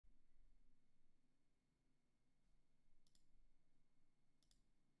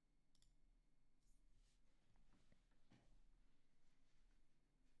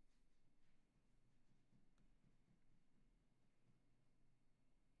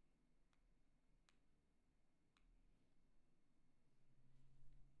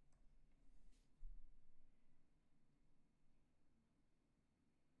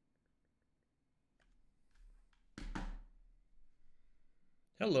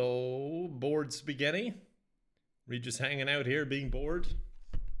Hello, bored spaghetti. Were you just hanging out here being bored?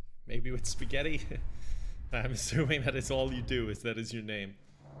 Maybe with spaghetti? I'm assuming that is all you do, is that is your name.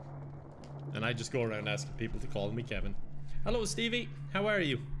 And I just go around asking people to call me Kevin. Hello, Stevie. How are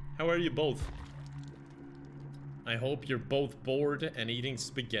you? How are you both? I hope you're both bored and eating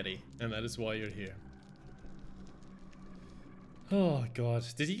spaghetti, and that is why you're here. Oh god,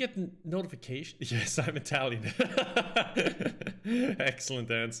 did you get notification? Yes, I'm Italian. Excellent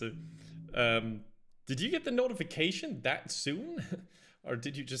answer. Did you get the notification that soon? Or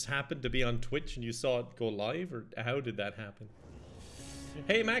did you just happen to be on Twitch and you saw it go live? Or how did that happen?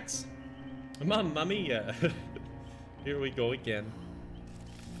 Hey Max! Mamma mia! Here we go again.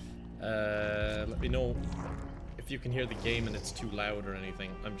 Let me know if you can hear the game and it's too loud or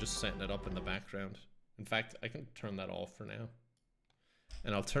anything. I'm just setting it up in the background. In fact, I can turn that off for now.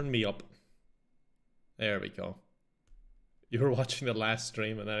 And I'll turn me up. There we go. You were watching the last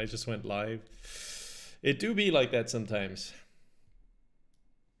stream and then I just went live. It do be like that sometimes.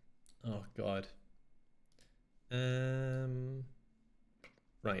 Oh god.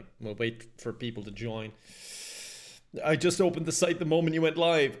 Right, we'll wait for people to join. I just opened the site the moment you went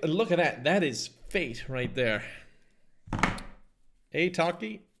live. And look at that. That is fate right there. Hey,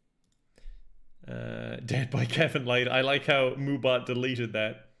 Taki. Dead by Kevin Light. I like how Moobot deleted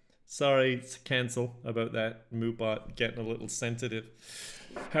that. Sorry to cancel about that. Moobot getting a little sensitive.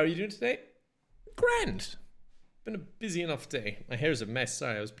 How are you doing today? Grand. Been a busy enough day. My hair's a mess.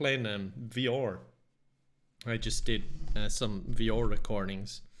 Sorry, I was playing VR. I just did some VR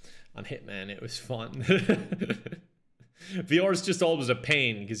recordings on Hitman. It was fun. VR is just always a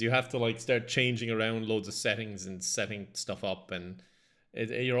pain because you have to like start changing around loads of settings and setting stuff up, and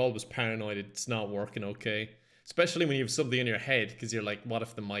you're always paranoid it's not working okay. Especially when you have something in your head because you're like, what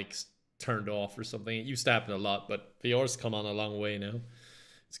if the mic's turned off or something? It used to happen a lot, but VR's come on a long way now.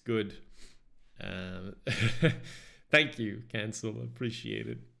 It's good. Thank you, Cancel. Appreciate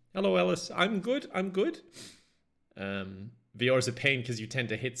it. Hello, Ellis. I'm good. I'm good. VR's a pain because you tend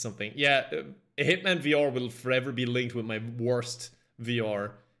to hit something. Yeah, Hitman VR will forever be linked with my worst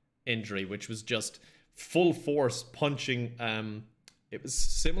VR injury, which was just full force punching. It was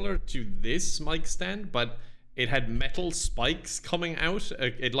similar to this mic stand, but it had metal spikes coming out,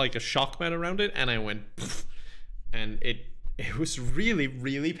 it like a shockman around it, and I went poof, and it was really,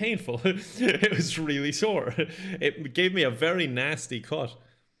 really painful. It was really sore. It gave me a very nasty cut.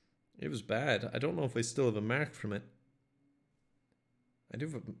 It was bad. I don't know if I still have a mark from it. I do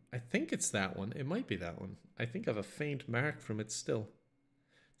have I think it's that one. It might be that one. I think I have a faint mark from it still.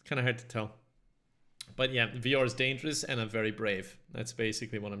 It's kind of hard to tell. But yeah, VR is dangerous and I'm very brave. That's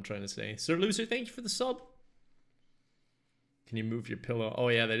basically what I'm trying to say. Sir Loser, thank you for the sub. Can you move your pillow? Oh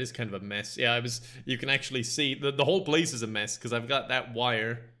yeah, that is kind of a mess. Yeah, you can actually see the whole place is a mess because I've got that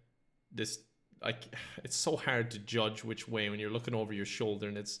wire. It's so hard to judge which way when you're looking over your shoulder,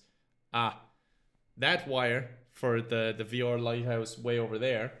 and it's that wire for the VR lighthouse way over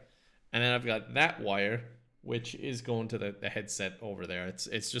there, and then I've got that wire which is going to the headset over there.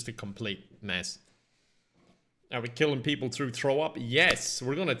 It's just a complete mess. Are we killing people through throw up? Yes,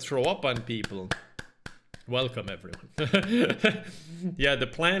 we're gonna throw up on people. Welcome everyone. Yeah, the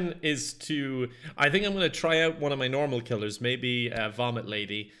plan is to, I think I'm gonna try out one of my normal killers, maybe Vomit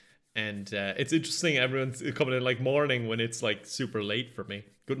Lady. And it's interesting, everyone's coming in like morning when it's like super late for me.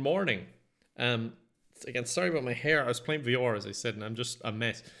 Good morning. Again, sorry about my hair. I was playing VR as I said, and I'm just a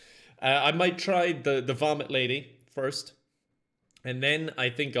mess. I might try the Vomit Lady first, and then I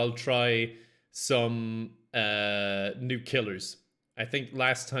think I'll try some new killers. I think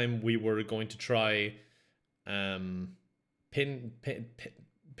last time we were going to try pin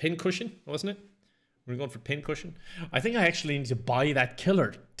cushion, wasn't it? We're going for pin cushion. I think I actually need to buy that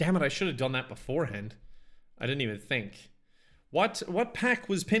killer. Damn it, I should have done that beforehand. I didn't even think. What pack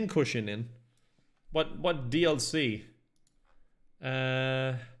was pin cushion in? What DLC?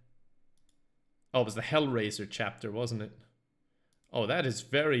 Oh, it was the Hellraiser chapter, wasn't it? Oh, that is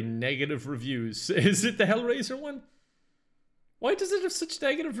very negative reviews. Is it the Hellraiser one? Why does it have such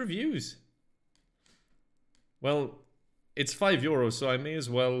negative reviews? Well, it's €5, so I may as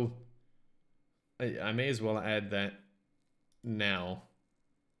well... I may as well add that now.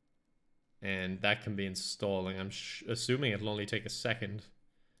 And that can be installing. I'm assuming it'll only take a second.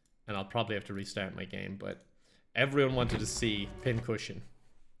 And I'll probably have to restart my game, but everyone wanted to see Pincushion.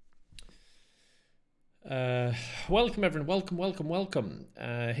 Welcome everyone, welcome.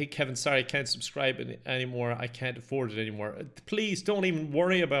 Hey Kevin, sorry I can't subscribe anymore. I can't afford it anymore. Please don't even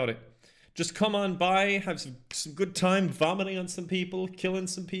worry about it. Just come on by, have some good time vomiting on some people, killing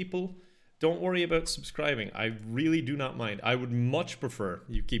some people. Don't worry about subscribing. I really do not mind. I would much prefer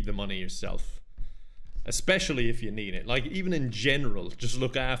you keep the money yourself. Especially if you need it. Like, even in general, just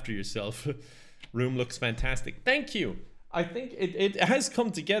look after yourself. Room looks fantastic. Thank you. I think it has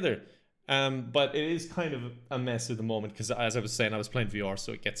come together. But it is kind of a mess at the moment. Because as I was saying, I was playing VR,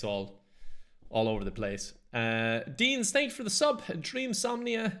 so it gets all over the place. Deans, thank you for the sub. Dream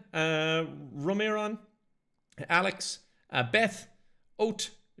Somnia. Romeron. Alex. Beth. Oat.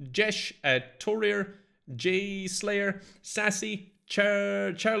 Jesh, Torir, J Slayer, Sassy,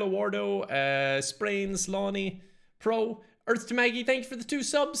 Charlo Wardo, Sprains, Lonnie, Pro, Earth to Maggie, thank you for the 2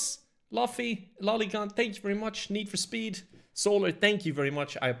 subs. Luffy, Lollygon, thank you very much. Need for Speed, Solar, thank you very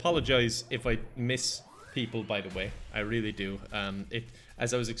much. I apologize if I miss people, by the way. I really do.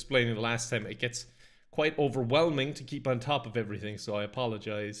 As I was explaining the last time, it gets quite overwhelming to keep on top of everything, so I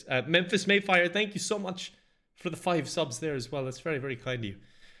apologize. Memphis Mayfire, thank you so much for the 5 subs there as well. That's very, very kind of you.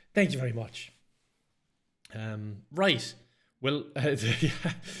 Thank you very much. Right. Well,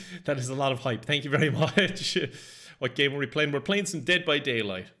 that is a lot of hype. Thank you very much. What game are we playing? We're playing some Dead by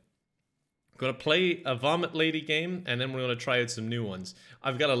Daylight. I'm going to play a Vomit Lady game, and then we're going to try out some new ones.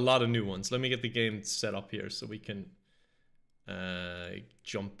 I've got a lot of new ones. Let me get the game set up here so we can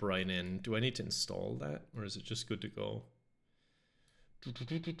jump right in. Do I need to install that, or is it just good to go?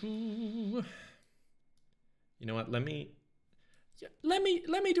 You know what? Let me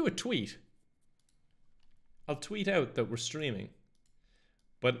do a tweet. I'll tweet out that we're streaming.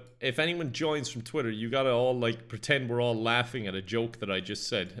 But if anyone joins from Twitter, you gotta all like pretend we're all laughing at a joke that I just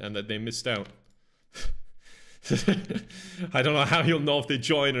said and that they missed out. I don't know how you'll know if they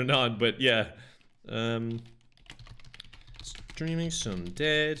join or not, but yeah. Streaming some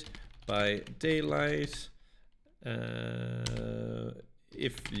Dead by Daylight.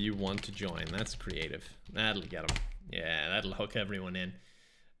 If you want to join, that's creative. That'll get them. Yeah, that'll hook everyone in.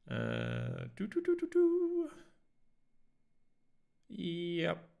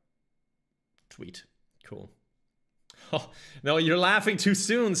 Yep. Tweet. Cool. Oh, no, you're laughing too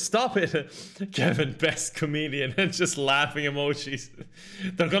soon. Stop it. Kevin, best comedian. And just laughing emojis.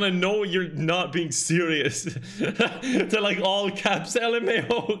 They're gonna know you're not being serious. They're like all caps.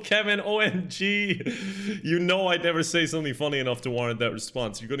 LMAO, Kevin, OMG. You know I'd never say something funny enough to warrant that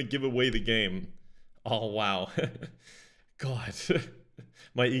response. You're gonna give away the game. Oh, wow. God.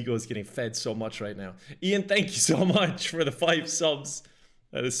 My ego is getting fed so much right now. Ian, thank you so much for the 5 subs.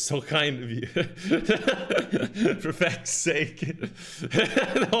 That is so kind of you. For feck's sake.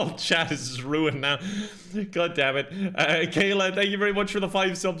 The whole chat is just ruined now. God damn it. Kayla, thank you very much for the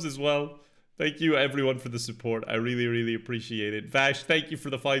 5 subs as well. Thank you everyone for the support. I really, really appreciate it. Vash, thank you for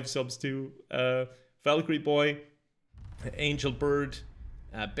the 5 subs too. Valkyrie Boy. Angel Bird.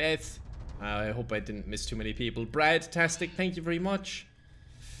 Beth. I hope I didn't miss too many people. Brad, Tastic, thank you very much.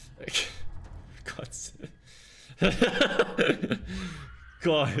 God.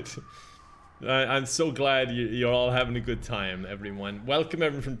 I'm so glad you're all having a good time, everyone. Welcome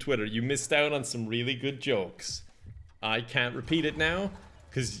everyone from Twitter. You missed out on some really good jokes. I can't repeat it now,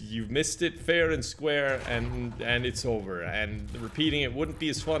 because you've missed it fair and square, and it's over. And repeating it wouldn't be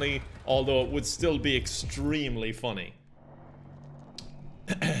as funny, although it would still be extremely funny.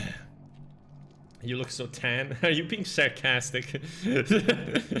 You look so tan. Are you being sarcastic?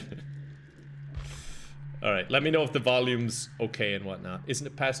 Alright, let me know if the volume's okay and whatnot. Isn't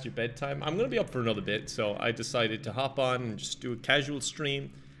it past your bedtime? I'm gonna be up for another bit, so I decided to hop on and just do a casual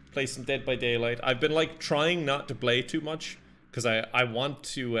stream. Play some Dead by Daylight. I've been like trying not to play too much, because I want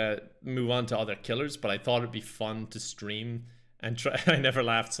to move on to other killers, but I thought it'd be fun to stream and try. I never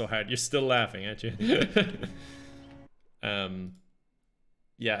laughed so hard. You're still laughing, aren't you?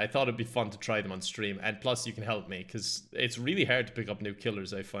 Yeah, I thought it'd be fun to try them on stream, and plus you can help me, because it's really hard to pick up new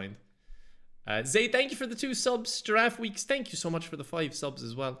killers, I find. Zay, thank you for the 2 subs. Giraffe Weeks, thank you so much for the 5 subs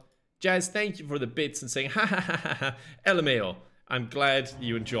as well. Jazz, thank you for the bits and saying ha ha ha ha ha. LMAO, I'm glad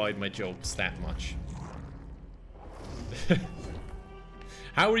you enjoyed my jokes that much.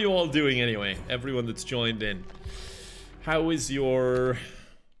 How are you all doing anyway? Everyone that's joined in. How is your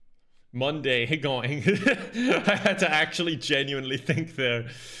Monday going? I had to actually genuinely think there.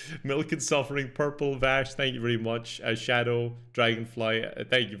 Milk and Suffering, Purple, Vash, thank you very much. Shadow, Dragonfly,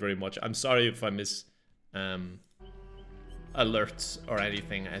 thank you very much. I'm sorry if I miss alerts or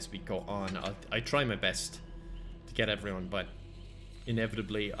anything as we go on. I try my best to get everyone, but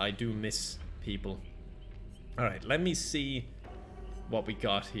inevitably I do miss people. Alright, let me see what we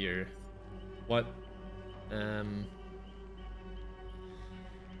got here. What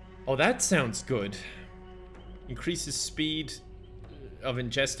oh, that sounds good. Increases speed of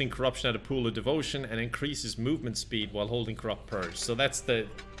ingesting corruption at a pool of devotion and increases movement speed while holding corrupt purge. So that's the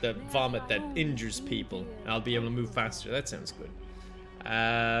the vomit that injures people. I'll be able to move faster. That sounds good.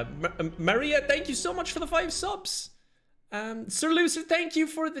 Maria, thank you so much for the 5 subs. Sir Lucer, thank you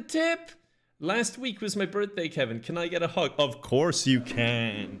for the tip. Last week was my birthday, Kevin. Can I get a hug? Of course you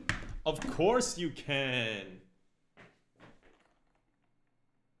can. Of course you can.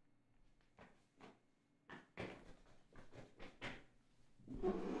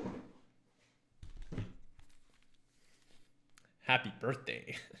 Happy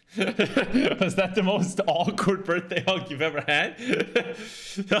birthday. Was that the most awkward birthday hug you've ever had?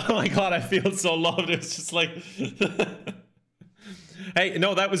 Oh my god, I feel so loved. It's just like... Hey,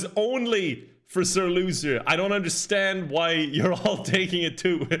 no, that was only for Sir Loser. I don't understand why you're all taking it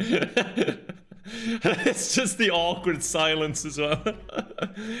too. It's just the awkward silence as well.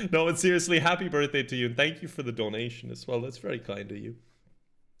 No, but seriously, happy birthday to you. And thank you for the donation as well. That's very kind of you.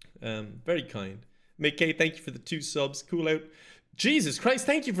 Very kind. Mickey, thank you for the 2 subs. Cool out. Jesus Christ,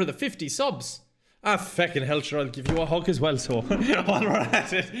 thank you for the 50 subs. Ah, feckin' hell, sure, I'll give you a hug as well, so. While we're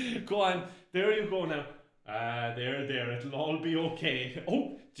at it. Go on. There you go now. There. It'll all be okay.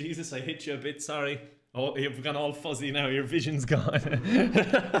 Oh, Jesus, I hit you a bit, sorry. Oh, you've gone all fuzzy now. Your vision's gone.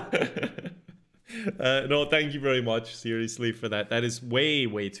 No, thank you very much, seriously, for that. That is way,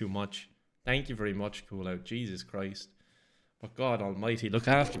 way too much. Thank you very much, Cool Out. Jesus Christ. But God almighty, look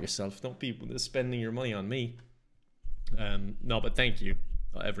after yourself. Don't be spending your money on me. No, but thank you,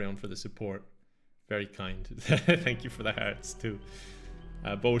 everyone, for the support. Very kind. Thank you for the hearts, too.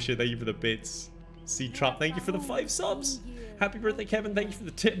 Bullshit, thank you for the bits. C-Trop, thank you for the 5 subs. Happy birthday, Kevin. Thank you for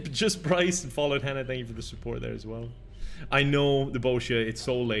the tip. Just Bryce and Followed Hannah, thank you for the support there as well. I know, the bullshit, it's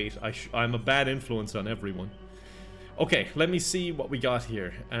so late. I'm a bad influence on everyone. Okay, let me see what we got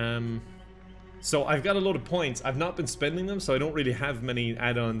here. So I've got a load of points. I've not been spending them, so I don't really have many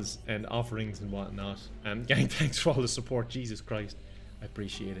add-ons and offerings and whatnot. Gang, thanks for all the support. Jesus Christ. I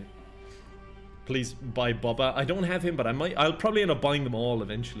appreciate it. Please buy Bubba. I don't have him, but I'll probably end up buying them all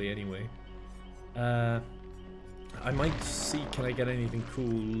eventually anyway. I might see, can I get anything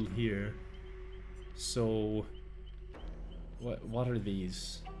cool here? So, what are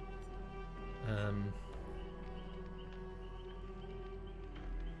these? Let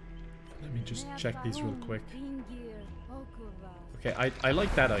me just check these real quick. Okay, I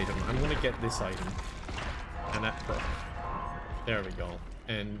like that item. I'm gonna get this item. And that book. There we go.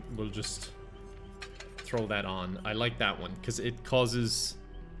 And we'll just throw that on. I like that one, because it causes...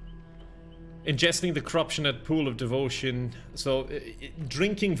 Ingesting the corruption at Pool of Devotion. So,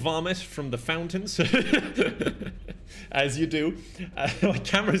 drinking vomit from the fountains. As you do. My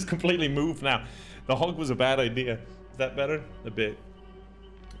camera's completely moved now. The hug was a bad idea. Is that better? A bit.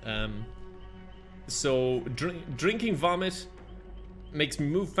 So drinking vomit makes me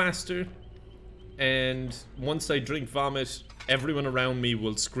move faster, and once I drink vomit, everyone around me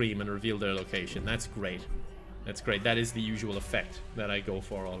will scream and reveal their location. That's great. That's great. That is the usual effect that I go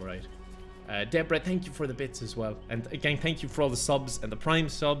for, alright. Deborah, thank you for the bits as well. And again, thank you for all the subs and the Prime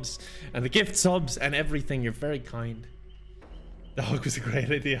subs and the gift subs and everything. You're very kind. The hug was a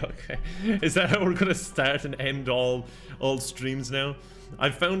great idea. Okay. Is that how we're gonna start and end all streams now?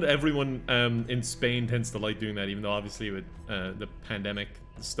 I've found everyone in Spain tends to like doing that, even though obviously with the pandemic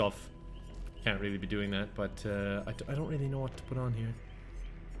stuff, can't really be doing that. But I don't really know what to put on here.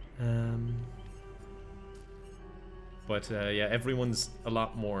 But yeah, everyone's a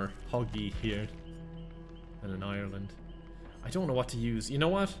lot more huggy here than in Ireland. I don't know what to use. You know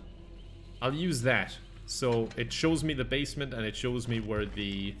what? I'll use that. So it shows me the basement and it shows me where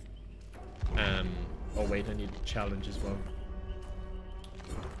the... oh wait, I need a challenge as well.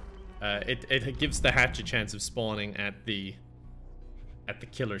 It gives the hatch a chance of spawning at the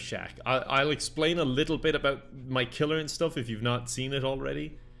killer shack. I'll explain a little bit about my killer and stuff if you've not seen it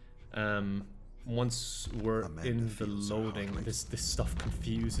already. Once we're in the loading, this stuff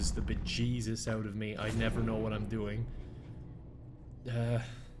confuses the bejesus out of me. I never know what I'm doing.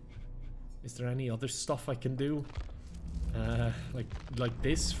 Is there any other stuff I can do? Like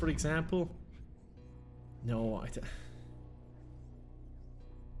this, for example? No,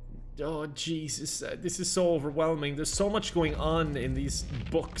 oh, Jesus. This is so overwhelming. There's so much going on in these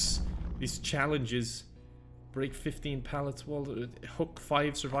books. These challenges. Break 15 pallets, wall, hook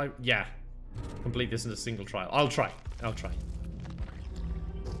 5, survive. Yeah. Complete this in a single trial. I'll try.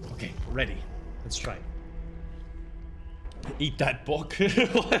 Okay, ready. Let's try. Eat that book.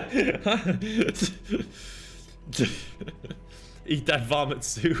 Eat that vomit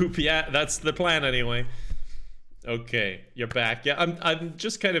soup. Yeah, that's the plan anyway. Okay, you're back. Yeah, I've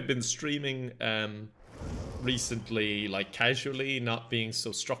just kind of been streaming recently, like casually, not being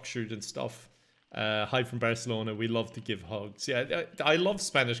so structured and stuff. Hi from Barcelona. We love to give hugs. Yeah, I love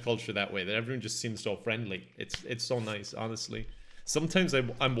Spanish culture that way. That everyone just seems so friendly. It's so nice, honestly. Sometimes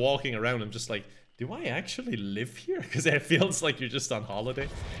I'm walking around. I'm just like, do I actually live here? Because it feels like you're just on holiday.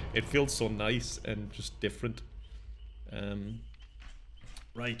 It feels so nice and just different.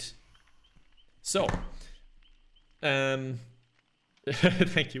 Right. So, thank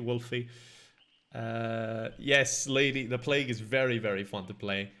you, Wolfie. Yes, lady, the plague is very, very fun to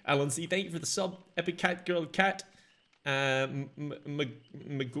play. Alan C, thank you for the sub. Epic Cat Girl Cat. Dairy,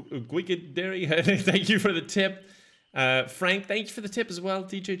 thank you for the tip. Frank, thank you for the tip as well.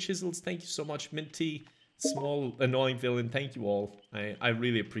 DJ Chisels, thank you so much. Minty, Small Annoying Villain, thank you all. I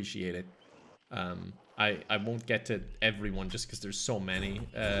really appreciate it. I won't get to everyone just because there's so many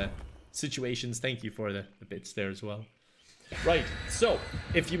situations. Thank you for the bits there as well. Right, so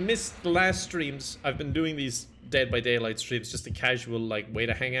if you missed the last streams, I've been doing these Dead by Daylight streams, just a casual like way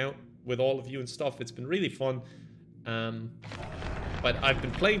to hang out with all of you and stuff. It's been really fun. But I've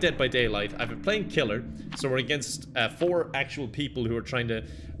been playing Dead by Daylight. I've been playing Killer, so we're against 4 actual people who are trying to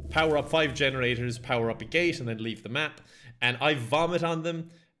power up 5 generators, power up a gate, and then leave the map. And I vomit on them,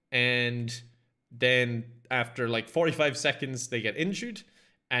 and then after like 45 seconds, they get injured.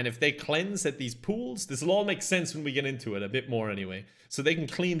 And if they cleanse at these pools, this will all make sense when we get into it, a bit more anyway. So they can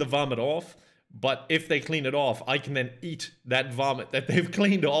clean the vomit off, but if they clean it off, I can then eat that vomit that they've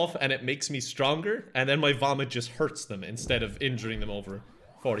cleaned off, and it makes me stronger, and then my vomit just hurts them instead of injuring them over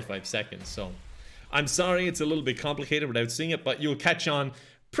 45 seconds. So I'm sorry it's a little bit complicated without seeing it, but you'll catch on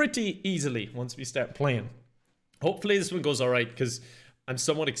pretty easily once we start playing. Hopefully this one goes alright, because I'm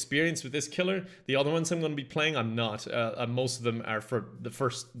somewhat experienced with this killer. The other ones I'm going to be playing, I'm not. Most of them are for they're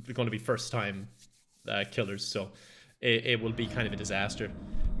going to be first time killers, so it will be kind of a disaster.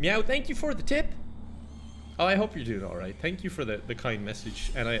 Meow, thank you for the tip. Oh, I hope you're doing alright. Thank you for the kind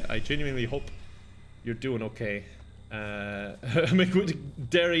message, and I genuinely hope you're doing okay.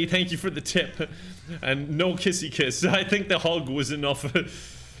 Derry, thank you for the tip. And no kissy kiss. I think the hug was enough.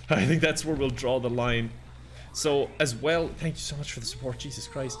 I think that's where we'll draw the line. So, as well, thank you so much for the support, Jesus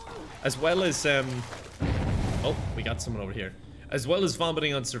Christ. As well as, oh, we got someone over here. As well as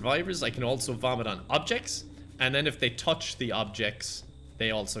vomiting on survivors, I can also vomit on objects. And then if they touch the objects,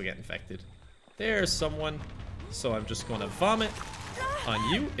 they also get infected. There's someone. So I'm just gonna vomit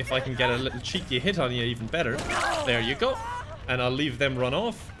on you. If I can get a little cheeky hit on you, even better. There you go. And I'll leave them run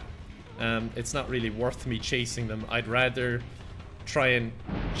off. It's not really worth me chasing them. I'd rather try and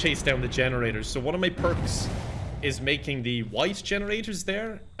chase down the generators. So one of my perks is making the white generators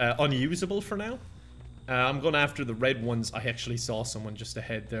there unusable for now. I'm going after the red ones. I actually saw someone just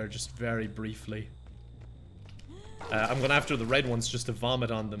ahead there, just very briefly. I'm going after the red ones just to vomit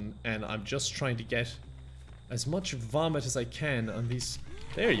on them, and I'm just trying to get as much vomit as I can on these.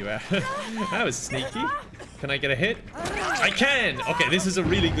 There you are. That was sneaky. Can I get a hit? I can! Okay, this is a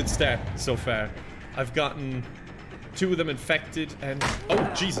really good start so far. I've gotten 2 of them infected, and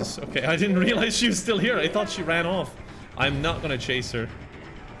oh Jesus, okay, I didn't realize she was still here. I thought she ran off. I'm not gonna chase her.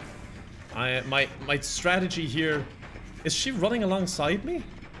 My strategy here is she running alongside me?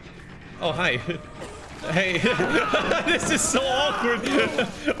 Oh hi. Hey. This is so awkward.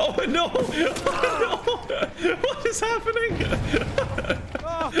 Oh no. Oh no. What is happening?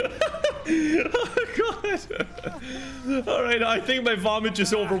 Oh god. Alright, I think my vomit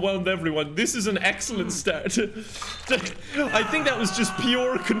just overwhelmed everyone. This is an excellent start. I think that was just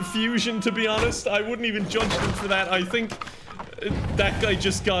pure confusion, to be honest. I wouldn't even judge them for that. I think that guy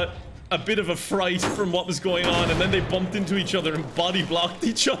just got a bit of a fright from what was going on, and then they bumped into each other and body blocked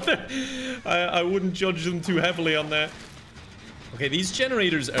each other. I wouldn't judge them too heavily on that. Okay, these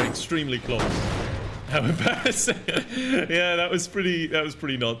generators are extremely close. How embarrassing. Yeah, that was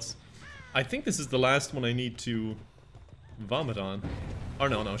pretty nuts. I think this is the last one I need to vomit on. Or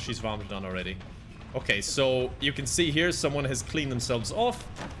no, she's vomited on already. Okay, so you can see here someone has cleaned themselves off.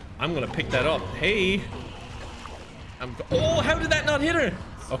 I'm gonna pick that up. Hey. Oh, how did that not hit her?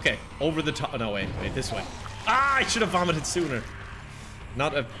 Okay, over the top. No, wait, this way. Ah, I should have vomited sooner.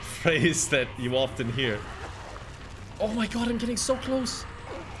 Not a phrase that you often hear. Oh my god, I'm getting so close.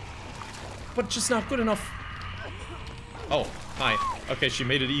 But just not good enough. Oh, hi. Okay, she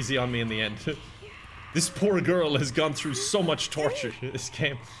made it easy on me in the end. This poor girl has gone through so much torture in this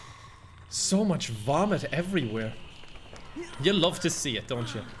game. So much vomit everywhere. You love to see it,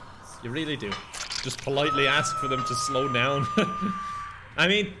 don't you? You really do. Just politely ask for them to slow down. I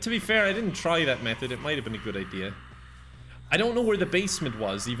mean, to be fair, I didn't try that method. It might have been a good idea. I don't know where the basement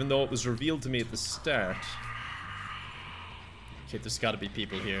was, even though it was revealed to me at the start. Okay, there's gotta be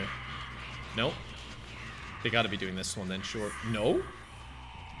people here. No? They gotta be doing this one then, sure. No?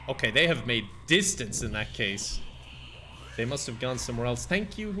 Okay, they have made distance in that case. They must have gone somewhere else.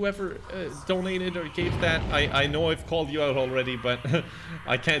 Thank you, whoever donated or gave that. I know I've called you out already, but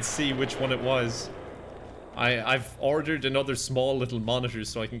I can't see which one it was. I've ordered another small little monitor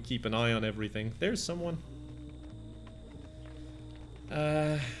so I can keep an eye on everything. There's someone.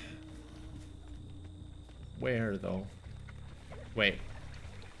 Where, though? Wait.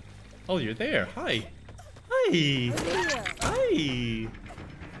 Oh, you're there. Hi. Hi. Hi.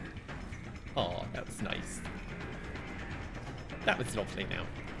 Oh, that was nice. That was lovely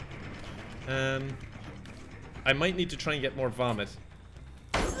now. I might need to try and get more vomit.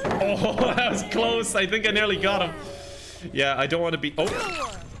 Oh, that was close. I think I nearly got him. Yeah, I don't want to be...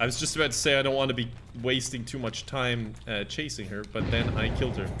 Oh, I was just about to say I don't want to be wasting too much time chasing her, but then I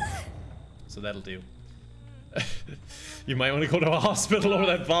killed her. So that'll do. You might want to go to a hospital over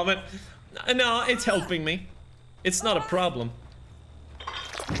that vomit. No, it's helping me. It's not a problem.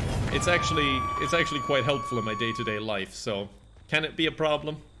 It's actually quite helpful in my day-to-day life, so... Can it be a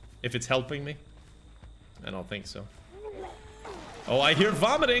problem if it's helping me? I don't think so. Oh, I hear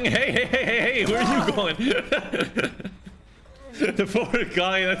vomiting! Hey, hey, hey, hey, hey! Where are you going? The poor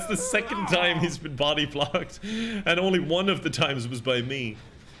guy, that's the second time he's been body blocked. And only one of the times was by me.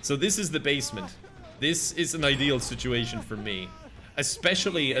 So this is the basement. This is an ideal situation for me.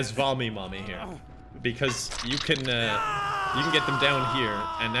 Especially as Vommy Mommy here. Because you can get them down here.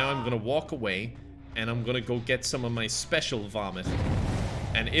 And now I'm gonna walk away. And I'm gonna go get some of my special vomit.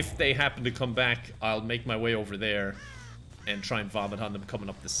 And if they happen to come back, I'll make my way over there and try and vomit on them coming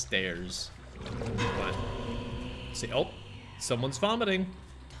up the stairs. But, see, oh, someone's vomiting.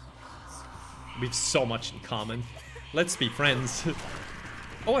 We've so much in common. Let's be friends.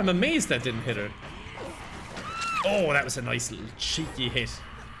 Oh, I'm amazed that didn't hit her. Oh, that was a nice little cheeky hit.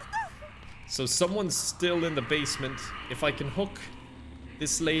 So someone's still in the basement. If I can hook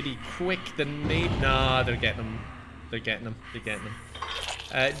this lady quick, then maybe... Nah, they're getting him. They're getting him. They're getting him.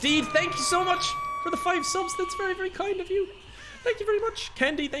 Deed, thank you so much for the 5 subs. That's very, very kind of you. Thank you very much.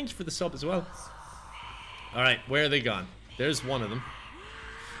 Candy, thank you for the sub as well. Alright, where are they gone? There's one of them.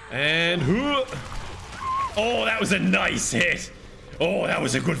 And... Oh, that was a nice hit. Oh, that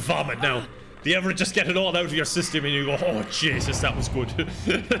was a good vomit now. Do you ever just get it all out of your system and you go, oh, Jesus, that was good.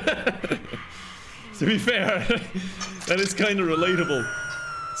 To be fair, that is kind of relatable.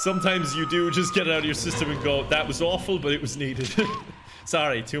 Sometimes you do just get it out of your system and go, that was awful, but it was needed.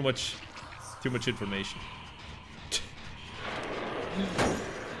 Sorry, too much information.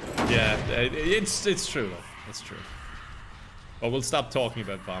 Yeah, it's true though. It's true. Oh, we'll stop talking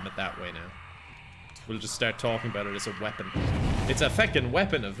about vomit that way now. We'll just start talking about it as a weapon. It's a feckin'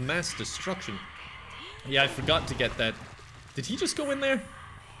 weapon of mass destruction. Yeah, I forgot to get that. Did he just go in there?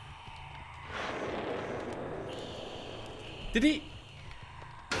 Did he?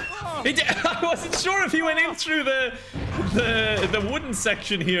 I wasn't sure if he went in through the wooden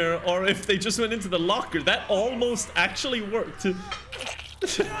section here or if they just went into the locker. That almost actually worked.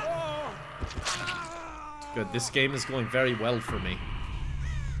 Good, this game is going very well for me.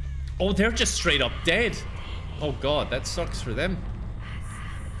 Oh, they're just straight up dead. Oh god, that sucks for them.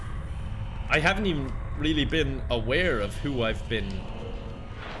 I haven't even really been aware of who I've been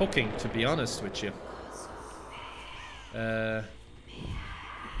hooking, to be honest with you.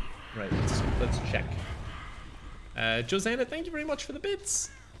 Right, let's check. Josanna, thank you very much for the bits.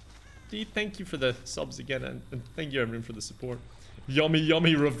 Dee, thank you for the subs again, and thank you everyone for the support. Yummy,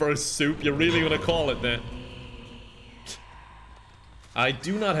 yummy reverse soup. You're really gonna call it that? I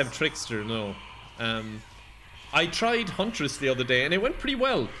do not have Trickster, no. I tried Huntress the other day, and it went pretty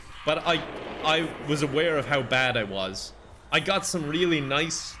well. But I was aware of how bad I was. I got some really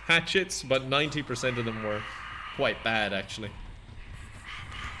nice hatchets, but 90% of them were quite bad, actually.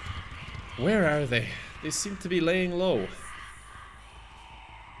 Where are they? They seem to be laying low.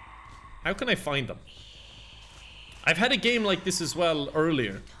 How can I find them? I've had a game like this as well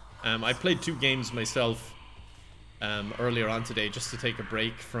earlier. I played 2 games myself earlier on today just to take a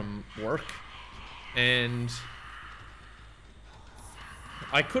break from work. And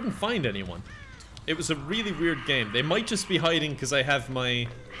I couldn't find anyone. It was a really weird game. They might just be hiding because I have my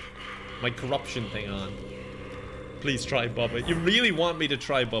corruption thing on. Please try Bubba. You really want me to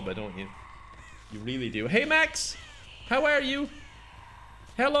try Bubba, don't you? You really do. Hey Max! How are you?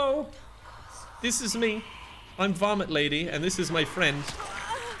 Hello! This is me. I'm Vomit Lady, and this is my friend.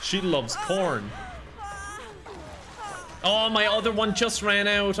 She loves corn. Oh, my other one just ran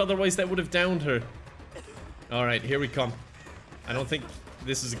out, otherwise that would have downed her. Alright, here we come. I don't think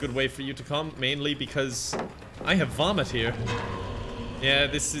this is a good way for you to come, mainly because I have vomit here. Yeah,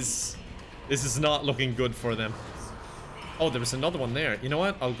 this is not looking good for them. Oh, there was another one there. You know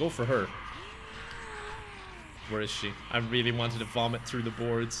what? I'll go for her. Where is she? I really wanted to vomit through the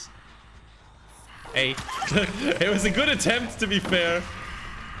boards. Hey. It was a good attempt, to be fair.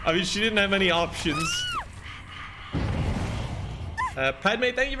 I mean, she didn't have any options.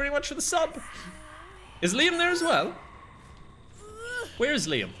 Padme, thank you very much for the sub. Is Liam there as well? Where is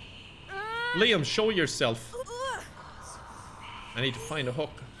Liam? Liam, show yourself. I need to find a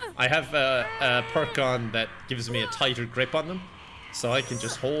hook. I have a perk on that gives me a tighter grip on them, so I can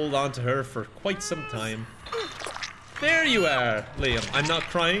just hold on to her for quite some time. There you are, Liam. I'm not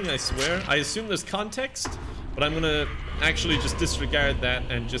crying, I swear. I assume there's context, but I'm gonna actually just disregard that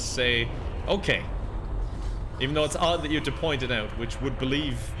and just say, okay. Even though it's odd that you had to point it out, which would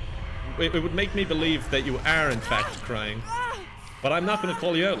it would make me believe that you are in fact crying. But I'm not gonna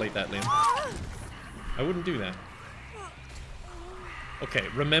call you out like that, Liam. I wouldn't do that. Okay,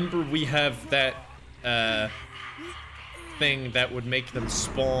 remember we have that thing that would make them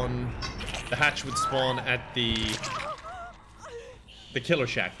spawn. The hatch would spawn at the killer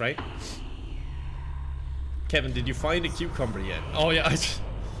shack, right? Kevin, did you find a cucumber yet? Oh yeah,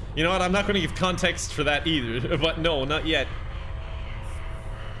 you know what? I'm not going to give context for that either. But no, not yet.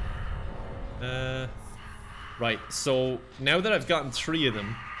 Right. So now that I've gotten 3 of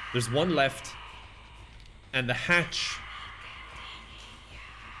them, there's one left, and the hatch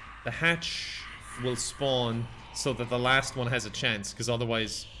will spawn so that the last one has a chance, because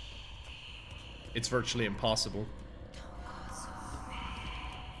otherwise it's virtually impossible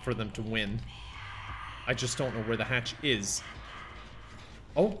for them to win. I just don't know where the hatch is.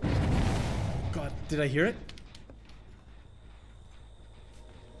 Oh God, did I hear it?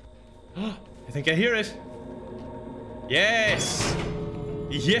 Oh, I think I hear it. Yes!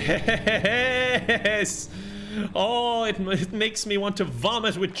 Yes! Oh, it makes me want to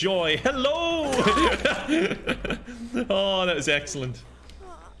vomit with joy. Hello! Oh, that was excellent.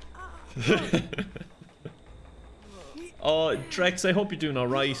 Oh, Drex, I hope you're doing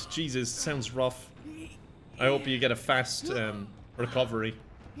alright. Jesus, sounds rough. I hope you get a fast recovery.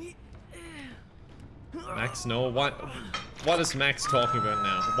 Max, no. What is Max talking about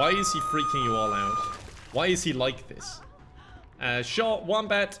now? Why is he freaking you all out? Why is he like this? Shaw,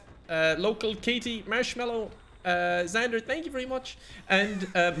 Wombat, Local, Katie, Marshmallow, Xander, thank you very much. And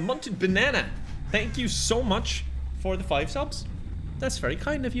Munted Banana, thank you so much for the 5 subs. That's very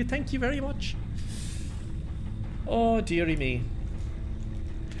kind of you. Thank you very much. Oh, dearie me.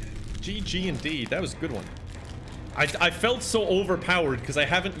 GG indeed. That was a good one. I felt so overpowered because I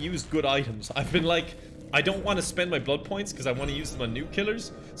haven't used good items. I've been like, I don't want to spend my blood points because I want to use them on new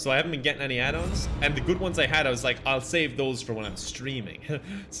killers, so I haven't been getting any add-ons. And the good ones I had, I was like, I'll save those for when I'm streaming.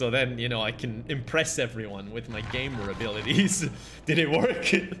 So then, you know, I can impress everyone with my gamer abilities. Did it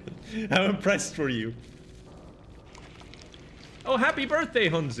work? How impressed were you? Oh, happy birthday,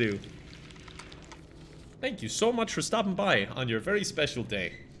 Hunzu. Thank you so much for stopping by on your very special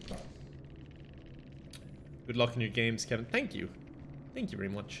day. Good luck in your games, Kevin. Thank you. Thank you very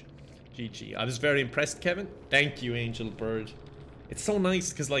much. GG. I was very impressed, Kevin. Thank you, Angel Bird. It's so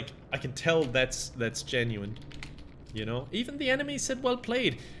nice because, like, I can tell that's genuine. You know? Even the enemy said well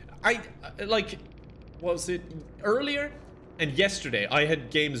played. Like, what was it? Earlier and yesterday, I had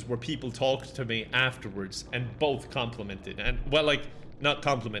games where people talked to me afterwards and both complimented. And, well, like, not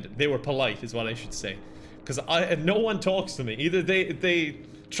complimented. They were polite, is what I should say. Because no one talks to me. Either they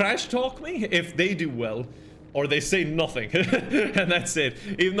trash talk me if they do well, or they say nothing. And that's it.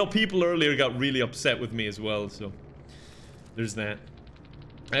 Even though people earlier got really upset with me as well, so there's that.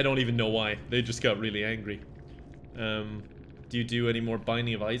 I don't even know why. They just got really angry. Do you do any more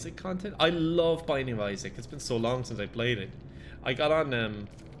Binding of Isaac content? I love Binding of Isaac. It's been so long since I played it. I got on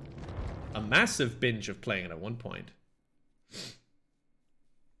a massive binge of playing it at one point.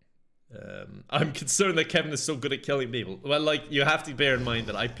 I'm concerned that Kevin is so good at killing people. Well, like, you have to bear in mind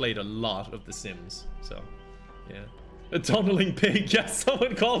that I played a lot of The Sims, so yeah. A tunneling pig. Yeah,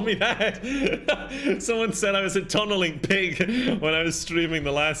 someone called me that. Someone said I was a tunneling pig when I was streaming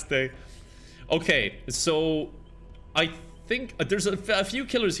the last day. Okay, so I think there's a few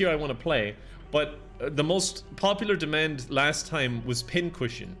killers here I want to play, but the most popular demand last time was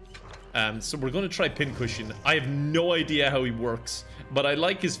Pincushion. So we're going to try Pincushion. I have no idea how he works, but I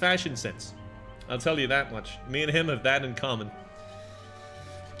like his fashion sense. I'll tell you that much. Me and him have that in common.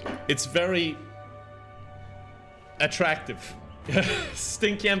 It's very attractive.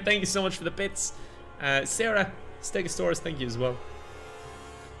 Stinkyam, thank you so much for the bits. Sarah, Stegosaurus, thank you as well.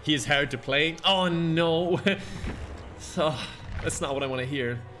 He is hard to play. Oh no. Oh, that's not what I want to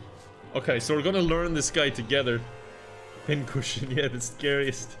hear. Okay, so we're going to learn this guy together. Pincushion, yeah, the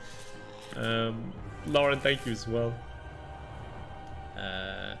scariest. Lauren, thank you as well.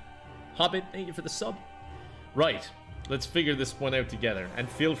 Hobbit, thank you for the sub. Right, let's figure this one out together. And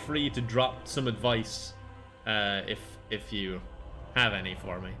feel free to drop some advice if you have any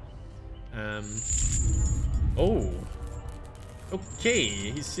for me. Oh. Okay,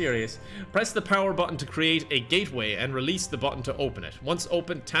 he's serious. Press the power button to create a gateway and release the button to open it. Once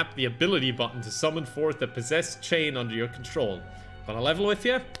open, tap the ability button to summon forth the possessed chain under your control. Gonna level with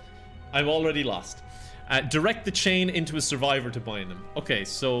you? I'm already lost. Direct the chain into a survivor to bind them. Okay,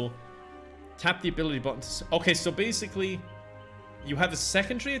 so tap the ability button to... Okay, so basically you have a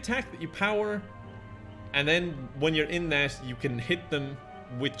secondary attack that you power, and then when you're in that, you can hit them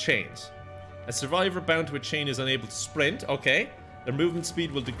with chains. A survivor bound to a chain is unable to sprint. Okay. Their movement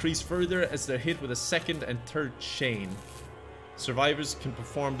speed will decrease further as they're hit with a second and third chain. Survivors can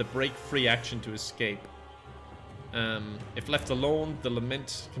perform the break free action to escape. If left alone, the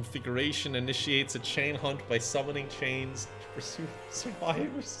lament configuration initiates a chain hunt by summoning chains to pursue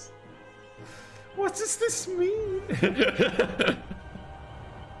survivors. What does this mean?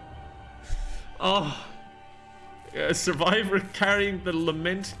 Oh. A survivor carrying the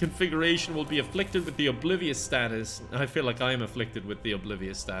lament configuration will be afflicted with the oblivious status. I feel like I am afflicted with the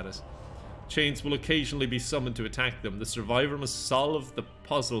oblivious status. Chains will occasionally be summoned to attack them. The survivor must solve the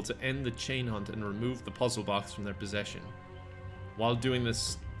puzzle to end the chain hunt and remove the puzzle box from their possession. While doing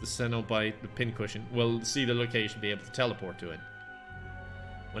this, the Cenobite, the pincushion, will see the location, be able to teleport to it.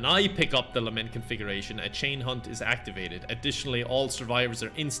 When I pick up the lament configuration, a chain hunt is activated. Additionally, all survivors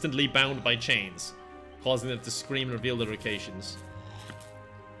are instantly bound by chains, causing them to scream and reveal their locations.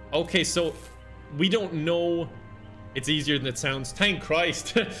 Okay, so we don't know. It's easier than it sounds. Thank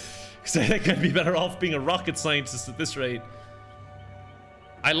Christ. Because I think I'd be better off being a rocket scientist at this rate.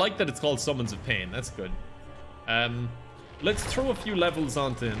 I like that it's called Summons of Pain. That's good. Let's throw a few levels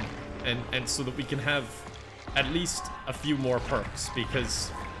onto him, and so that we can have at least a few more perks,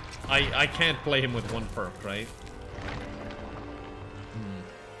 because I can't play him with one perk, right?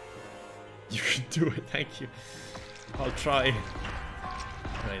 You can do it, thank you. I'll try.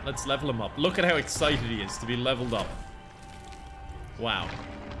 Right, let's level him up. Look at how excited he is to be leveled up. Wow.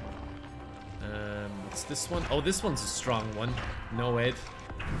 What's this one? Oh, this one's a strong one. No Ed.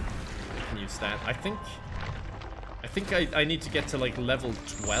 I can use that. I think I need to get to like level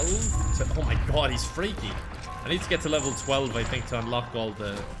 12 to, oh my god, he's freaky. I need to get to level 12, I think, to unlock all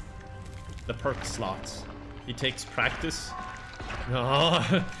the perk slots. He takes practice.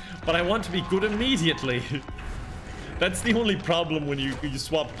 Oh, but I want to be good immediately. That's the only problem when you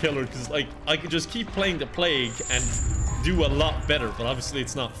swap killer, because like I could just keep playing the plague and do a lot better, but obviously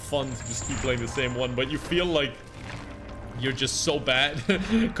it's not fun to just keep playing the same one, but you feel like you're just so bad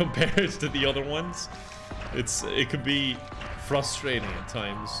compared to the other ones. It could be frustrating at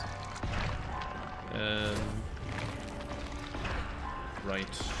times.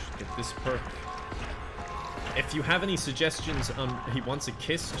 Right, get this perk. If you have any suggestions on he wants a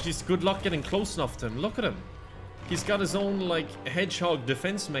kiss, just good luck getting close enough to him. Look at him. He's got his own like hedgehog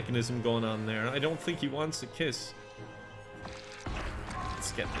defense mechanism going on there. I don't think he wants a kiss.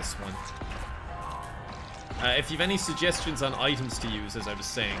 Let's get this one. If you have any suggestions on items to use, as I was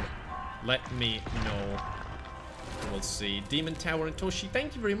saying, let me know. We'll see. Demon Tower and Toshi,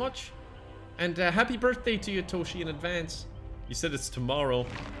 thank you very much. And happy birthday to you, Toshi, in advance. You said it's tomorrow.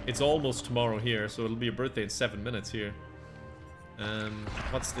 It's almost tomorrow here, so it'll be a birthday in 7 minutes here.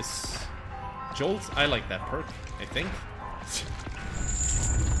 What's this? Jolt? I like that perk, I think.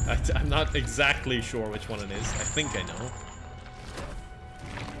 I'm not exactly sure which one it is. I think I know.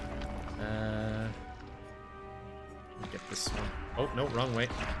 Let me get this one. Oh, no, wrong way.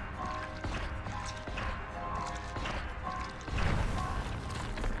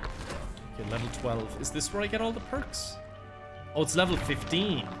 Okay, level 12. Is this where I get all the perks? Oh, it's level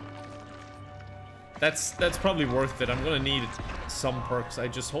 15. That's probably worth it. I'm gonna need some perks. I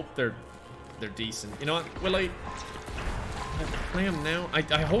just hope they're decent. You know what? Will I play him now?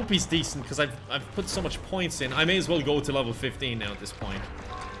 I hope he's decent, because I've put so much points in. I may as well go to level 15 now at this point.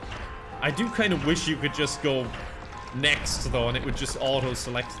 I do kind of wish you could just go next though, and it would just auto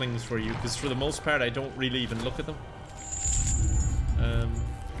select things for you, because for the most part I don't really even look at them.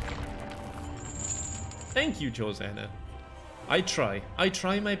 Thank you, Josanna. I try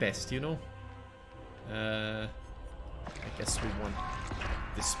my best, you know. I guess we want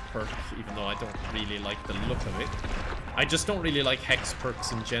this perk, even though I don't really like the look of it. I just don't really like hex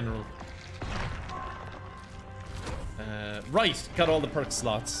perks in general. Right, got all the perk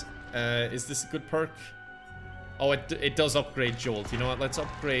slots. Is this a good perk? Oh, it does upgrade Jolt. You know what? Let's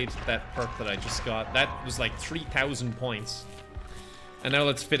upgrade that perk that I just got. That was like 3,000 points. And now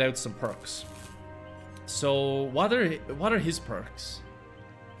let's fit out some perks. So, what are his perks?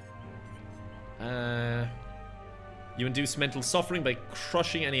 You induce mental suffering by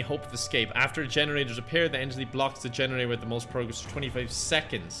crushing any hope of escape. After a generator's repair, the entity blocks the generator with the most progress for 25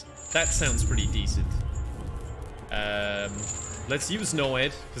 seconds. That sounds pretty decent. Let's use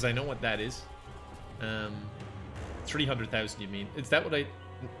Noed, because I know what that is. 300,000 you mean. Is that what I...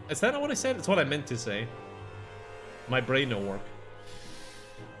 Is that not what I said? It's what I meant to say. My brain don't work.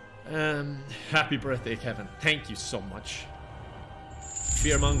 Happy birthday, Kevin. Thank you so much.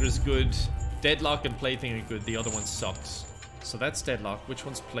 Fearmonger's good. Deadlock and Plaything are good. The other one sucks. So that's Deadlock. Which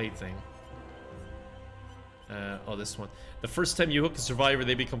one's Plaything? Oh, this one. The first time you hook a survivor,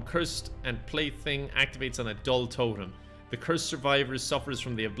 they become cursed, and Plaything activates on a dull totem. The cursed survivor suffers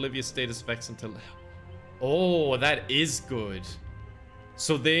from the oblivious status effects until... Oh, that is good.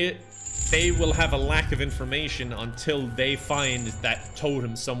 So they will have a lack of information until they find that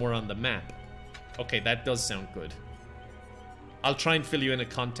totem somewhere on the map. Okay, that does sound good. I'll try and fill you in a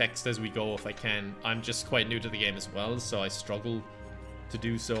context as we go if I can. I'm just quite new to the game as well, so I struggle to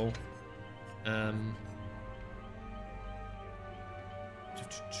do so.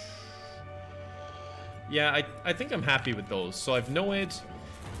 Yeah, I think I'm happy with those. So I've Noed.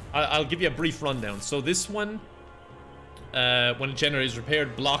 I'll give you a brief rundown. So this one, when a generator is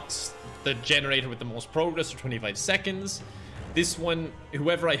repaired, blocks the generator with the most progress for 25 seconds. This one,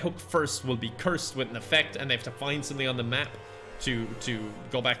 whoever I hook first will be cursed with an effect, and they have to find something on the map to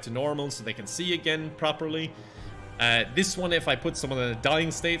go back to normal so they can see again properly. This one, if I put someone in a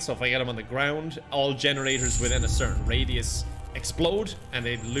dying state, so if I get them on the ground, all generators within a certain radius explode and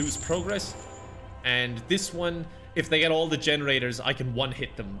they lose progress. And this one, if they get all the generators, I can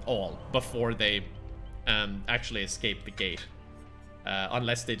one-hit them all before they actually escape the gate.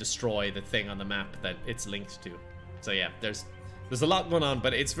 Unless they destroy the thing on the map that it's linked to. So yeah, there's a lot going on,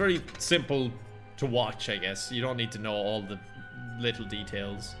 but it's very simple to watch, I guess. You don't need to know all the little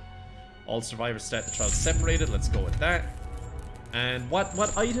details. All survivors start the trial separated. Let's go with that. And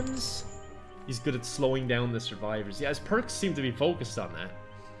what items? He's good at slowing down the survivors. Yeah, his perks seem to be focused on that.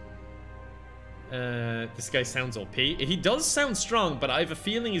 This guy sounds OP. He does sound strong, but I have a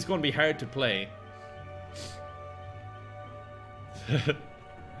feeling he's going to be hard to play.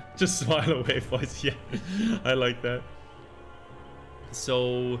 Just smile away, boys. Yeah, I like that.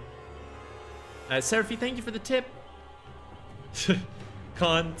 So, Seraphy, thank you for the tip.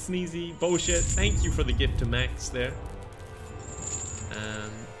 Con, Sneezy, Bullshit, thank you for the gift to Max there.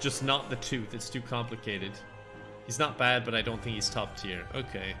 Just not the tooth, it's too complicated. He's not bad, but I don't think he's top tier.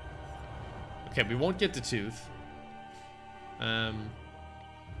 Okay. Okay, we won't get the tooth.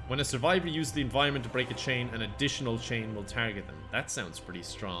 When a survivor uses the environment to break a chain, an additional chain will target them. That sounds pretty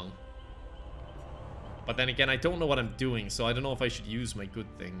strong. But then again, I don't know what I'm doing, so I don't know if I should use my good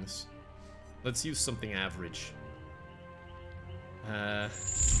things. Let's use something average. I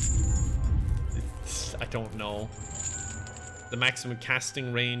don't know. The maximum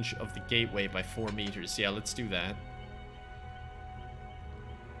casting range of the gateway by 4 meters. Yeah, let's do that.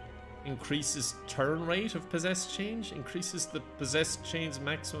 Increases turn rate of possessed change. Increases the possessed chain's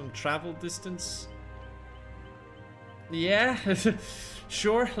maximum travel distance. Yeah,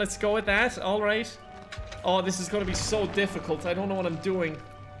 sure, let's go with that. Alright. Oh, this is going to be so difficult. I don't know what I'm doing.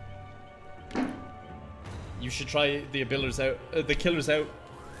 You should try the killers out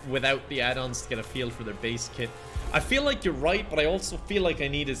without the add-ons to get a feel for their base kit. I feel like you're right, but I also feel like I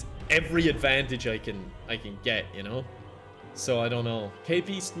need every advantage I can get, you know? So I don't know.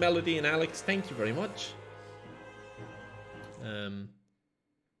 K-Beast, Melody, and Alex, thank you very much.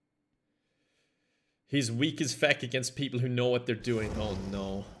 He's weak as feck against people who know what they're doing. Oh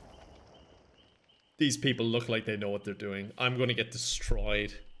no. These people look like they know what they're doing. I'm gonna get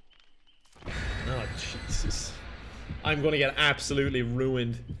destroyed. Oh Jesus. I'm gonna get absolutely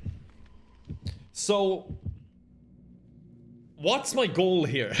ruined. So what's my goal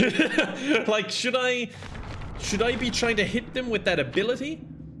here? Like, should I be trying to hit them with that ability?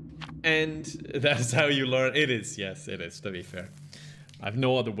 And that's how you learn. It is, yes, it is, to be fair. I have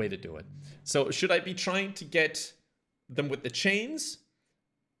no other way to do it. So, should I be trying to get them with the chains?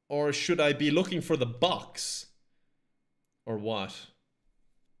 Or should I be looking for the box? Or what?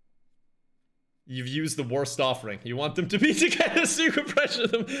 You've used the worst offering. You want them to be together so you can pressure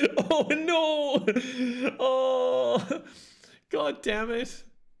them. Oh no! Oh, god damn it.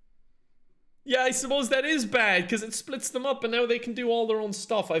 Yeah, I suppose that is bad, because it splits them up and now they can do all their own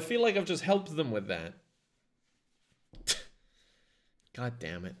stuff. I feel like I've just helped them with that. God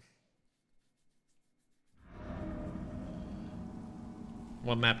damn it.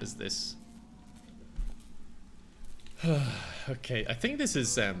 What map is this? Okay, I think this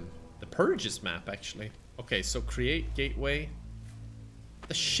is the Purges map, actually. Okay, so create gateway.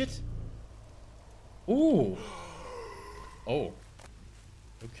 The shit? Ooh. Oh.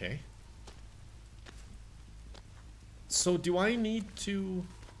 Okay. So do I need to...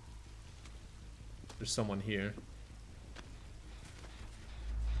 There's someone here.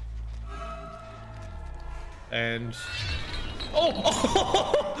 And... Oh!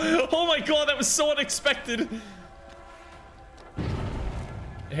 Oh! Oh my god, that was so unexpected!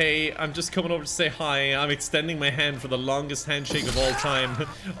 Hey, I'm just coming over to say hi. I'm extending my hand for the longest handshake of all time.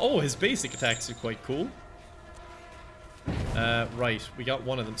 Oh, his basic attacks are quite cool. Right, we got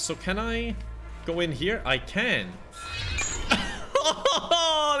one of them. So can I go in here? I can.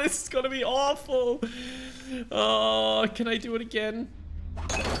 Oh, this is gonna be awful. Oh, can I do it again?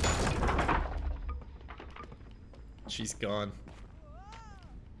 She's gone.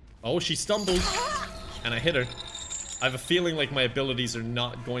 Oh, she stumbled. And I hit her. I have a feeling like my abilities are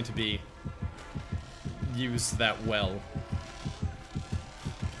not going to be used that well.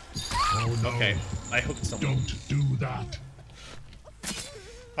 Oh, no. Okay, I hooked someone. Don't do that.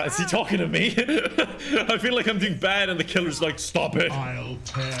 Is he talking to me? I feel like I'm doing bad and the killer's like, stop it. I'll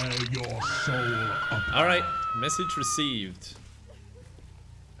tear your soul apart. Alright, message received.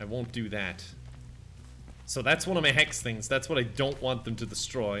 I won't do that. So that's one of my hex things. That's what I don't want them to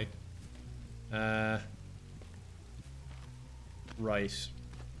destroy. Right.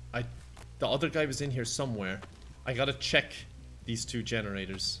 The other guy was in here somewhere. I gotta check these two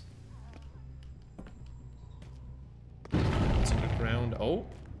generators. What's on the ground? Oh.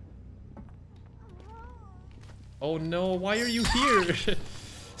 Oh no, why are you here?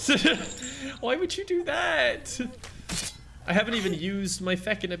 Why would you do that? I haven't even used my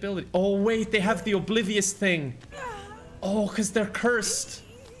feckin' ability. Oh wait, they have the oblivious thing. Oh, because they're cursed.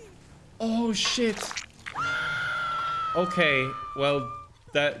 Oh shit. Okay, well,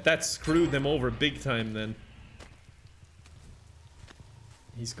 that screwed them over big time then.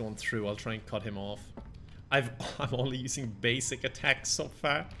 He's going through. I'll try and cut him off. I'm only using basic attacks so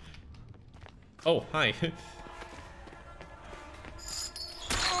far. Oh, hi.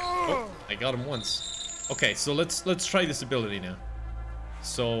 Oh, I got him once. Okay, so let's try this ability now.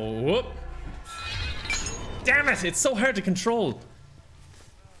 So, whoop. Damn it! It's so hard to control.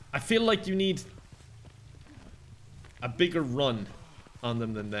 I feel like you need a bigger run on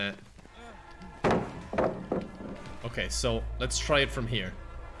them than that. Okay, so let's try it from here.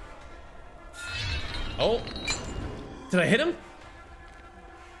 Oh, did I hit him?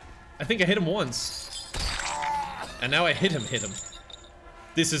 I think I hit him once. And now I hit him.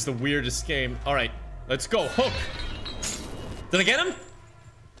 This is the weirdest game. All right, let's go. Hook. Did I get him?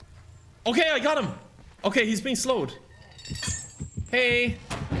 Okay, I got him. Okay, he's being slowed. Hey.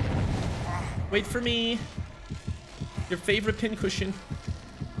 Wait for me. Your favorite pincushion.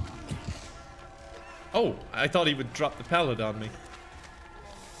 Oh, I thought he would drop the pallet on me.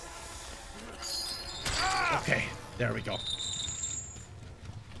 Okay, there we go.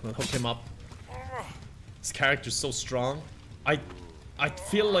 We'll hook him up. This character's so strong. I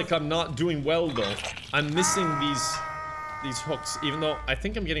feel like I'm not doing well though. I'm missing these hooks, even though I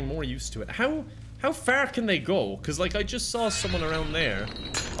think I'm getting more used to it. How far can they go? Because like I just saw someone around there.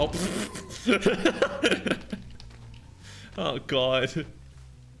 Oh. Oh god.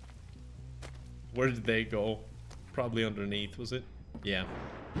 Where did they go? Probably underneath, was it? Yeah.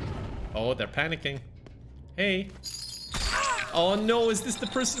 Oh, they're panicking. Hey. Oh no, is this the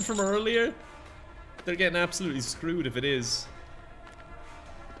person from earlier? They're getting absolutely screwed if it is.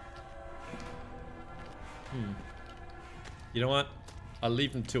 You know what? I'll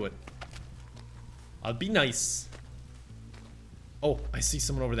leave them to it. I'll be nice. Oh, I see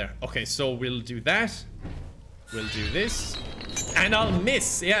someone over there. Okay, so we'll do that. We'll do this. And I'll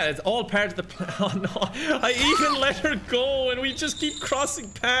miss. Yeah, it's all part of the plan. Oh no, I even let her go and we just keep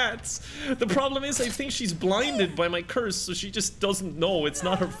crossing paths. The problem is I think she's blinded by my curse, so she just doesn't know. It's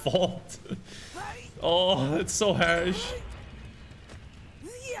not her fault. Oh, it's so harsh.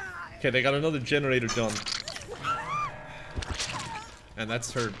 Okay, they got another generator done. And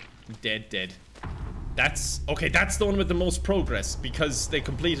that's her dead. That's... Okay, that's the one with the most progress, because they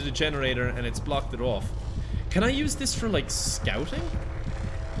completed a generator and it's blocked it off. Can I use this for, like, scouting?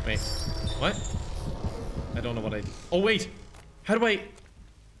 Wait, what? I don't know what I did. Oh, wait! How do I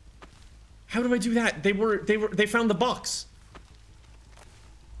do that? They found the box!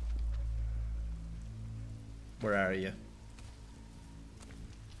 Where are you?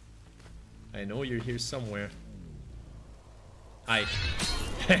 I know you're here somewhere. Hi.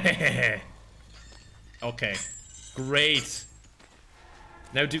 Okay. Great.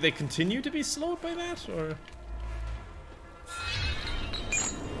 Now, do they continue to be slowed by that, or...?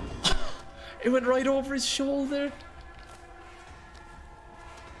 It went right over his shoulder.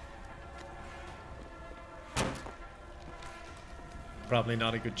 Probably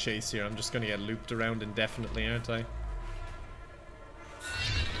not a good chase here. I'm just gonna get looped around indefinitely, aren't I?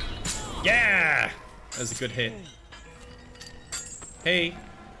 Yeah! That was a good hit. Hey.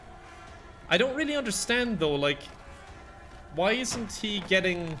 I don't really understand though, like, why isn't he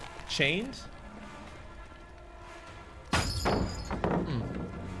getting chained?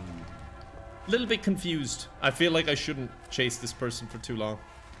 Little bit confused. I feel like I shouldn't chase this person for too long.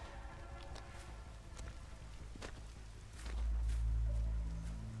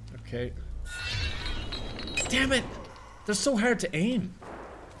 Okay. Damn it! They're so hard to aim.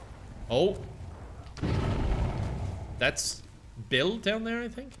 Oh. That's Bill down there, I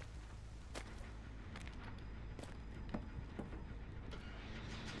think.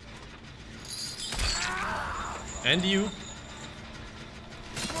 And you.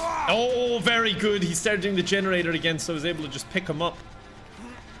 Oh, very good. He started doing the generator again, so I was able to just pick him up.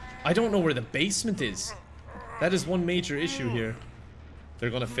 I don't know where the basement is. That is one major issue here. They're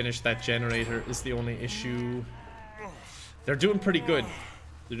gonna finish that generator is the only issue. They're doing pretty good.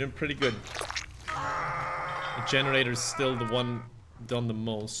 They're doing pretty good. The generator's still the one done the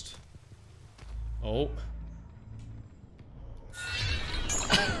most. Oh.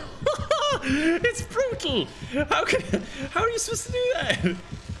 It's brutal! How are you supposed to do that?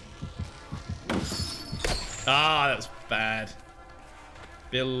 Ah, that was bad.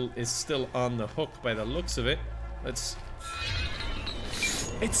 Bill is still on the hook by the looks of it. Let's...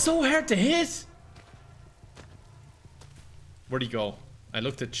 It's so hard to hit! Where'd he go? I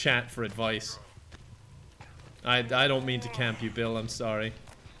looked at chat for advice. I don't mean to camp you, Bill, I'm sorry.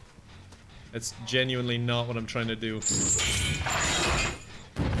 That's genuinely not what I'm trying to do.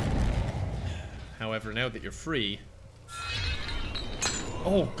 However, now that you're free...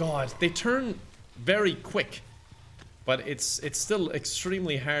 Oh god, they turn very quick. But it's still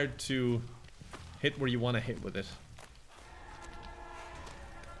extremely hard to hit where you want to hit with it.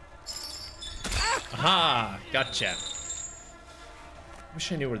 Aha! Gotcha.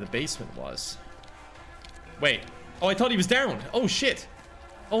 Wish I knew where the basement was. Wait. Oh, I thought he was down. Oh, shit.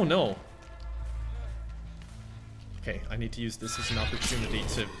 Oh, no. Okay, I need to use this as an opportunity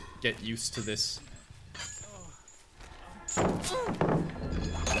to get used to this. Okay,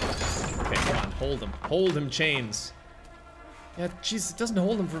 come on. Hold him. Hold him, chains. Yeah, jeez, it doesn't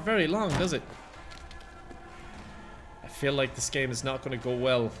hold him for very long, does it? I feel like this game is not going to go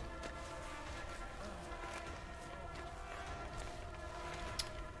well.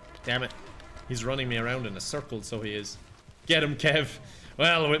 Damn it. He's running me around in a circle, so he is. Get him, Kev.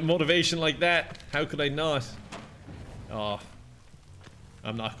 Well, with motivation like that, how could I not? Oh.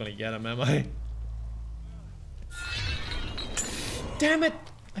 I'm not gonna get him, am I? Damn it!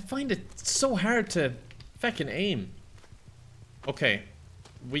 I find it so hard to feckin' aim. Okay.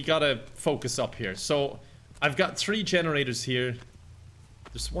 We gotta focus up here. So, I've got 3 generators here.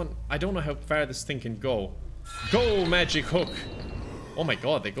 There's one... I don't know how far this thing can go. Go, magic hook! Oh my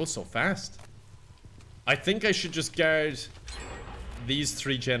god, they go so fast. I think I should just guard these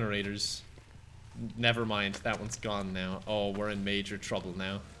 3 generators. Never mind, that one's gone now. Oh, we're in major trouble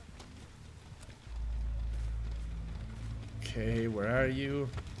now. Okay, where are you?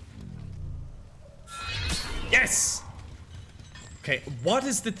 Yes! Okay, what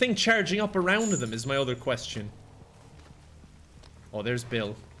is the thing charging up around them is my other question. Oh, there's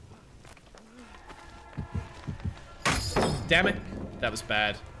Bill. Damn it. That was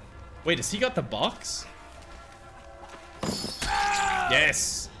bad. Wait, has he got the box?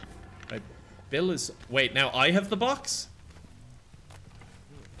 Yes! Right, Bill is... Wait, now I have the box?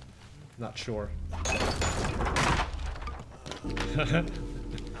 Not sure.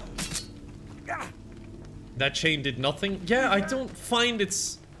 That chain did nothing? Yeah, I don't find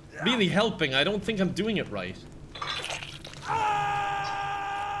it's really helping. I don't think I'm doing it right.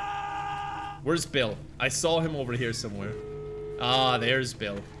 Where's Bill? I saw him over here somewhere. Ah, there's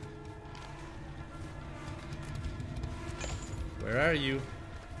Bill. Where are you?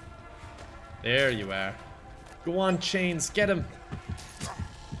 There you are. Go on, chains, get him.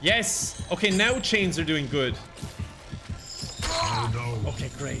 Yes! Okay, now chains are doing good. Oh no.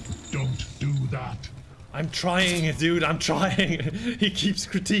 Okay, great. Don't do that. I'm trying, dude, I'm trying. He keeps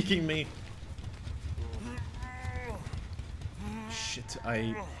critiquing me. Shit,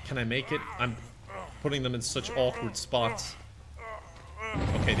 can I make it? I'm putting them in such awkward spots.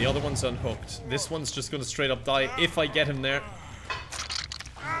 Okay, the other one's unhooked. This one's just gonna straight up die if I get him there.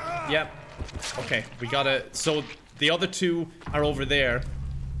 Yep. Okay, we gotta... So, the other 2 are over there.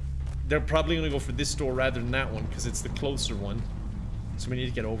 They're probably gonna go for this door rather than that one, because it's the closer one. So we need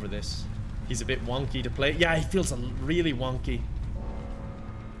to get over this. He's a bit wonky to play. Yeah, he feels really wonky.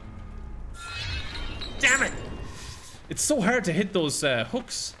 Damn it! It's so hard to hit those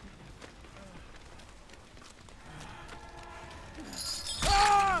hooks.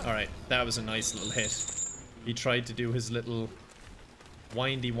 Alright, that was a nice little hit. He tried to do his little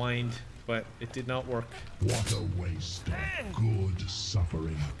windy wind, but it did not work. What a waste of good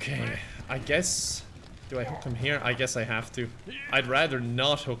suffering. Okay, I guess... Do I hook him here? I guess I have to. I'd rather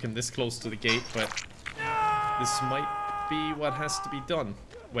not hook him this close to the gate, but this might be what has to be done.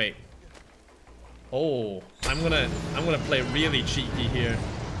 Wait. Oh, I'm gonna play really cheeky here.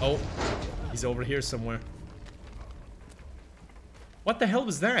 Oh, he's over here somewhere. What the hell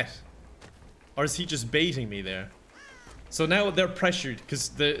was that? Or is he just baiting me there? So now they're pressured because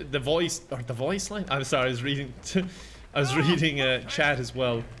the voice line. I'm sorry, I was reading chat as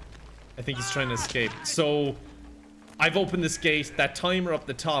well. I think he's trying to escape. So I've opened this gate. That timer up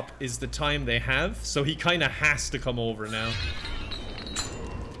the top is the time they have. So he kind of has to come over now.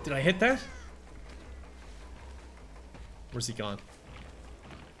 Did I hit that? Where's he gone?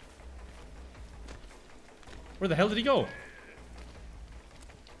 Where the hell did he go?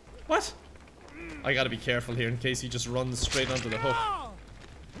 What? I gotta be careful here in case he just runs straight onto the hook.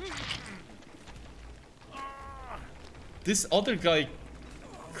 This other guy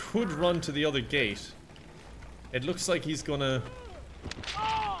could run to the other gate. It looks like he's gonna...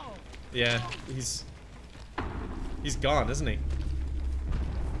 Yeah, he's gone, isn't he?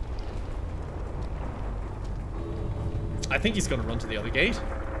 I think he's gonna run to the other gate.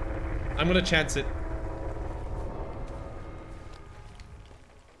 I'm gonna chance it.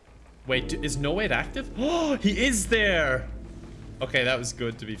 Wait, is No Wait active? Oh, he is there! Okay, that was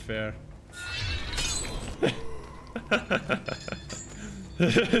good, to be fair.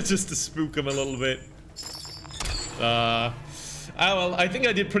 Just to spook him a little bit. Well, I think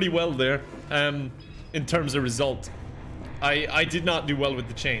I did pretty well there, in terms of result. I did not do well with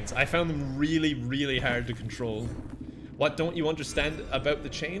the chains. I found them really, really hard to control. What don't you understand about the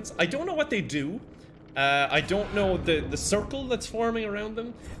chains? I don't know what they do. I don't know the circle that's forming around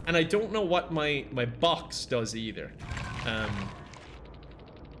them, and I don't know what my box does either.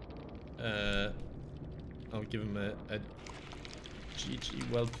 I'll give him a GG,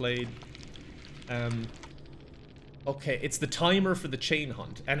 well played. Okay, it's the timer for the chain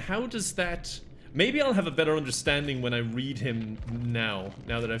hunt, and how does that... Maybe I'll have a better understanding when I read him now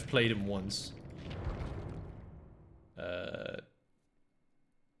that I've played him once.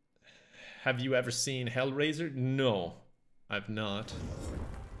 Have you ever seen Hellraiser? No, I've not.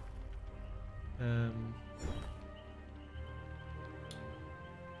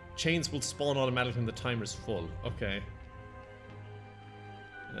 Chains will spawn automatically when the timer's full. Okay.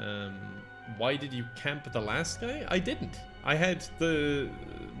 Why did you camp the last guy? I didn't. I had the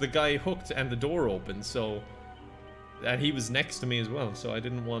guy hooked and the door open, so... And he was next to me as well, so I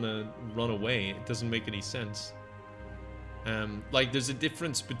didn't want to run away. It doesn't make any sense. Like, there's a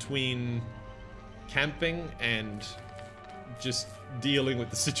difference between camping and just dealing with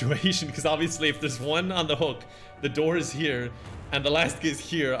the situation, because obviously if there's one on the hook, the door is here, and the last guy is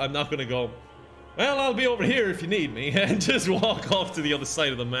here, I'm not gonna go, well, I'll be over here if you need me, and just walk off to the other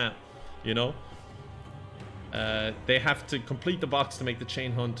side of the map, you know? They have to complete the box to make the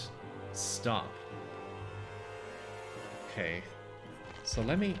chain hunt stop. Okay. So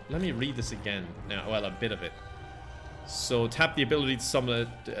let me read this again now. Well, a bit of it. So tap the ability to summon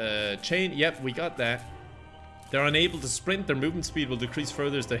a chain. Yep, we got that. They're unable to sprint. Their movement speed will decrease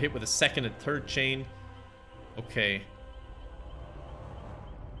further as they're hit with a second and third chain. Okay.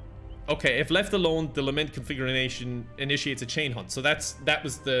 Okay, if left alone, the lament configuration initiates a chain hunt. So that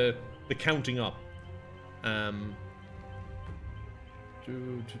was the counting up.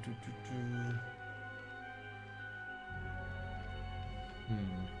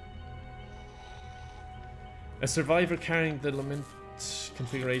 A survivor carrying the lament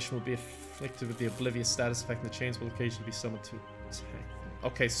configuration will be afflicted with the oblivious status effect, and the chains will occasionally be summoned to attack them.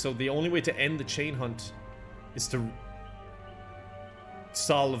 Okay, so the only way to end the chain hunt is to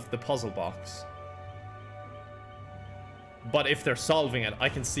solve the puzzle box. But if they're solving it, I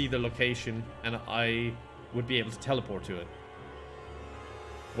can see the location and I would be able to teleport to it.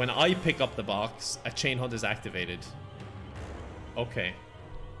 When I pick up the box, a chain hunt is activated. Okay.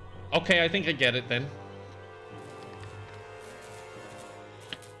 Okay, I think I get it then.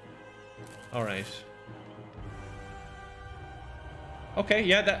 Alright. Okay,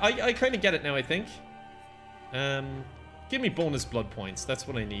 yeah, I kind of get it now, I think. Give me bonus blood points. That's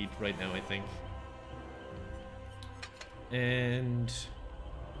what I need right now, I think. And...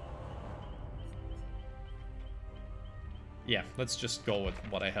 yeah, let's just go with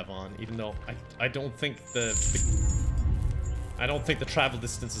what I have on, even though I don't think I don't think the travel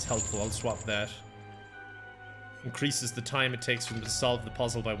distance is helpful. I'll swap that. Increases the time it takes for them to solve the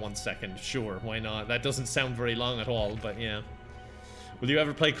puzzle by 1 second. Sure, why not? That doesn't sound very long at all, but yeah. Will you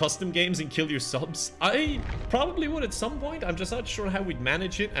ever play custom games and kill your subs? I probably would at some point. I'm just not sure how we'd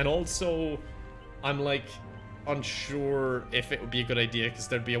manage it. And also, I'm like unsure if it would be a good idea because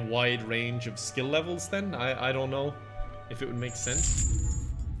there'd be a wide range of skill levels then. I don't know if it would make sense.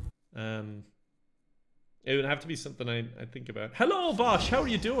 It would have to be something I think about. Hello, Bosch. How are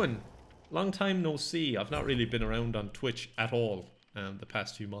you doing? Long time no see. I've not really been around on Twitch at all the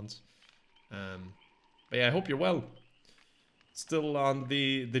past few months. But yeah, I hope you're well. Still on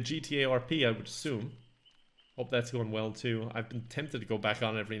the GTA RP, I would assume. Hope that's going well too. I've been tempted to go back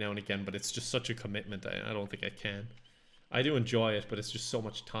on every now and again, but it's just such a commitment. I don't think I can. I do enjoy it, but it's just so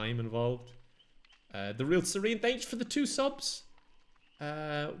much time involved. The Real Serene, thanks for the 2 subs.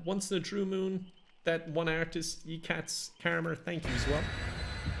 Once in a Drew Moon, that one artist, Ycats Karmer, thank you as well.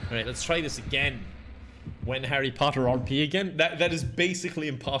 Alright, let's try this again. When Harry Potter RP again? That is basically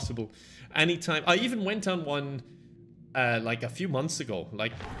impossible. Anytime. I even went on one like a few months ago,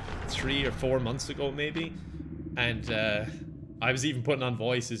 like 3 or 4 months ago maybe, and I was even putting on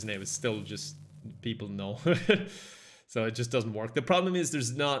voices and it was still just people know. So it just doesn't work. The problem is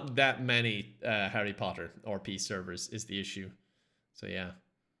there's not that many Harry Potter RP servers is the issue. So yeah.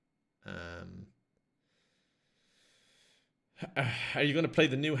 Are you going to play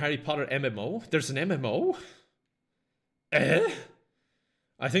the new Harry Potter MMO? There's an MMO?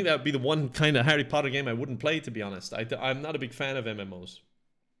 I think that would be the one kind of Harry Potter game I wouldn't play, to be honest. I'm not a big fan of MMOs.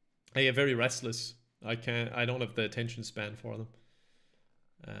 I get very restless. I don't have the attention span for them.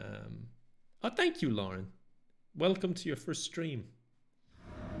 Oh, thank you, Lauren. Welcome to your first stream.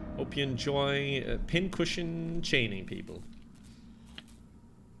 Hope you enjoy pincushion chaining people.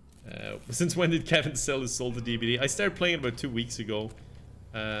 Since when did Kevin sell his soul to DVD? I started playing it about 2 weeks ago.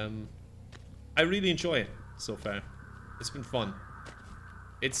 I really enjoy it so far. It's been fun.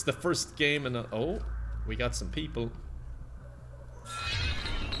 It's the first game and oh, we got some people.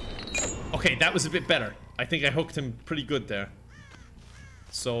 Okay, that was a bit better. I think I hooked him pretty good there.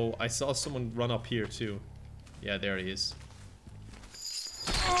 So I saw someone run up here too. Yeah, there he is.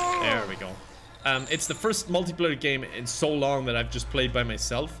 There we go. It's the first multiplayer game in so long that I've just played by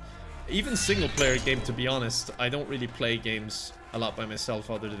myself. Even single player game, to be honest, I don't really play games a lot by myself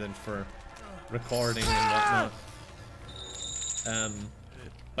other than for recording and whatnot.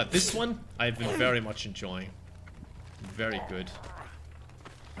 But this one, I've been very much enjoying. Very good.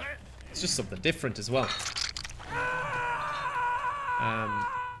 It's just something different as well.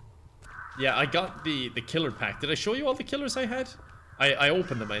 Yeah, I got the killer pack. Did I show you all the killers I had? I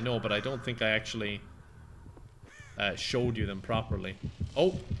opened them, I know, but I don't think I actually showed you them properly.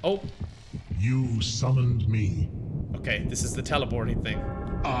 Oh, oh. You summoned me. Okay, this is the teleporting thing.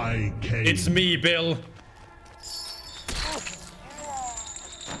 I came. It's me, Bill.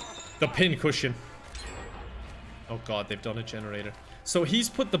 The pincushion. Oh god, they've done a generator. So he's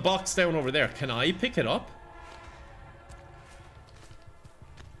put the box down over there. Can I pick it up?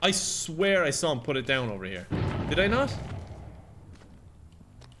 I swear I saw him put it down over here. Did I not?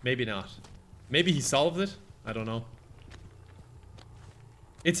 Maybe not. Maybe he solved it? I don't know.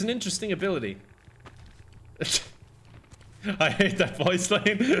 It's an interesting ability. I hate that voice line.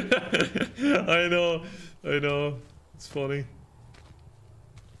 I know. I know. It's funny.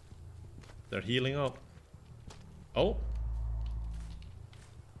 They're healing up. Oh.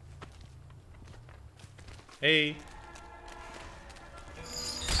 Hey.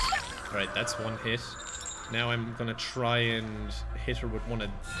 Alright, that's one hit. Now I'm gonna try and hit her with one of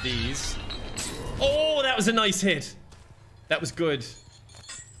these. Oh, that was a nice hit. That was good.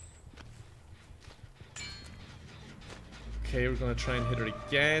 Okay, we're gonna try and hit her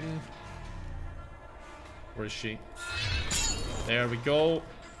again. Where is she? There we go.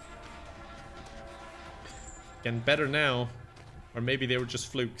 Getting better now. Or maybe they were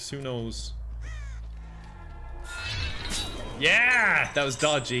just flukes, who knows. Yeah! That was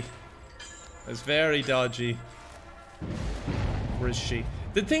dodgy. That was very dodgy. Where is she?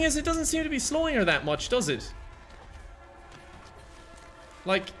 The thing is, it doesn't seem to be slowing her that much, does it?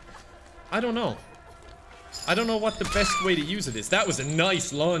 Like, I don't know. I don't know what the best way to use it is. That was a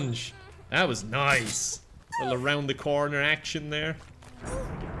nice lunge. That was nice. A little around the corner action there.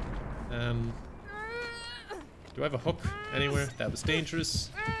 Do I have a hook anywhere? That was dangerous.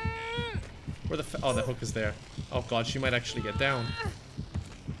 Where the oh, the hook is there. Oh god, she might actually get down.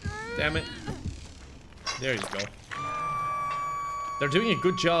 Damn it. There you go. They're doing a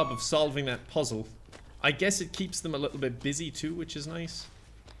good job of solving that puzzle. I guess it keeps them a little bit busy too, which is nice.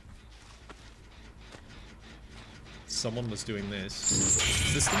 Someone was doing this.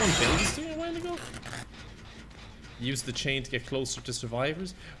 Is this the one Bill was doing a while ago? use the chain to get closer to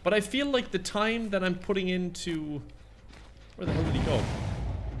survivors. But I feel like the time that I'm putting into... Where the hell did he go?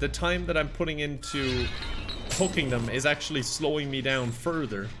 The time that I'm putting into hooking them is actually slowing me down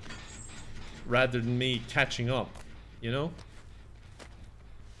further rather than me catching up, you know?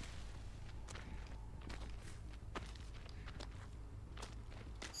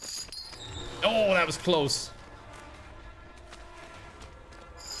 Oh, that was close.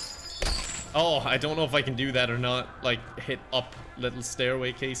 Oh, I don't know if I can do that or not. Like, hit up little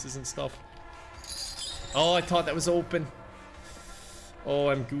stairway cases and stuff. Oh, I thought that was open. Oh,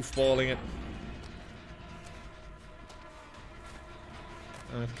 I'm goofballing it.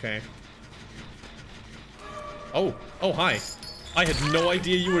 Okay. Oh, oh, hi. I had no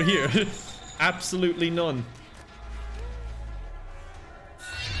idea you were here. Absolutely none.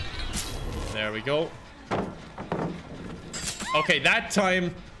 There we go. Okay, that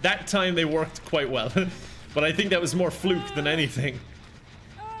time they worked quite well. But I think that was more fluke than anything.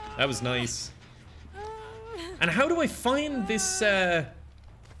 That was nice. And how do I find this,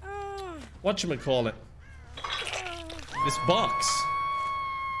 whatchamacallit? This box?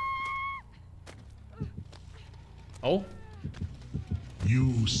 Oh?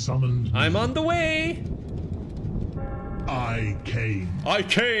 You summoned me. I'm on the way! I came. I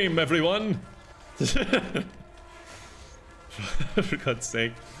came, everyone! For God's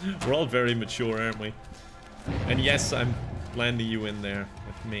sake. We're all very mature, aren't we? And yes, I'm landing you in there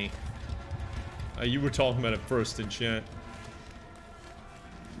with me. You were talking about it first in chat.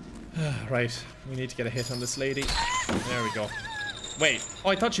 Right, we need to get a hit on this lady. There we go. Wait, oh,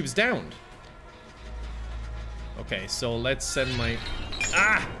 I thought she was downed. Okay, so let's send my...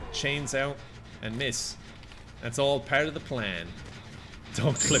 chains out and miss. That's all part of the plan.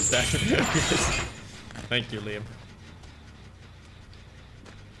 Don't clip that. Thank you, Liam.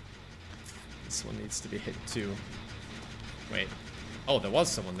 This one needs to be hit too. Wait. Oh, there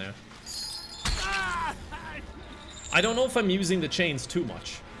was someone there. I don't know if I'm using the chains too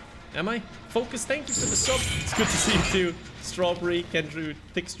much. Am I? Focus, thank you for the sub. It's good to see you too. Strawberry, Kendrew,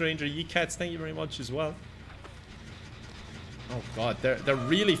 Thick Stranger, Ye-Cats, thank you very much as well. Oh god, they're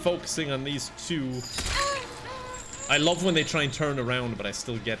really focusing on these two. I love when they try and turn around, but I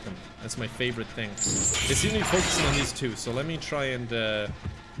still get them. That's my favorite thing. They seem to be focusing on these two, so let me try and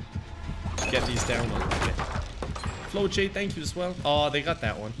get these down a little bit. Flo J, thank you as well. Oh, they got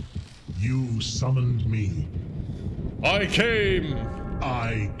that one. You summoned me. I came!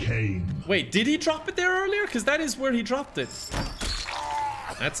 I came. Wait, did he drop it there earlier? Because that is where he dropped it.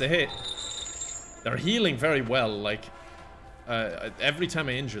 That's a hit. They're healing very well, like... every time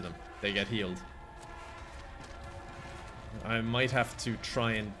I injure them, they get healed. I might have to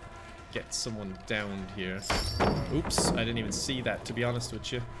try and get someone downed here. Oops, I didn't even see that, to be honest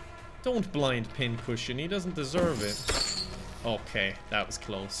with you. Don't blind pin Cushion, he doesn't deserve it. Okay, that was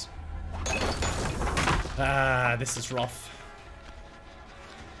close. Ah, this is rough.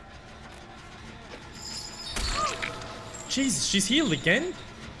 Jesus, she's healed again?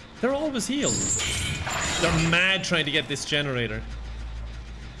 They're always healed. They're mad trying to get this generator.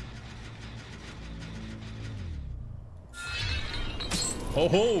 Ho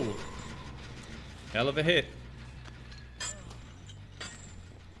ho! Hell of a hit.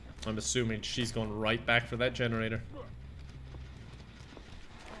 I'm assuming she's going right back for that generator.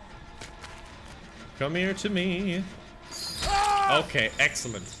 Come here to me. Okay,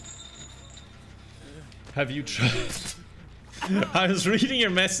 excellent. Have you tried? I was reading your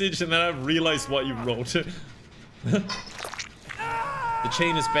message and then I realized what you wrote. The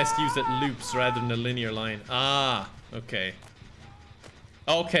chain is best used at loops rather than a linear line. Ah, okay.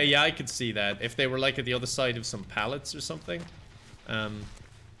 Okay, yeah, I could see that. If they were like at the other side of some pallets or something.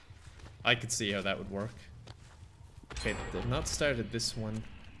 I could see how that would work. Okay, they've not started this one.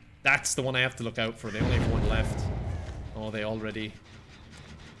 That's the one I have to look out for. They only have one left. Oh, they already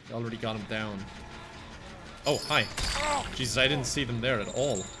got him down. Oh, hi. Jesus, I didn't see them there at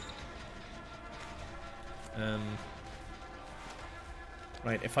all.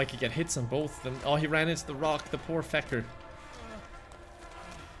 Right, if I could get hits on both of them. Oh, he ran into the rock, the poor fecker.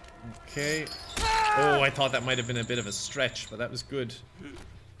 Okay. Oh, I thought that might have been a bit of a stretch, but that was good.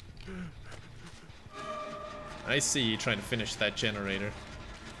 I see you trying to finish that generator.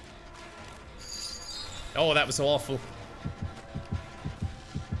 Oh, that was awful.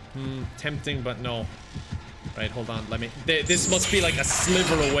 Tempting, but no. Right, hold on, let me... This must be like a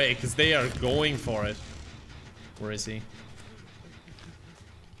sliver away, because they are going for it. Where is he?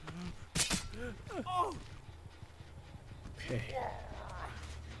 Okay.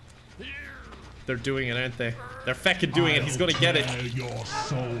 They're doing it, aren't they? They're feckin' doing it, he's gonna get it. Your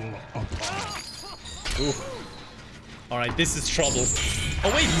soul apart. Ooh. Alright, this is trouble.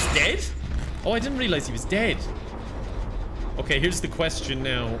 Oh wait, he's dead? Oh, I didn't realize he was dead. Okay, here's the question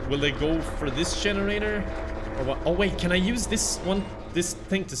now. Will they go for this generator? Or what? Oh wait, can I use this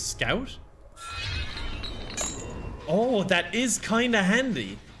thing to scout? Oh, that is kind of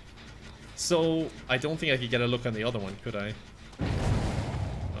handy. So, I don't think I could get a look on the other one, could I?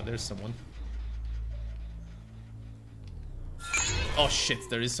 Oh, there's someone. Oh shit,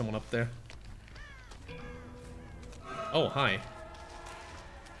 there is someone up there. Oh, hi.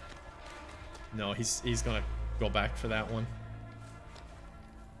 No, he's gonna go back for that one.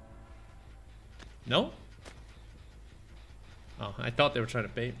 No? Oh, I thought they were trying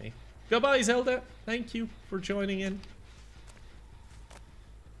to bait me. Goodbye, Zelda. Thank you for joining in.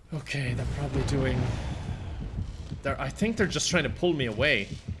 Okay, they're probably doing... I think they're just trying to pull me away.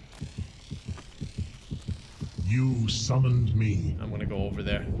 You summoned me. I'm gonna go over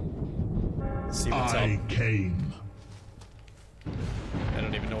there. See what's I up. came. I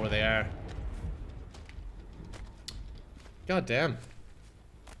don't even know where they are. God damn.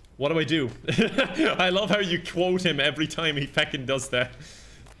 What do I do? I love how you quote him every time he feckin' does that.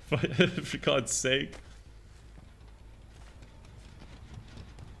 For God's sake.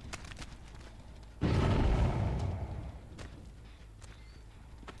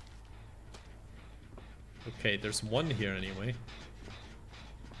 Okay, there's one here anyway.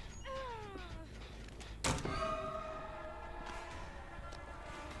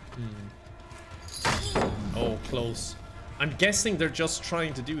 Oh, close. I'm guessing they're just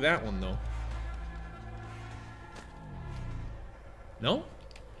trying to do that one, though. No?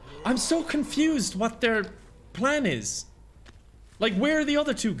 I'm so confused what their plan is. Like, where are the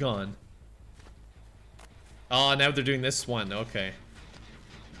other two gone? Oh, now they're doing this one. Okay.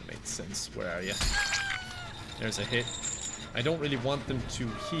 That makes sense. Where are you? There's a hit. I don't really want them to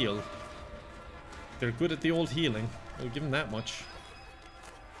heal. They're good at the old healing. I'll give them that much.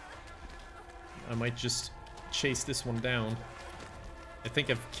 I might just chase this one down. I think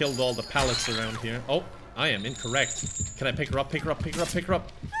I've killed all the pallets around here. Oh, I am incorrect. Can I pick her up? Pick her up, pick her up, pick her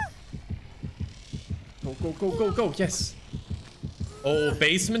up. Go, go, go, go, go. Yes. Oh,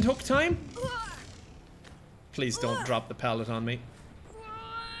 basement hook time? Please don't drop the pallet on me.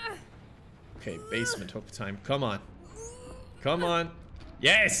 Okay, basement hook time. Come on. Come on.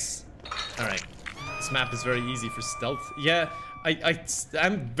 Yes! Alright. This map is very easy for stealth. Yeah,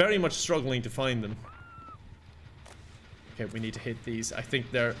 I'm very much struggling to find them. Okay, we need to hit these. I think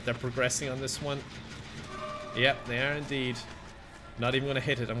they're progressing on this one. Yep, they are indeed. Not even gonna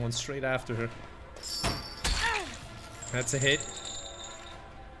hit it. I'm going straight after her. That's a hit.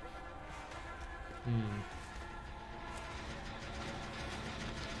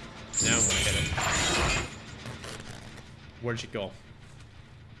 Now I'm gonna hit it. Where'd she go?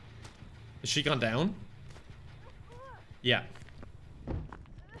 Has she gone down? Yeah.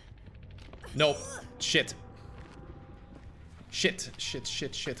 Nope. Shit. Shit, shit,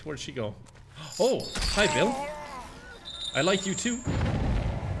 shit, shit. Where'd she go? Oh, hi, Bill. I like you too.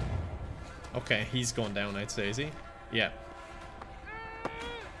 Okay, he's going down, I'd say, is he? Yeah.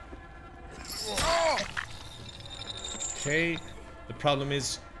 Okay. The problem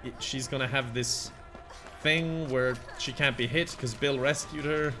is, she's gonna have this thing where she can't be hit because Bill rescued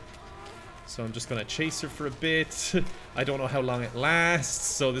her. So I'm just gonna chase her for a bit. I don't know how long it lasts,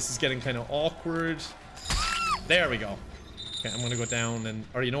 so this is getting kind of awkward. There we go. Okay, I'm gonna go down and...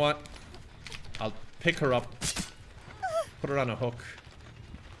 Or you know what? I'll pick her up, put her on a hook,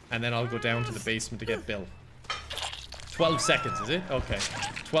 and then I'll go down to the basement to get Bill. 12 seconds, is it? Okay.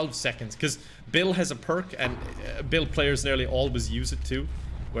 12 seconds, because Bill has a perk, and Bill players nearly always use it too.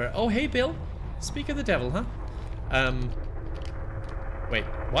 Where... Oh, hey, Bill. Speak of the devil, huh? Wait,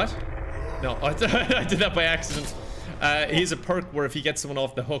 what? No, I did that by accident. He has a perk where if he gets someone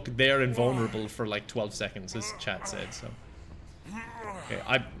off the hook, they're invulnerable for like 12 seconds, as chat said, so... Okay,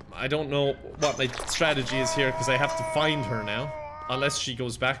 I don't know what my strategy is here, because I have to find her now. Unless she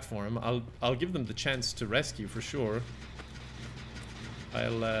goes back for him. I'll give them the chance to rescue, for sure.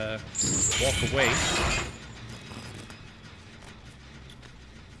 I'll, walk away.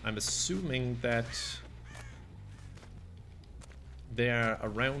 I'm assuming that... they're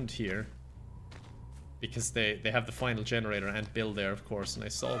around here. Because they have the final generator and Bill there, of course, and I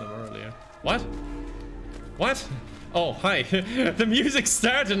saw them earlier. What? What? Oh, hi. The music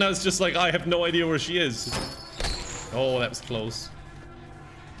started and I was just like, I have no idea where she is. Oh, that was close.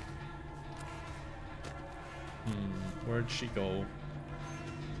 Where'd she go?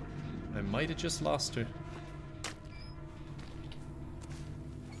 I might have just lost her.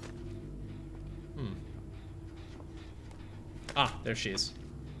 Ah, there she is.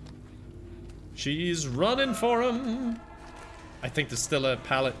 She's running for him. I think there's still a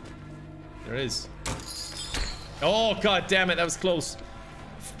pallet. There is. Oh, god damn it, that was close.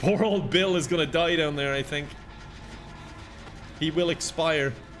 Poor old Bill is gonna die down there, I think. He will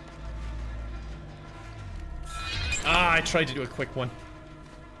expire. Ah, I tried to do a quick one.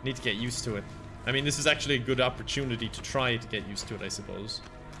 Need to get used to it. I mean, this is actually a good opportunity to try to get used to it, I suppose.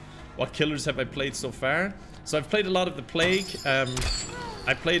 What killers have I played so far? So I've played a lot of the Plague.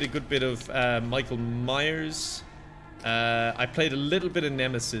 I played a good bit of Michael Myers. I played a little bit of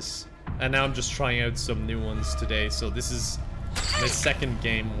Nemesis. And now I'm just trying out some new ones today. So this is my second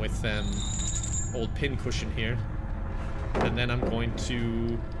game with old Pincushion here. And then I'm going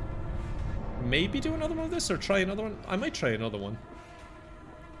to maybe do another one of this or try another one. I might try another one.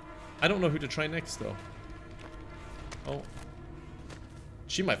 I don't know who to try next though. Oh.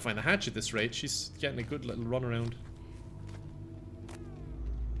 She might find the hatch at this rate. She's getting a good little run around.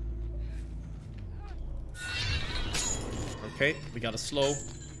 Okay, we got a slow.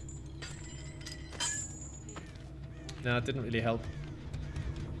 No, it didn't really help.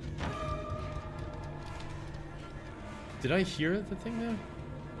 Did I hear the thing there?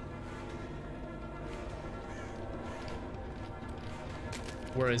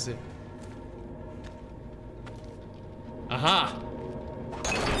 Where is it? Aha!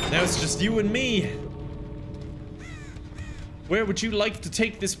 Now it's just you and me. Where would you like to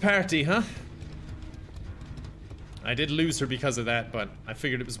take this party, huh? I did lose her because of that, but I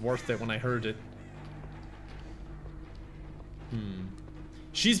figured it was worth it when I heard it.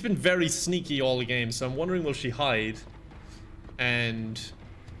 She's been very sneaky all the game, so I'm wondering will she hide and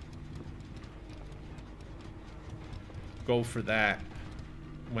go for that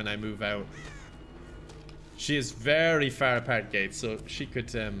when I move out. She is very far apart gates, so she could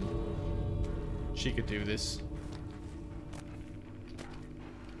do this.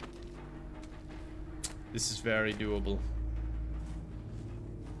 This is very doable.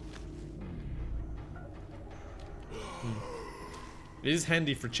 It is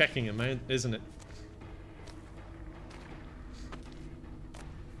handy for checking him out, isn't it?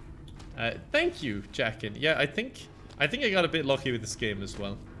 Thank you, Jackin. Yeah, I think I got a bit lucky with this game as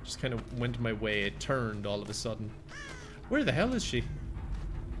well. Just kind of went my way. It turned all of a sudden. Where the hell is she?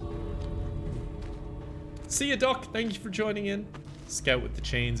 See ya, Doc. Thank you for joining in. Scout with the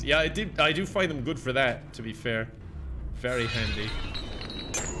chains. Yeah, I do find them good for that, to be fair. Very handy.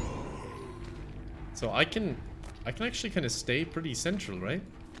 So I can actually kind of stay pretty central, right?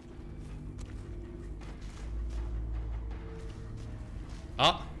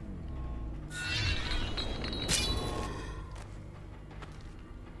 Ah.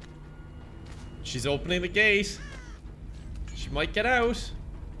 She's opening the gate. She might get out.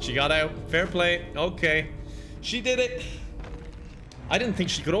 She got out. Fair play. Okay. She did it. I didn't think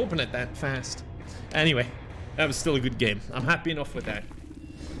she could open it that fast. Anyway, that was still a good game. I'm happy enough with that.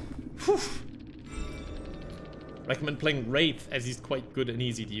 Whew. Recommend playing Wraith, as he's quite good and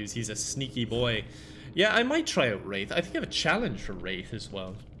easy to use. He's a sneaky boy. Yeah, I might try out Wraith. I think I have a challenge for Wraith as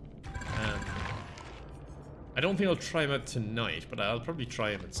well. I don't think I'll try him out tonight, but I'll probably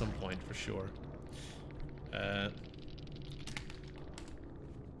try him at some point for sure.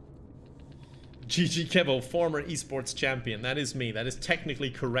 GG Kevo, former esports champion. That is me. That is technically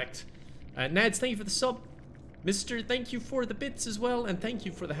correct. Nads, thank you for the sub. Mister, thank you for the bits as well, and thank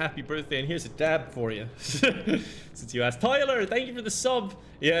you for the happy birthday. And here's a dab for you, since you asked. Tyler, thank you for the sub.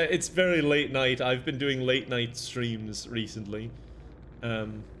 Yeah, it's very late night. I've been doing late night streams recently.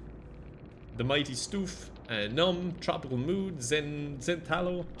 The Mighty Stoof, Num, Tropical Mood,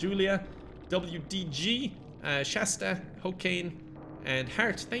 Zentalo, Julia, WDG, Shasta, Hokane, and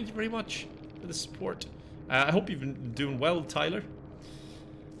Hart. Thank you very much for the support. I hope you've been doing well, Tyler.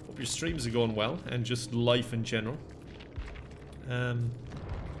 Hope your streams are going well, and just life in general.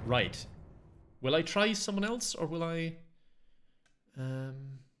 Right. Will I try someone else, or will I...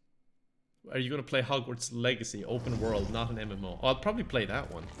 Are you going to play Hogwarts Legacy? Open world, not an MMO. Oh, I'll probably play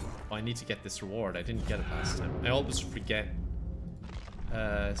that one. Oh, I need to get this reward. I didn't get it last time. I always forget.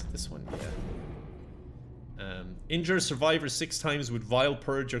 Is it this one? Yeah. Injure survivors 6 times with Vile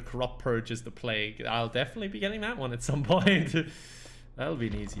Purge or Corrupt Purge is the plague. I'll definitely be getting that one at some point. That'll be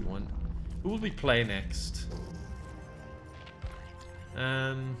an easy one. Who will we play next?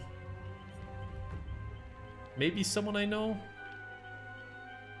 Maybe someone I know?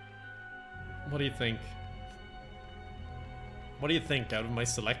 What do you think? What do you think out of my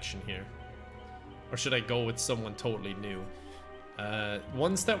selection here? Or should I go with someone totally new?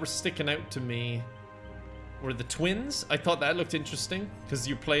 Ones that were sticking out to me were the twins. I thought that looked interesting, because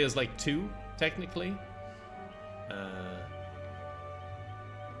you play as like 2, technically.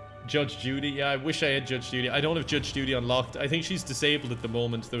 Judge Judy. Yeah, I wish I had Judge Judy. I don't have Judge Judy unlocked. I think she's disabled at the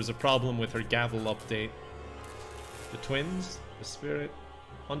moment. There was a problem with her gavel update. The twins, the spirit,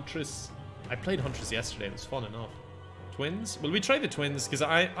 Huntress. I played Huntress yesterday. It was fun enough. Twins? Will we try the twins? Because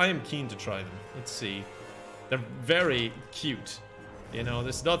I am keen to try them. Let's see. They're very cute. You know,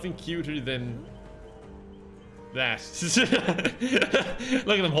 there's nothing cuter than that.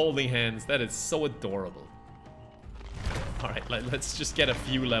 Look at them holding hands. That is so adorable. Alright, let's just get a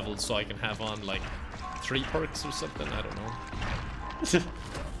few levels so I can have on like 3 perks or something. I don't know.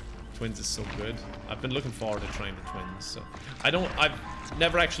 Twins is so good. I've been looking forward to trying the twins. So I've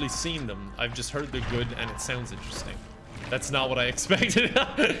never actually seen them. I've just heard they're good and it sounds interesting. That's not what I expected.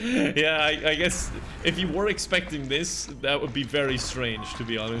 Yeah, I guess if you were expecting this, that would be very strange, to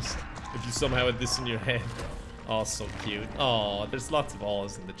be honest. If you somehow had this in your head. Oh, so cute. Oh, there's lots of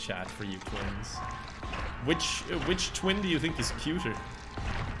awes in the chat for you twins. Which twin do you think is cuter?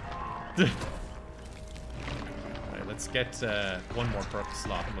 Alright, let's get one more perk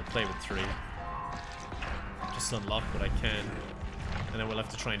slot and we'll play with 3. Just unlock what I can. And then we'll have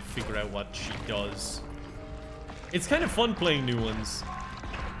to try and figure out what she does. It's kind of fun playing new ones,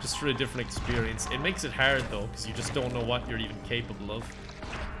 just for a different experience. It makes it hard though, because you just don't know what you're even capable of.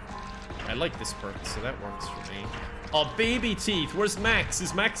 I like this perk, so that works for me. Oh, baby teeth. Where's Max?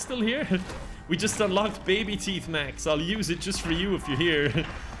 Is Max still here? We just unlocked baby teeth, Max. I'll use it just for you if you're here.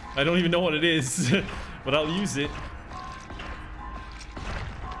 I don't even know what it is, but I'll use it.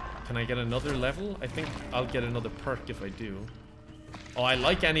 Can I get another level? I think I'll get another perk if I do. Oh, I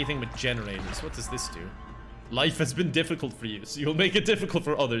like anything with generators. What does this do? Life has been difficult for you, so you'll make it difficult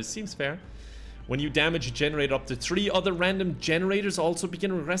for others. Seems fair. When you damage a generator, up to 3 other random generators also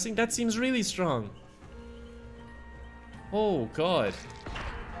begin regressing. That seems really strong. Oh, God.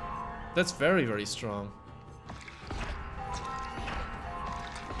 That's very, very strong.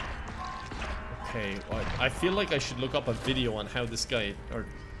 Okay, well, I feel like I should look up a video on how this guy or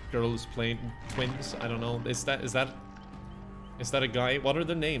girl is playing twins. I don't know. Is that a guy? What are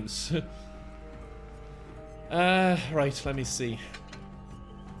their names? Right, let me see.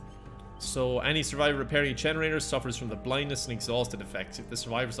 So, any survivor repairing a generator suffers from the blindness and exhausted effects. If the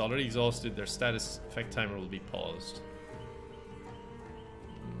survivor is already exhausted, their status effect timer will be paused.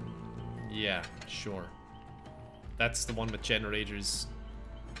 Yeah, sure. That's the one with generators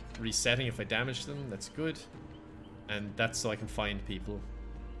resetting if I damage them. That's good. And that's so I can find people.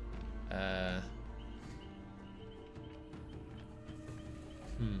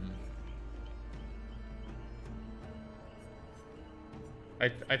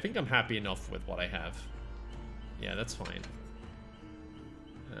 I think I'm happy enough with what I have. Yeah, that's fine.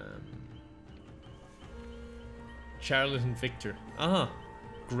 Charlotte and Victor. Ah,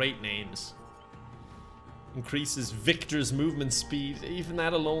 great names. Increases Victor's movement speed. Even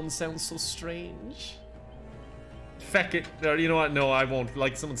that alone sounds so strange. Feck it. Or you know what? No, I won't.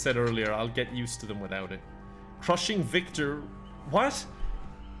 Like someone said earlier, I'll get used to them without it. Crushing Victor. What?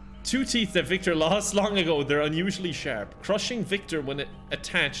 2 teeth that Victor lost long ago. They're unusually sharp. Crushing Victor when it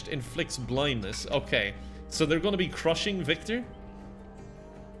attached inflicts blindness. Okay. So they're going to be crushing Victor?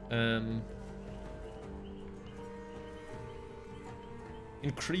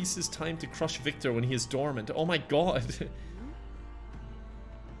 Increases time to crush Victor when he is dormant. Oh my god.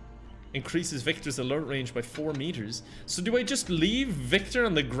 Increases Victor's alert range by 4 meters. So do I just leave Victor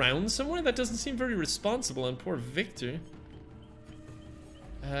on the ground somewhere? That doesn't seem very responsible on poor Victor.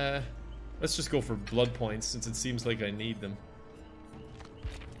 Let's just go for blood points since it seems like I need them.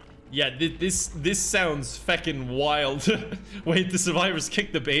 Yeah, this sounds feckin' wild. Wait, the survivors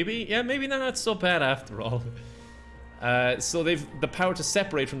kicked the baby? Yeah, maybe not so bad after all. So they've the power to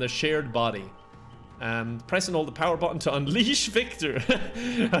separate from their shared body. Press and hold the power button to unleash Victor.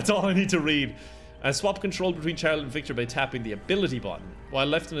 That's all I need to read. Swap control between Charlotte and Victor by tapping the ability button. While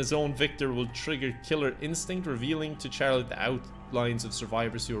left on his own, Victor will trigger Killer Instinct, revealing to Charlotte the outlines of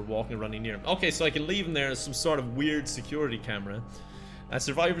survivors who are walking and running near him. Okay, so I can leave him there as some sort of weird security camera.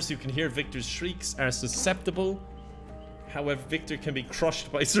 Survivors who can hear Victor's shrieks are susceptible. However, Victor can be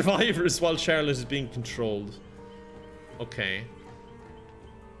crushed by survivors while Charlotte is being controlled. Okay.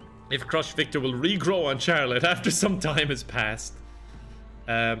 If crushed, Victor will regrow on Charlotte after some time has passed.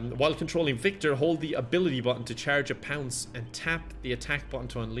 While controlling Victor, hold the ability button to charge a pounce and tap the attack button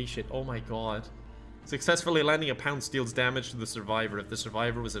to unleash it. Oh my god. Successfully landing a pounce deals damage to the survivor. If the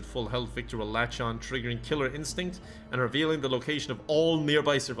survivor was at full health, Victor will latch on, triggering Killer Instinct and revealing the location of all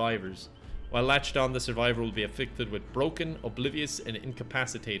nearby survivors. While latched on, the survivor will be afflicted with broken, oblivious, and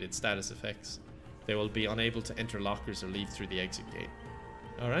incapacitated status effects. They will be unable to enter lockers or leave through the exit gate.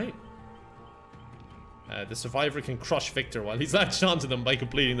 Alright. The survivor can crush Victor while he's latched onto them by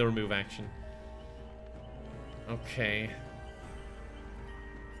completing the remove action. Okay.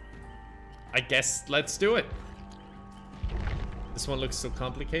 I guess let's do it. This one looks so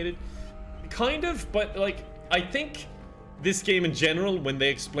complicated. Kind of, but like, I think this game in general, when they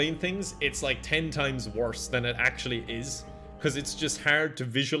explain things, it's like 10 times worse than it actually is. Because it's just hard to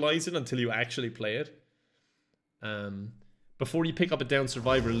visualize it until you actually play it. Before you pick up a down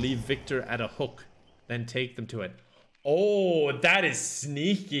survivor, leave Victor at a hook. Then take them to it. Oh, that is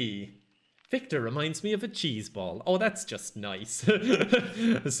sneaky. Victor reminds me of a cheese ball. Oh, that's just nice.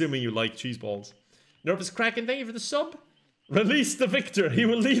 Assuming you like cheese balls. Nervous Kraken, thank you for the sub. Release the Victor. He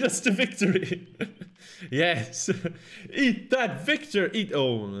will lead us to victory. Yes. Eat that Victor. Eat.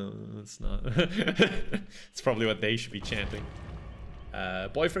 Oh, no, it's not. It's probably what they should be chanting.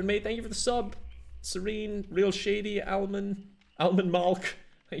 Boyfriend mate, thank you for the sub. Serene, Real Shady, Almond Malk.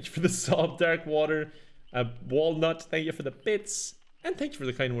 Thank you for the sub. Dark Water. Walnut, thank you for the bits. And thank you for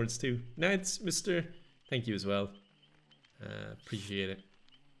the kind words too. Nads, Mr. Thank you as well. Appreciate it.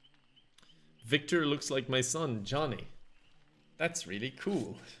 Victor looks like my son, Johnny. That's really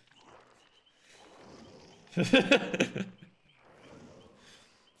cool.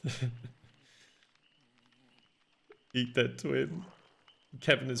 Eat that twin.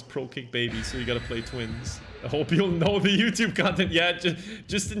 Kevin is pro kick baby, so you gotta play twins. I hope you'll know the YouTube content. Yeah,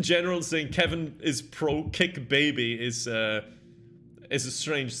 just in general, saying Kevin is pro kick baby is a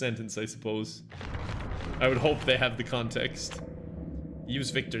strange sentence, I suppose. I would hope they have the context.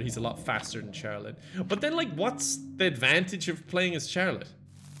 Use Victor, he's a lot faster than Charlotte. But then, like, what's the advantage of playing as Charlotte?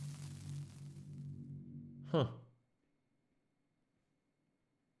 Huh.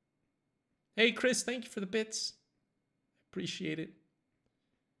 Hey, Chris, thank you for the bits. Appreciate it.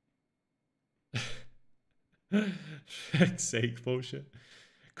 Heck's sake, potion.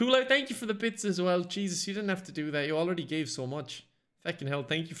 Cool out, thank you for the bits as well. Jesus, you didn't have to do that. You already gave so much. Fucking hell,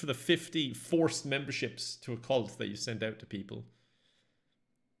 thank you for the 50 forced memberships to a cult that you sent out to people.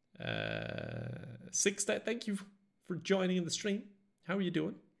 Sixtat, thank you for joining in the stream. How are you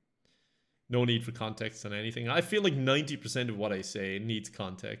doing? No need for context on anything. I feel like 90% of what I say needs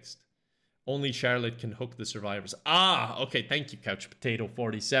context. Only Charlotte can hook the survivors. Ah, okay, thank you, Couch Potato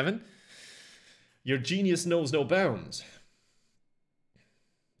 47. Your genius knows no bounds.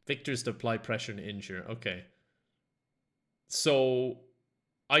 Victor's to apply pressure and injure. Okay. So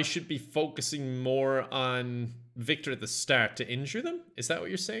I should be focusing more on Victor at the start to injure them? Is that what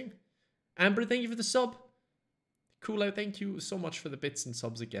you're saying? Amber, thank you for the sub. Cool out, thank you so much for the bits and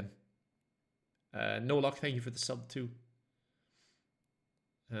subs again. No Luck, thank you for the sub too.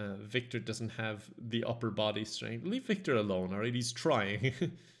 Victor doesn't have the upper body strength. Leave Victor alone, alright? He's trying.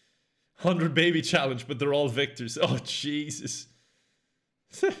 100 baby challenge, but they're all Victors. Oh, Jesus.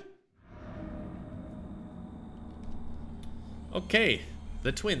 Okay,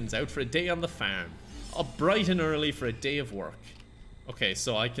 the twins out for a day on the farm. Up bright and early for a day of work. Okay,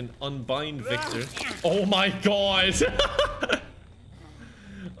 so I can unbind Victor. Oh my god!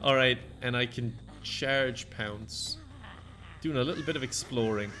 Alright, and I can charge Pounce. Doing a little bit of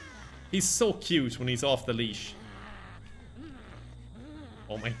exploring. He's so cute when he's off the leash.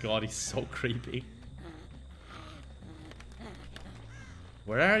 Oh my god, he's so creepy.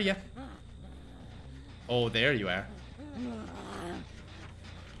 Where are you? Oh, there you are.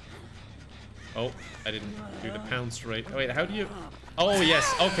 Oh, I didn't do the pounce right. Oh, wait, how do you... Oh,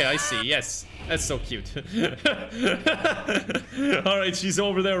 yes. Okay, I see. Yes. That's so cute. Alright, she's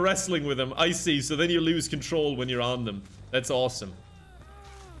over there wrestling with him. I see. So then you lose control when you're on them. That's awesome.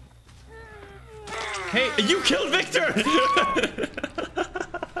 Hey, you killed Victor!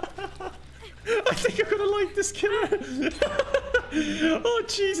 I think I'm gonna like this killer. Oh,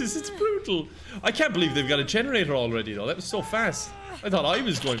 Jesus, it's brutal. I can't believe they've got a generator already, though. That was so fast. I thought I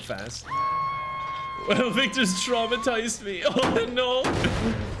was going fast. Well, Victor's traumatized me. Oh, no.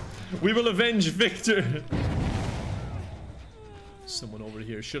 We will avenge Victor. Someone over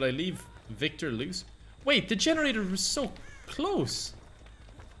here. Should I leave Victor loose? Wait, the generator was so close.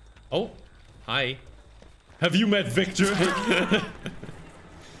 Oh, hi. Have you met Victor?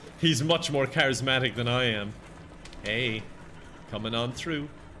 He's much more charismatic than I am. Hey, coming on through.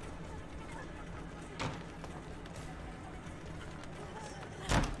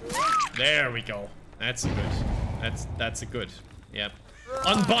 There we go. That's a good. That's a good. Yep.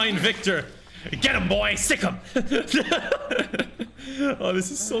 Unbind Victor. Get him, boy. Sick him. Oh, this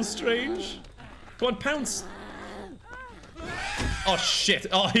is so strange. Go on, pounce. Oh shit.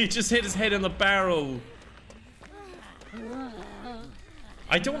 Oh, he just hit his head in the barrel.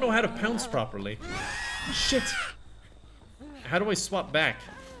 I don't know how to pounce properly. Shit. How do I swap back?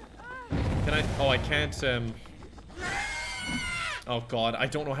 Can I? Oh, I can't. Oh god, I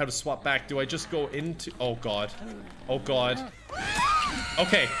don't know how to swap back. Do I just go into? Oh god. Oh god.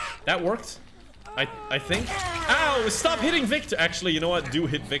 Okay, that worked. I think. Ow! Stop hitting Victor. Actually, you know what? Do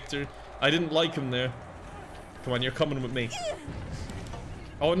hit Victor. I didn't like him there. Come on, you're coming with me.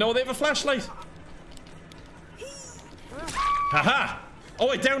 Oh no, they have a flashlight. Haha! Oh,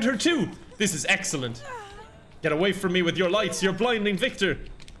 I downed her too. This is excellent. Get away from me with your lights. You're blinding Victor.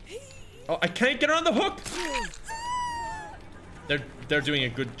 Oh, I can't get her on the hook. They're doing a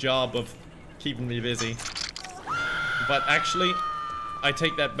good job of keeping me busy. But actually, I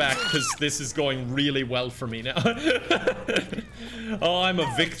take that back because this is going really well for me now. Oh, I'm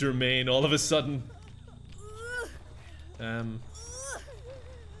a Victor main all of a sudden.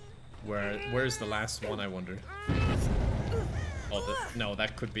 Where's the last one, I wonder? Oh, no,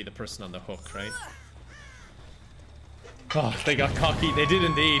 that could be the person on the hook, right? Oh, they got cocky. They did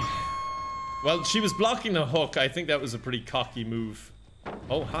indeed. Well, she was blocking the hook. I think that was a pretty cocky move.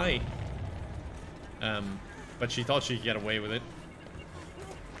 Oh, hi. But she thought she could get away with it.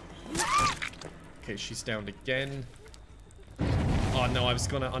 Okay, she's down again. Oh no, I was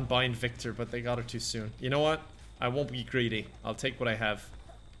gonna unbind Victor, but they got her too soon. You know what? I won't be greedy. I'll take what I have.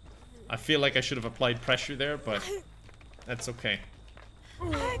 I feel like I should have applied pressure there, but that's okay.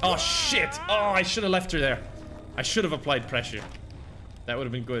 Oh shit! Oh, I should have left her there. I should have applied pressure. That would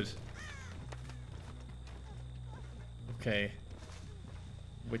have been good. Okay.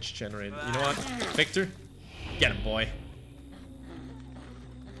 Which generator? You know what? Victor? Get him, boy.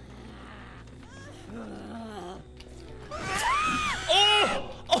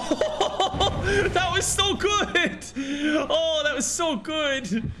 Oh! Oh! That was so good! Oh, that was so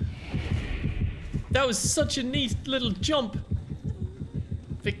good! That was such a neat little jump.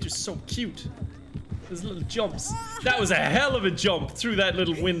 Victor's so cute. Those little jumps. That was a hell of a jump through that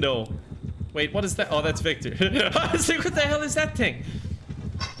little window. Wait, what is that? Oh, that's Victor. I was like, what the hell is that thing?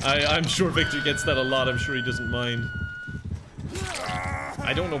 I'm sure Victor gets that a lot. I'm sure he doesn't mind.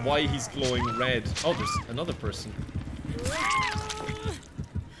 I don't know why he's glowing red. Oh, there's another person.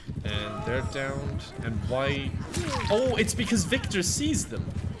 And they're downed. And why? Oh, it's because Victor sees them.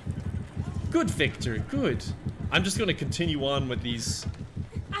 Good, Victor. Good. I'm just gonna continue on with these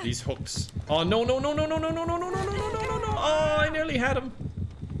hooks. Oh no no no no no no no no no no no no no no! Oh, I nearly had him.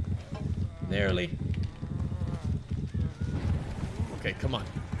 Nearly. Okay, come on.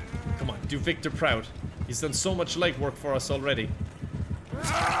 Come on, do Victor proud. He's done so much legwork for us already.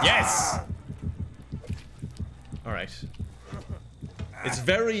 Yes! Alright. It's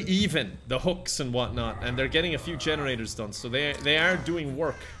very even, the hooks and whatnot, and they're getting a few generators done, so they are doing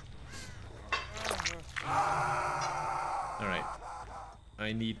work. Alright.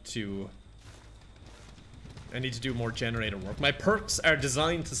 I need to do more generator work. My perks are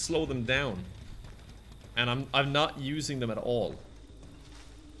designed to slow them down. And I'm not using them at all.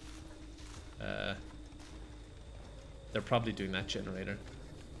 They're probably doing that generator.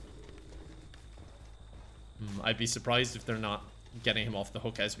 I'd be surprised if they're not getting him off the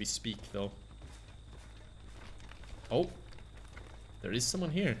hook as we speak, though. Oh, there is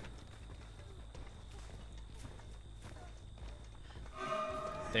someone here.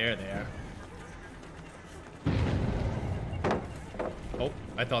 There they are. Oh,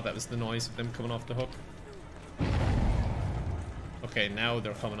 I thought that was the noise of them coming off the hook. Okay, now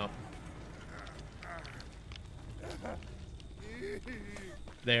they're coming up.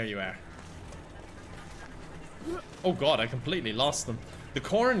 There you are. Oh god, I completely lost them. The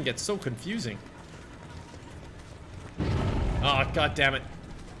corn gets so confusing. Oh, god damn it.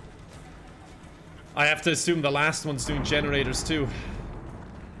 I have to assume the last one's doing generators too.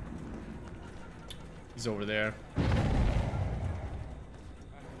 He's over there.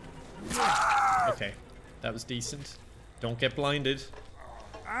 Okay, that was decent. Don't get blinded.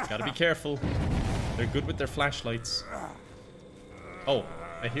 Gotta be careful. They're good with their flashlights. Oh,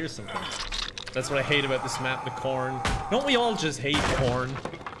 I hear something. That's what I hate about this map, the corn. Don't we all just hate corn?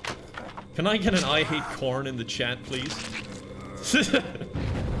 Can I get an I hate corn in the chat, please?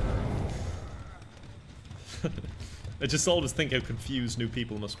 I just always think how confused new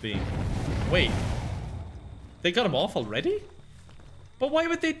people must be. Wait. They got him off already? But why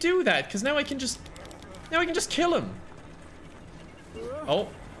would they do that? Because now I can just kill him. Oh,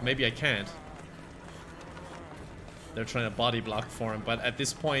 maybe I can't. They're trying to body block for him, but at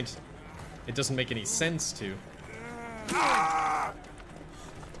this point, it doesn't make any sense to.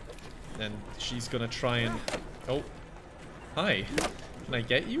 And she's gonna try and... Oh. Hi. Can I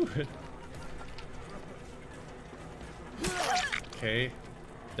get you? Okay.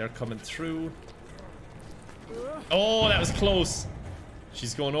 They're coming through. Oh, that was close.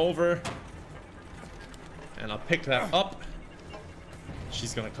 She's going over. And I'll pick that up.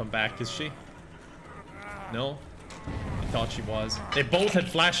 She's gonna come back, is she? No? I thought she was. They both had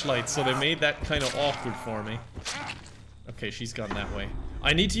flashlights, so they made that kind of awkward for me. Okay, she's gone that way.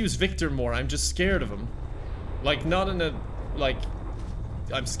 I need to use Victor more. I'm just scared of him. Like, not in a... like...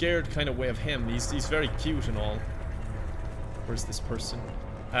 I'm scared kind of way of him. He's very cute and all. Where's this person?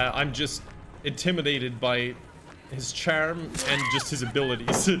 I'm just intimidated by his charm and just his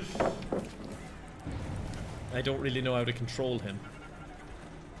abilities. I don't really know how to control him.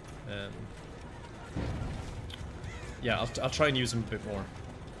 Yeah, I'll try and use him a bit more.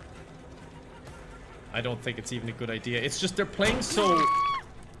 I don't think it's even a good idea. It's just they're playing so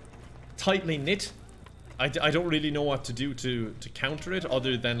tightly knit. I don't really know what to do to counter it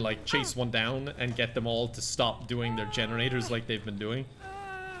other than like chase one down and get them all to stop doing their generators like they've been doing.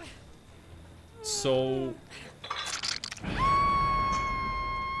 So...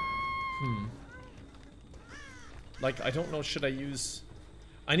 Like, I don't know, should I use...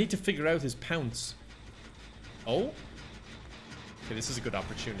 I need to figure out his pounce. Oh? Okay, this is a good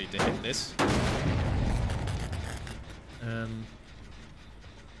opportunity to hit this.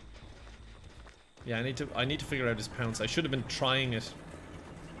 Yeah, I need to figure out his pounce. I should have been trying it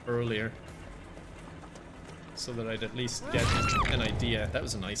earlier. So that I'd at least get an idea. That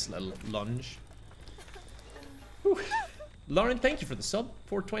was a nice little lunge. Whew. Lauren, thank you for the sub.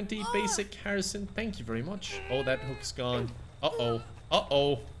 420 basic. Harrison, thank you very much. Oh, that hook's gone. Uh-oh.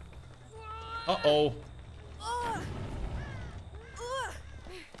 Uh-oh. Uh-oh.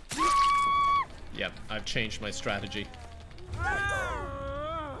 Yep, I've changed my strategy.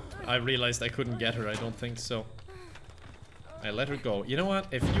 I realized I couldn't get her, I don't think so. I let her go. You know what?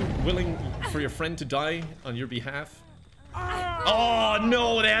 If you're willing for your friend to die on your behalf... Oh,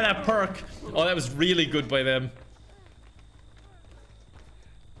 no! They had that perk! Oh, that was really good by them.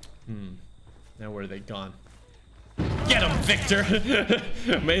 Now where are they gone? Get him, Victor!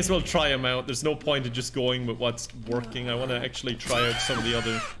 May as well try him out. There's no point in just going with what's working. I want to actually try out some of the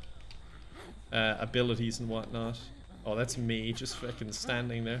other abilities and whatnot. Oh, that's me just fucking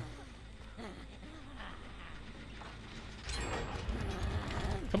standing there.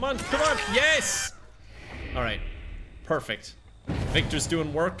 Come on, come on! Yes! Alright. Perfect. Victor's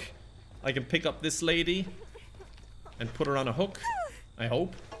doing work. I can pick up this lady and put her on a hook. I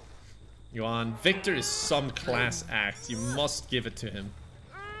hope. Go on. Victor is some class act. You must give it to him.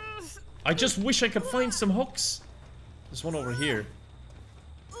 I just wish I could find some hooks. There's one over here.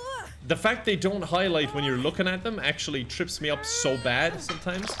 The fact they don't highlight when you're looking at them actually trips me up so bad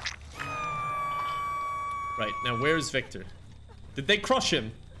sometimes. Right, now where's Victor? Did they crush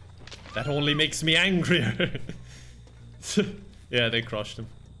him? That only makes me angrier. Yeah, they crushed him.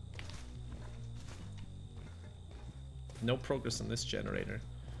 No progress on this generator.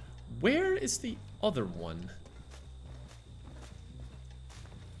 Where is the other one?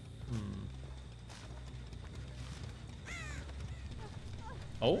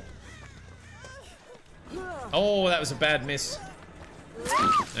 Oh. Oh, that was a bad miss.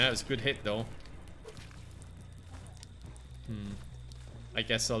 That was a good hit, though. I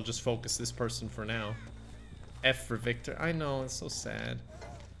guess I'll just focus this person for now. F for Victor. I know, it's so sad.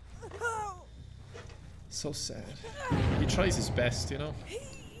 So sad. He tries his best, you know?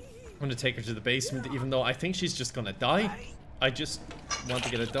 I'm gonna take her to the basement, even though I think she's just gonna die. I just want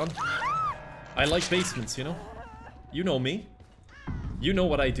to get it done. I like basements, you know? You know me. You know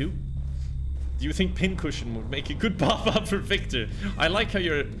what I do. Do you think Pincushion would make a good pop-up for Victor? I like how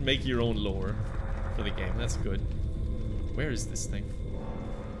you're making your own lore for the game. That's good. Where is this thing?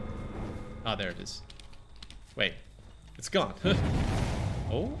 Ah, there it is. Wait. It's gone.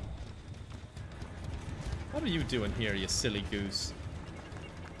 Oh? What are you doing here, you silly goose?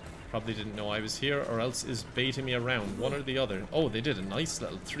 Probably didn't know I was here, or else is baiting me around. One or the other. Oh, they did a nice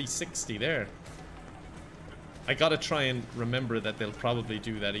little 360 there. I gotta try and remember that they'll probably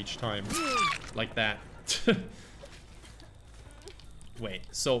do that each time. Like that. Wait,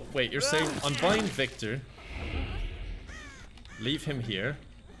 so, wait, you're saying unbind Victor, leave him here,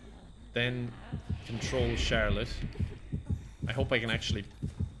 then control Charlotte. I hope I can actually,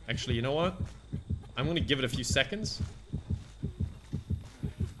 you know what? I'm gonna give it a few seconds.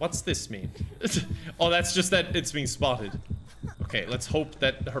 What's this mean? Oh, that's just that it's being spotted. Okay, let's hope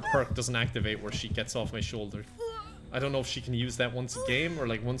that her perk doesn't activate where she gets off my shoulder. I don't know if she can use that once a game or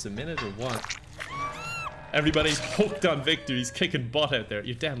like once a minute or what. Everybody's hooked on Victor. He's kicking butt out there.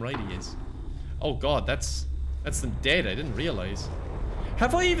 You're damn right he is. Oh god, that's them dead. I didn't realize.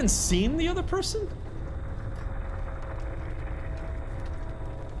 Have I even seen the other person?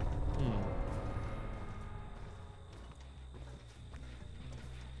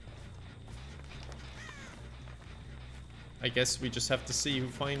 I guess we just have to see who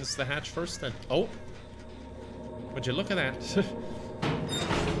finds the hatch first then. Oh! Would you look at that?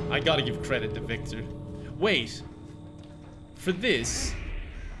 I gotta give credit to Victor. Wait. For this...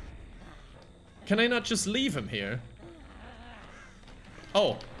 Can I not just leave him here?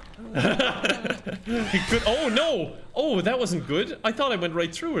 Oh. Good. Oh, no! Oh, that wasn't good. I thought I went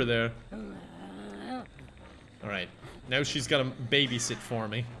right through her there. Alright. Now she's gotta babysit for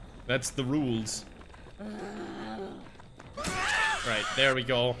me. That's the rules. Right, there we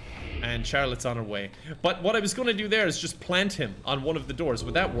go. And Charlotte's on her way. But what I was gonna do there is just plant him on one of the doors.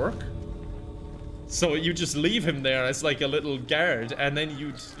 Would that work? So you just leave him there as like a little guard, and then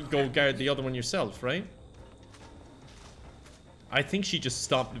you'd go guard the other one yourself, right? I think she just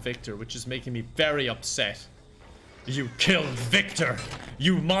stopped Victor, which is making me very upset. You killed Victor!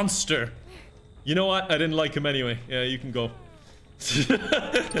 You monster! You know what? I didn't like him anyway. Yeah, you can go.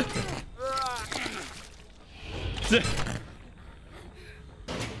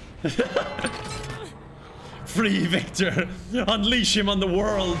 Free Victor! Unleash him on the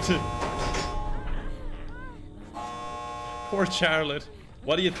world! Poor Charlotte.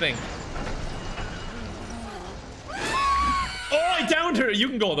 What do you think? Oh, I downed her! You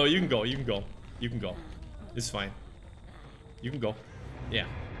can go though, you can go, you can go. You can go. It's fine. You can go. Yeah.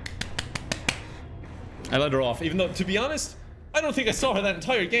 I let her off, even though, to be honest, I don't think I saw her that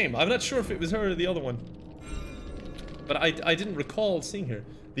entire game. I'm not sure if it was her or the other one. But I didn't recall seeing her.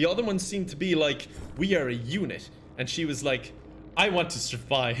 The other one seemed to be like, we are a unit. And she was like, I want to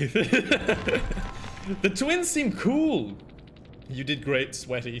survive. The twins seem cool. You did great,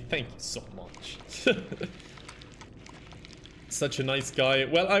 Sweaty. Thank you so much. Such a nice guy.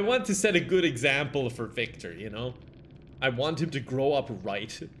 Well, I want to set a good example for Victor, you know? I want him to grow up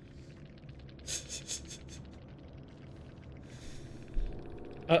right.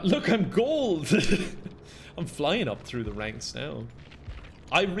 Look, I'm gold! I'm flying up through the ranks now.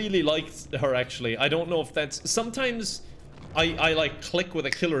 I really liked her, actually. I don't know if that's... Sometimes I like click with a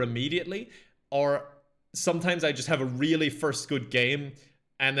killer immediately, or sometimes I just have a really first good game,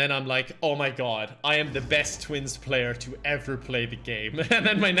 and then I'm like, oh my god, I am the best Twins player to ever play the game. And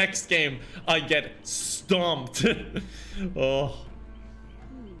then my next game, I get stomped. Oh.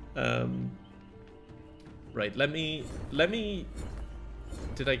 Right, let me...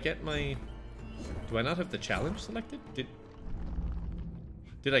 Did I get my... Do I not have the challenge selected?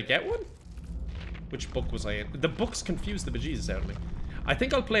 Did I get one? Which book was I in? The books confused the bejesus out of me. I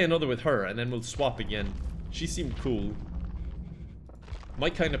think I'll play another with her, and then we'll swap again. She seemed cool. My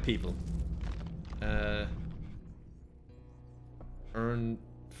kind of people. Earn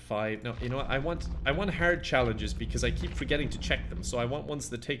 5. No, you know what? I want hard challenges because I keep forgetting to check them. So I want ones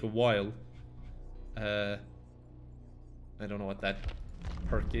that take a while. I don't know what that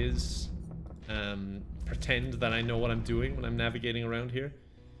perk is. Pretend that I know what I'm doing when I'm navigating around here.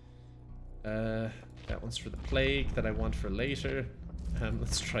 That one's for the plague that I want for later.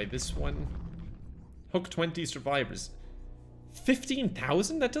 Let's try this one. Hook 20 survivors.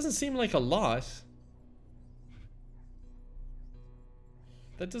 15,000? That doesn't seem like a lot.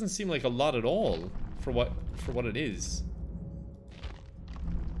 That doesn't seem like a lot at all for what it is.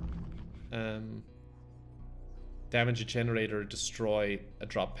 Damage a generator, destroy a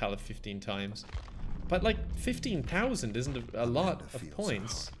drop pallet 15 times. But like 15,000 isn't a lot of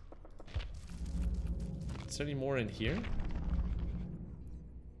points. Is there any more in here?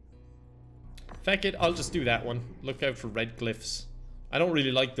 Feck it, I'll just do that one. Look out for red glyphs. I don't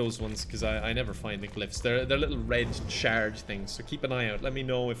really like those ones because I never find the glyphs. They're little red shard things, so keep an eye out. Let me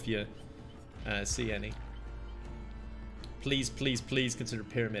know if you see any. Please, please, please consider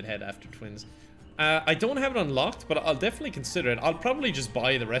Pyramid Head after Twins. I don't have it unlocked, but I'll definitely consider it. I'll probably just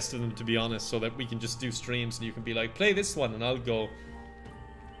buy the rest of them, to be honest, so that we can just do streams and you can be like, play this one, and I'll go,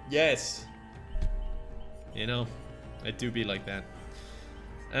 yes. You know, I do be like that.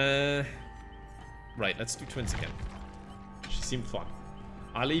 Right, let's do Twins again. She seemed fun.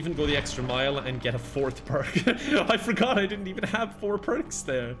 I'll even go the extra mile and get a 4th perk. I forgot I didn't even have 4 perks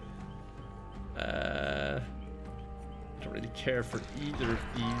there. I don't really care for either of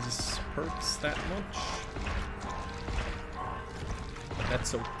these perks that much. But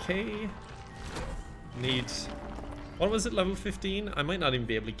that's okay. Need... What was it, level 15? I might not even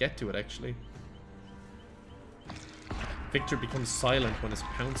be able to get to it, actually. Victor becomes silent when his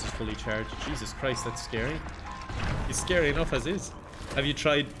pounce is fully charged. Jesus Christ, that's scary. He's scary enough as is. Have you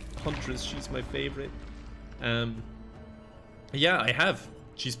tried Huntress? She's my favorite. Yeah, I have.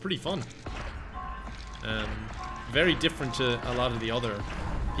 She's pretty fun. Very different to a lot of the other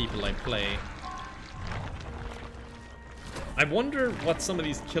people I play. I wonder what some of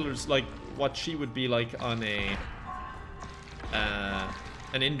these killers, like, what she would be like on a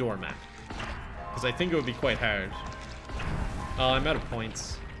an indoor map. Because I think it would be quite hard. Oh, I'm out of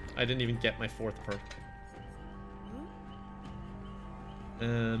points. I didn't even get my 4th perk.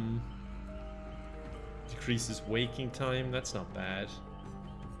 Decreases waking time. That's not bad.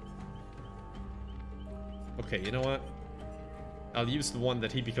 Okay, you know what? I'll use the one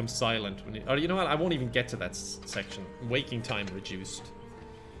that he becomes silent when he... Or you know what? I won't even get to that section. Waking time reduced.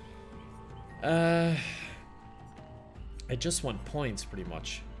 I just want points, pretty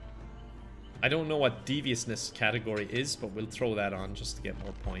much. I don't know what deviousness category is, but we'll throw that on just to get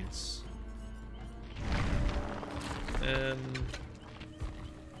more points.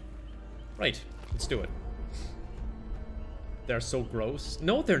 Right, let's do it. They're so gross.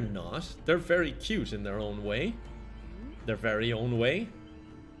 No, they're not. They're very cute in their own way. Their very own way.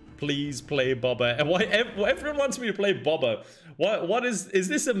 Please play Bubba. And why everyone wants me to play Bubba? What is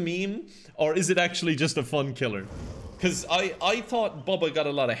this a meme or is it actually just a fun killer? Because I thought Bubba got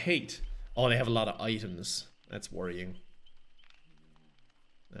a lot of hate. Oh, they have a lot of items. That's worrying.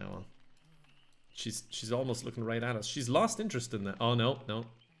 Oh well. She's almost looking right at us. She's lost interest in that. Oh no, no.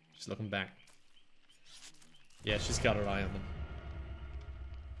 She's looking back. Yeah, she's got her eye on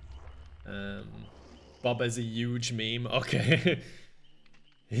them. Bubba's a huge meme. Okay.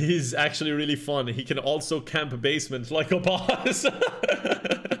 He's actually really fun. He can also camp a basement like a boss.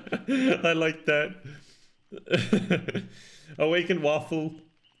 I like that. Awakened Waffle.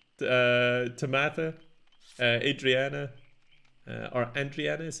 Tamata. Adriana. Or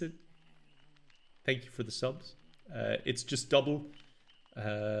Andriana, is it? Thank you for the subs. It's just double.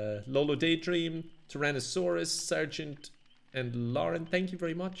 Lolo Daydream. Tyrannosaurus. Sergeant. And Lauren, thank you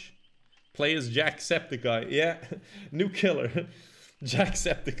very much. Play as Jacksepticeye. Yeah. New killer.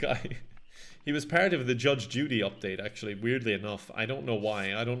 Jacksepticeye. He was part of the Judge Judy update, actually, weirdly enough. I don't know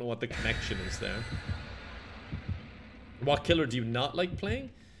why. I don't know what the connection is there. What killer do you not like playing?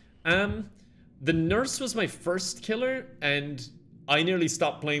 The nurse was my first killer, and I nearly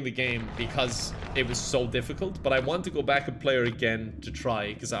stopped playing the game because it was so difficult. But I want to go back and play her again to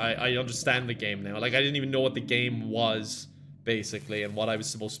try, because I understand the game now. Like, I didn't even know what the game was, basically, and what I was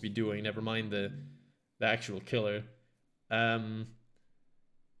supposed to be doing. Never mind the actual killer.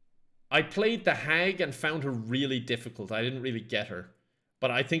 I played the Hag and found her really difficult. I didn't really get her. But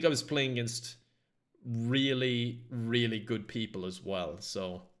I think I was playing against really, really good people as well.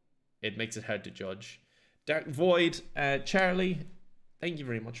 So it makes it hard to judge. Dark Void, Charlie, thank you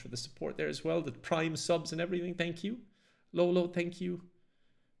very much for the support there as well. The Prime subs and everything, thank you. Lolo, thank you.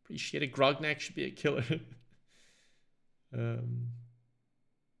 Appreciate it. Grognak should be a killer.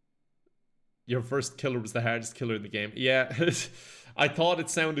 Your first killer was the hardest killer in the game. Yeah. I thought it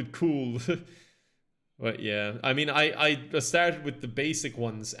sounded cool. But yeah, I mean, I started with the basic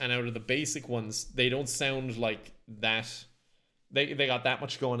ones, and out of the basic ones, they don't sound like that. They got that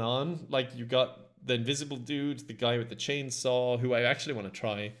much going on. Like, you got the invisible dude, the guy with the chainsaw, who I actually want to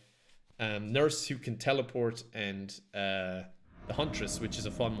try. Nurse who can teleport, and the Huntress, which is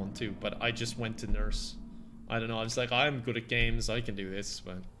a fun one too. But I just went to Nurse. I don't know, I was like, I'm good at games, I can do this,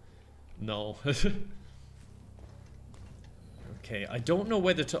 but no. Okay, I don't know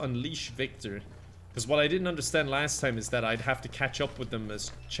whether to unleash Victor, because what I didn't understand last time is that I'd have to catch up with them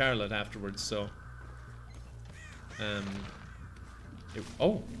as Charlotte afterwards, so...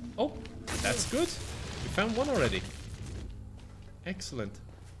 Oh, that's good. We found one already. Excellent.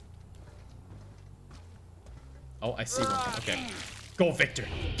 Oh, I see one. Okay. Go, Victor.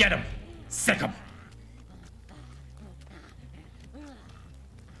 Get him. Sick him.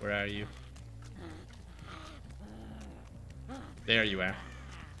 Where are you? There you are.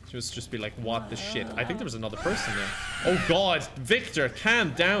 Just be like, what the shit? I think there was another person there. Oh god, Victor,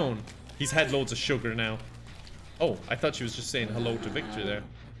 calm down. He's had loads of sugar now. Oh, I thought she was just saying hello to Victor there.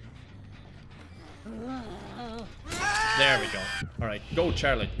 There we go. Alright, go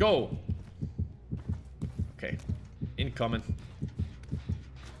Charlotte, go! Okay. Incoming.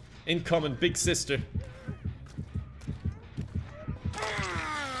 Incoming, big sister.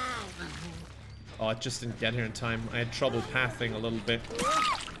 Oh, I just didn't get here in time. I had trouble pathing a little bit.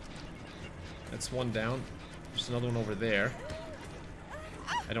 That's one down. There's another one over there.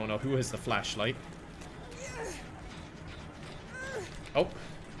 I don't know who has the flashlight. Oh.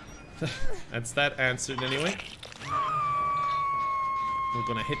 That's that answered anyway. We're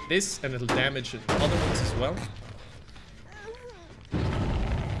gonna hit this and it'll damage the other ones as well.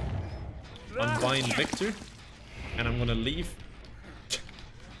 Unbind Victor. And I'm gonna leave.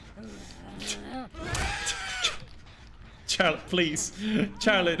 Charlotte, please.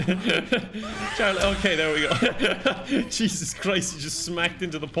 Charlotte. Charlotte. Okay, there we go. Jesus Christ, he just smacked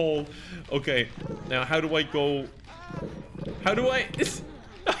into the pole. Okay, now how do I go? How do I...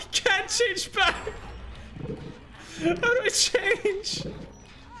 I can't change back. How do I change?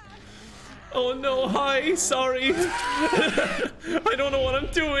 Oh no, hi, sorry. I don't know what I'm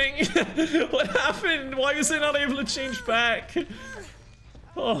doing. What happened? Why was I not able to change back?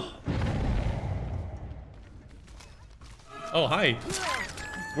 Oh. Oh, hi.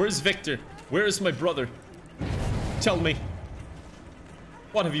 Where's Victor? Where is my brother? Tell me.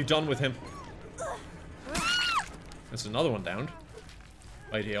 What have you done with him? There's another one down.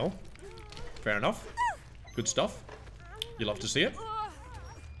 Ideal. Fair enough. Good stuff. You love to see it.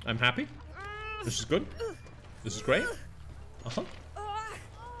 I'm happy. This is good. This is great. Uh-huh.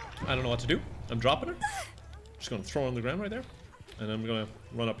 I don't know what to do. I'm dropping her. Just gonna throw her on the ground right there. And I'm gonna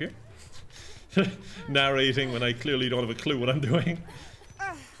run up here. Narrating when I clearly don't have a clue what I'm doing.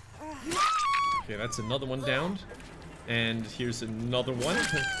 Okay, that's another one down. And here's another one.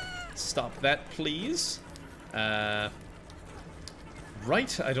 Stop that, please. Right,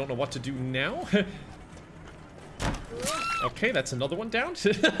 I don't know what to do now. Okay, that's another one down.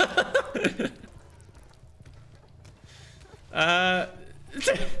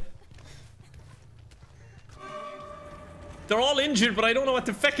 They're all injured, but I don't know what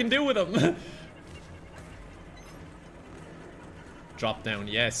to feckin' do with them. Drop down,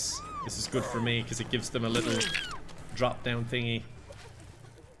 yes. This is good for me, because it gives them a little drop down thingy.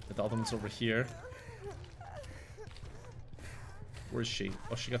 The other one's over here. Where is she?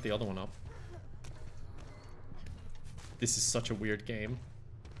 Oh, she got the other one up. This is such a weird game.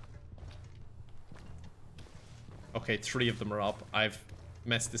 Okay, 3 of them are up. I've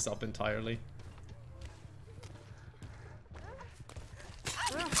messed this up entirely.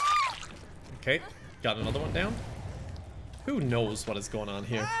 Okay, got another one down. Who knows what is going on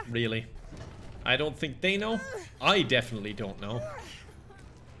here, really? I don't think they know. I definitely don't know.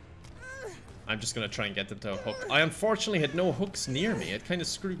 I'm just gonna try and get them to a hook. I unfortunately had no hooks near me. It kind of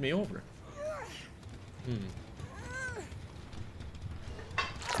screwed me over.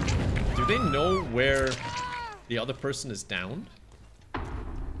 Do they know where the other person is down?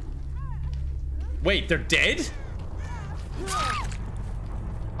 Wait, they're dead?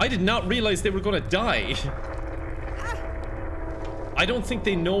 I did not realize they were gonna die. I don't think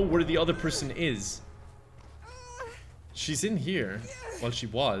they know where the other person is. She's in here. Well, she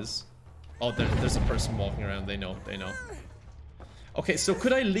was. Oh, there's a person walking around. They know. They know. Okay, so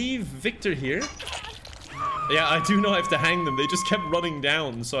could I leave Victor here? Yeah, I do know I have to hang them. They just kept running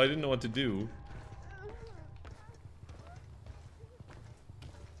down, so I didn't know what to do.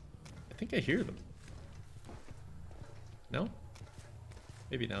 I think I hear them. No?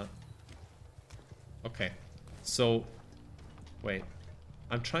 Maybe not. Okay. So... Wait.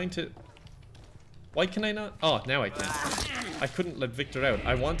 I'm trying to... Why can I not? Oh, now I can. I couldn't let Victor out.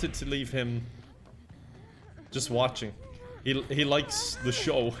 I wanted to leave him... just watching. He likes the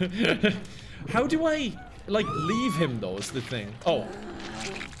show. How do I... like, leave him, though, is the thing. Oh.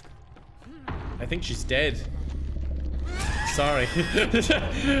 I think she's dead. Sorry.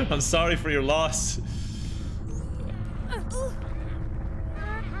 I'm sorry for your loss.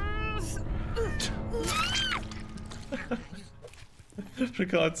 For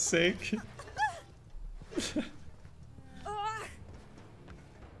God's sake. For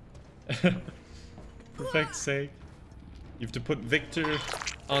feck's sake. You have to put Victor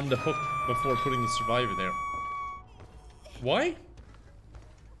on the hook before putting the survivor there. Why?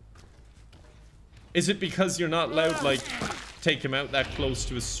 Is it because you're not allowed, like, take him out that close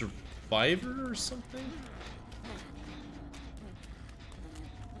to a survivor or something?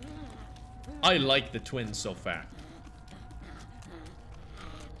 I like the twins so far.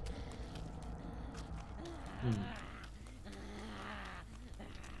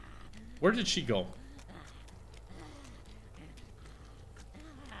 Where did she go?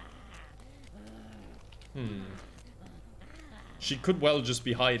 She could well just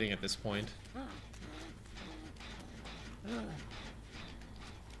be hiding at this point.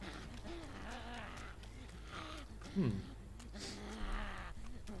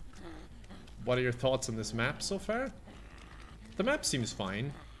 What are your thoughts on this map so far? The map seems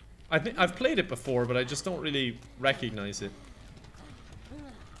fine. I think I've played it before, but I just don't really recognize it.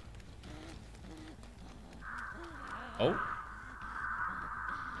 Oh.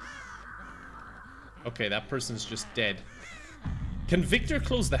 Okay, that person's just dead. Can Victor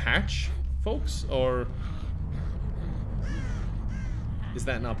close the hatch, folks? Or is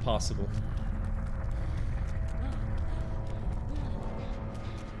that not possible?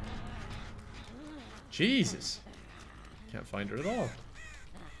 Jesus. Can't find her at all.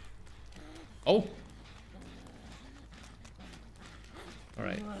 Oh.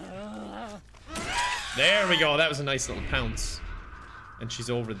 Alright. There we go. That was a nice little pounce. And she's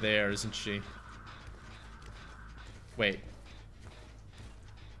over there, isn't she? Wait.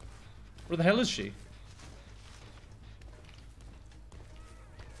 Where the hell is she?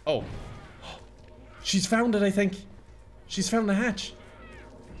 Oh. She's found it, I think. She's found the hatch.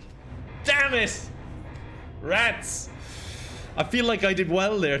 Damn it! Rats! I feel like I did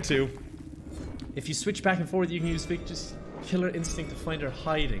well there, too. If you switch back and forth, you can use Victor's killer instinct to find her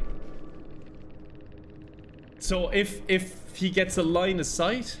hiding. So if he gets a line of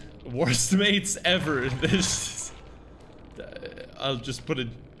sight, worst mates ever. I'll just put a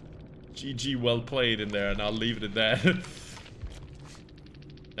GG well played in there and I'll leave it at that.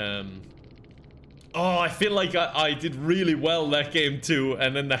 Oh, I feel like I did really well that game too,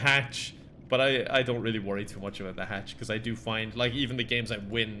 and then the hatch. But I don't really worry too much about the hatch, because I do find, like, even the games I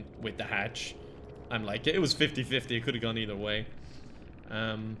win with the hatch, I'm like, it was 50-50, it could have gone either way.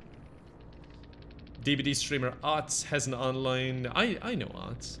 DBD streamer Otts has an online... I know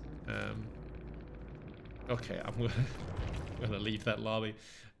Otts. Okay, I'm gonna leave that lobby.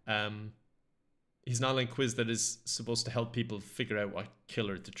 He's an online quiz that is supposed to help people figure out what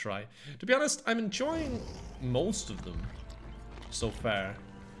killer to try. To be honest, I'm enjoying most of them so far.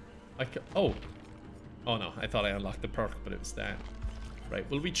 Oh no, I thought I unlocked the perk, but it was that. Right,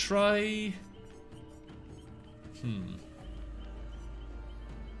 will we try...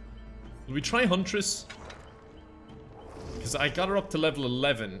 Will we try Huntress? Because I got her up to level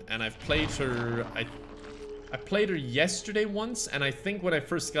 11, and I've played her... I played her yesterday once, and I think when I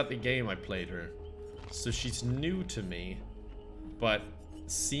first got the game, I played her. So she's new to me, but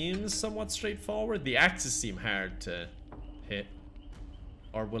seems somewhat straightforward. The axes seem hard to hit.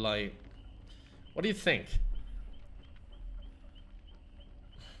 Or will I... What do you think?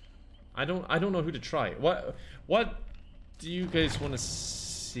 I don't know who to try. What do you guys want to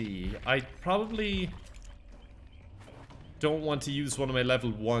see? I probably don't want to use one of my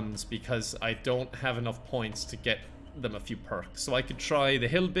level 1s because I don't have enough points to get them a few perks. So I could try the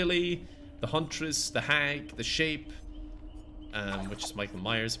Hillbilly, the Huntress, the Hag, the Shape, which is Michael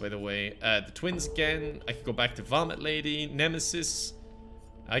Myers, by the way. The Twins again. I could go back to Vomit Lady, Nemesis.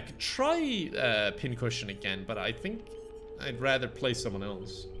 I could try Pincushion again, but I think I'd rather play someone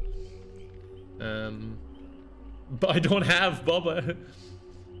else. But I don't have Bubba.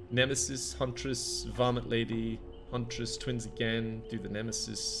 Nemesis, Huntress, Vomit Lady, Huntress, Twins again, do the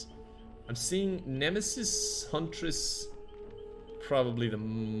Nemesis. I'm seeing Nemesis, Huntress, probably the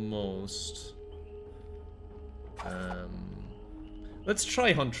most. Let's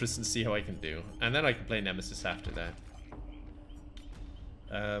try Huntress and see how I can do. And then I can play Nemesis after that.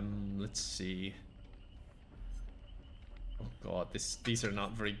 Let's see. Oh god, these are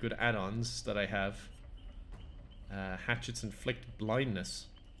not very good add-ons that I have. Hatchets inflict blindness.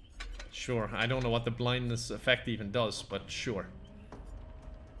 Sure, I don't know what the blindness effect even does, but sure.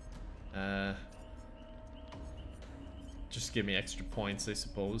 Just give me extra points, I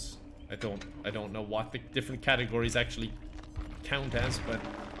suppose. I don't know what the different categories actually count as, but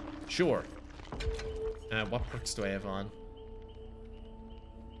sure. What perks do I have on?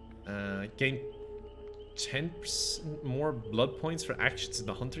 Gain 10% more blood points for actions in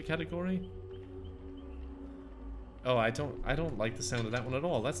the hunter category. Oh, I don't like the sound of that one at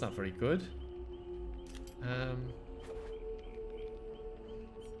all. That's not very good.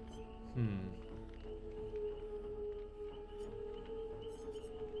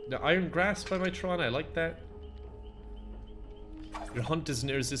 The Iron Grasp by Mitron, I like that. Your hunt is an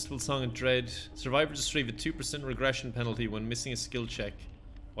irresistible song of dread. Survivors receive a 2% regression penalty when missing a skill check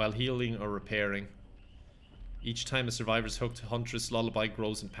while healing or repairing. Each time a survivor's hooked, Huntress Lullaby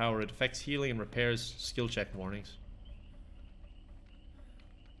grows in power. It affects healing and repairs skill check warnings.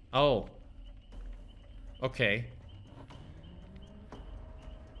 Oh. Okay.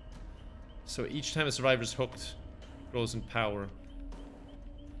 So each time a survivor's hooked, grows in power.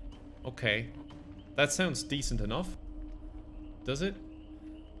 Okay. That sounds decent enough. Does it?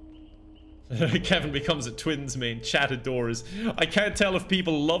 Kevin becomes a Twins main. Chat adores. I can't tell if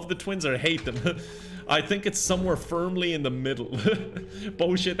people love the Twins or hate them. I think it's somewhere firmly in the middle.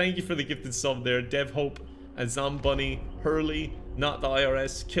 Bullshit, thank you for the gifted sub there. Dev Hope, Azam Bunny, Hurley, Not the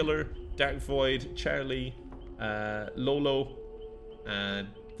IRS, Killer, Dark Void, Charlie, Lolo, and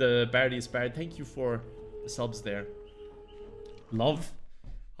the Bardiest Bard. Thank you for the subs there. Love?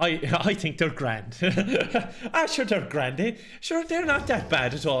 I think they're grand. Ah, sure they're grand, eh? Sure, they're not that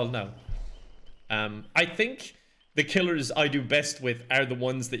bad at all now. I think the killers I do best with are the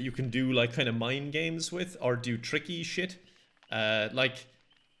ones that you can do like kind of mind games with or do tricky shit. Like,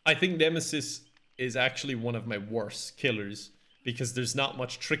 I think Nemesis is actually one of my worst killers because there's not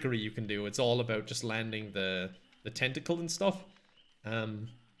much trickery you can do. It's all about just landing the tentacle and stuff. And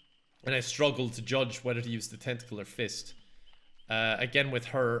I struggle to judge whether to use the tentacle or fist. Again, with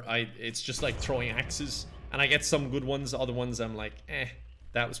her, it's just like throwing axes. And I get some good ones, other ones I'm like,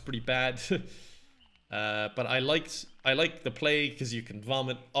 that was pretty bad. But I like the play because you can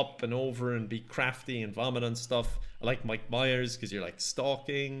vomit up and over and be crafty and vomit on stuff. I like Mike Myers because you're like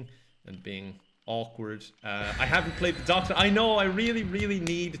stalking and being awkward. I haven't played the Doctor. I know, I really, really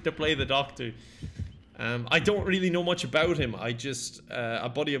need to play the Doctor. I don't really know much about him. I just, a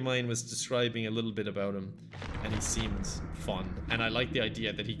buddy of mine was describing a little bit about him, and he seems fun. And I like the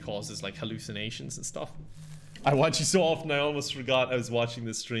idea that he causes like hallucinations and stuff. I watch you so often I almost forgot I was watching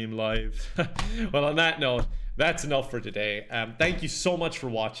this stream live. Well, on that note, that's enough for today. Thank you so much for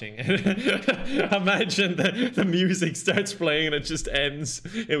watching. Imagine the music starts playing and it just ends.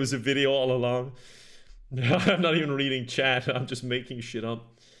 It was a video all along. I'm not even reading chat. I'm just making shit up.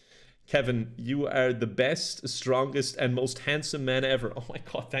 Kevin, you are the best, strongest, and most handsome man ever. Oh my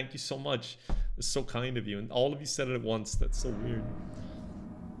god, thank you so much. It's so kind of you. And all of you said it at once. That's so weird.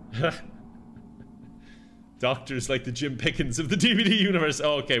 Doctor's like the Jim Pickens of the DVD universe.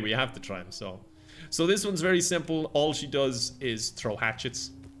 Oh, okay, we have to try him. So this one's very simple. All she does is throw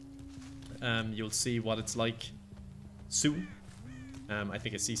hatchets. You'll see what it's like soon. I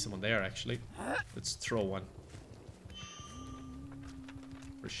think I see someone there, actually. Let's throw one.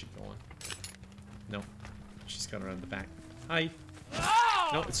 Where's she going? No. She's gone around the back. Hi.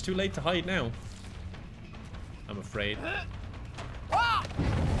 No, it's too late to hide now. I'm afraid.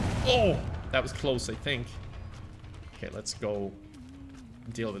 Oh! That was close, I think. Okay, let's go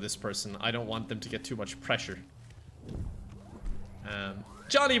deal with this person. I don't want them to get too much pressure.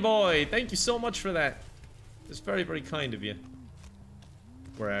 Johnny boy! Thank you so much for that. It's very, very kind of you.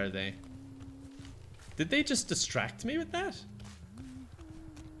 Where are they? Did they just distract me with that?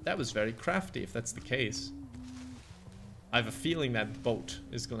 That was very crafty, if that's the case. I have a feeling that boat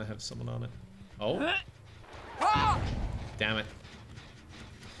is gonna have someone on it. Oh. Damn it.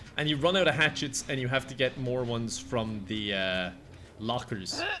 And you run out of hatchets and you have to get more ones from the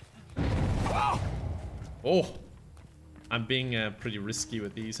lockers. Oh. I'm being pretty risky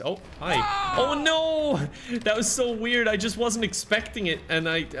with these. Oh, hi. Oh no! That was so weird. I just wasn't expecting it and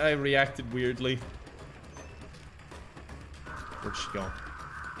I reacted weirdly. Where'd she go?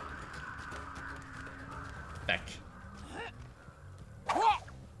 Back.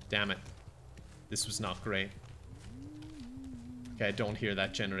 Damn it. This was not great. Okay, I don't hear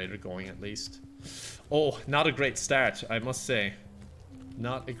that generator going at least. Oh, not a great start, I must say.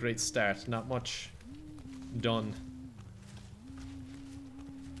 Not a great start. Not much done.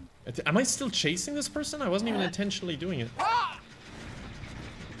 Am I still chasing this person? I wasn't even intentionally doing it.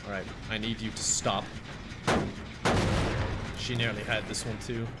 Alright, I need you to stop. She nearly had this one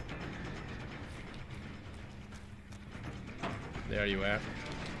too. There you are.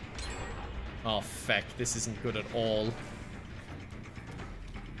 Oh, feck. This isn't good at all.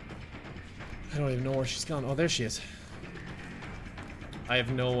 I don't even know where she's gone. Oh, there she is. I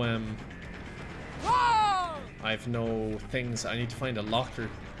have no, I have no things. I need to find a locker.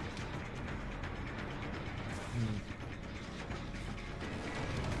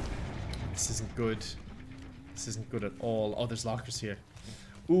 This isn't good. This isn't good at all. Oh, there's lockers here.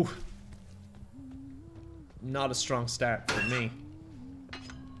 Ooh. Not a strong start for me.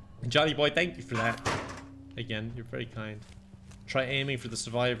 Johnny boy, thank you for that. Again, you're very kind. Try aiming for the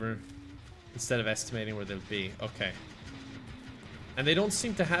survivor instead of estimating where they'll be. Okay. And they don't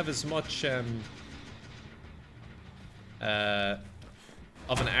seem to have as much of an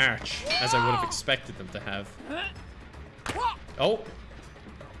arch as I would have expected them to have. Oh!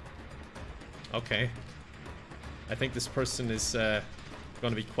 Okay. I think this person is going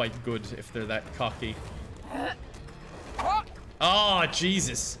to be quite good if they're that cocky. Oh,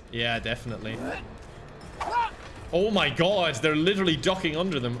 Jesus. Yeah, definitely. Oh my god, they're literally ducking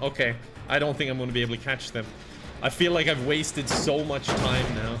under them. Okay, I don't think I'm going to be able to catch them. I feel like I've wasted so much time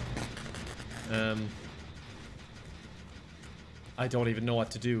now. I don't even know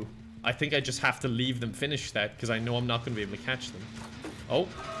what to do. I think I just have to leave them finish that because I know I'm not going to be able to catch them. Oh.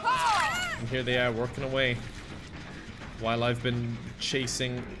 And here they are working away. While I've been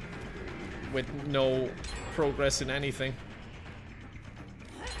chasing with no progress in anything.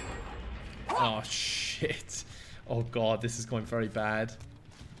 Oh, shit. Oh, God, this is going very bad.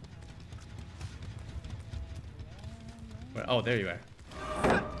 Where, oh, there you are.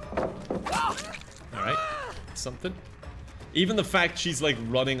 Alright. Something. Even the fact she's, like,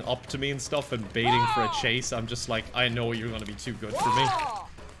 running up to me and stuff and baiting for a chase, I'm just like, I know you're gonna be too good for me.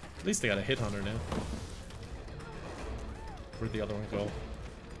 At least I got a hit on her now. Where'd the other one go?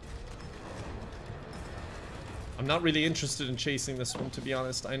 I'm not really interested in chasing this one, to be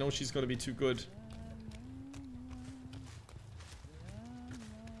honest. I know she's going to be too good.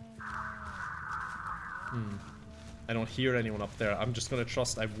 I don't hear anyone up there. I'm just going to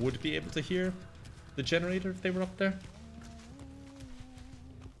trust I would be able to hear the generator if they were up there.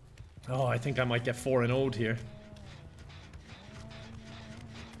 Oh, I think I might get 4 and 0'd here.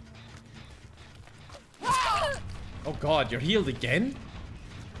 Oh god, you're healed again?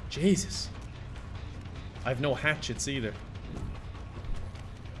 Jesus. I have no hatchets either.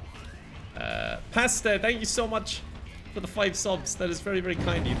 Pasta, thank you so much for the 5 subs. That is very, very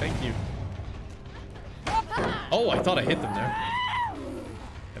kind of you. Thank you. Oh, I thought I hit them there.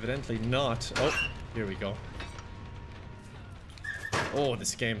 Evidently not. Oh, here we go. Oh,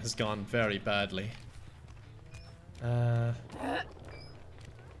 this game has gone very badly. I'm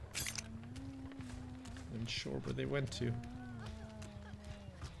unsure where they went to.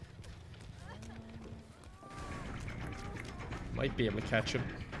 Might be able to catch him.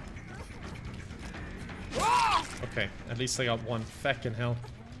 Okay, at least I got one. Feckin' hell.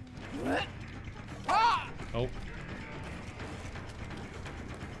 Oh.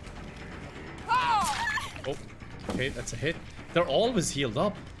 Oh. Okay, that's a hit. They're always healed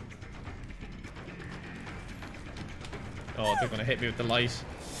up. Oh, they're gonna hit me with the light.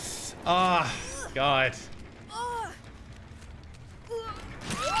 Ah, God.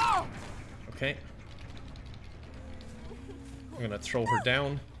 Okay. I'm gonna throw her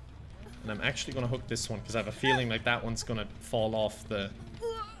down. And I'm actually gonna hook this one because I have a feeling like that one's gonna fall off the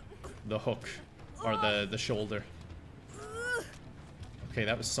hook. Or the shoulder. Okay,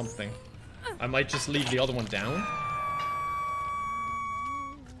 that was something. I might just leave the other one down.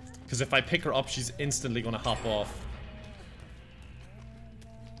 Because if I pick her up, she's instantly gonna hop off.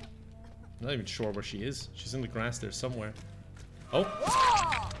 I'm not even sure where she is. She's in the grass there somewhere. Oh!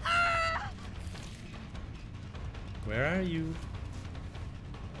 Where are you?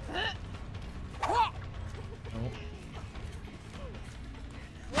 Oh.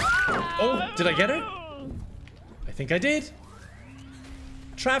 Oh, did I get her? I think I did.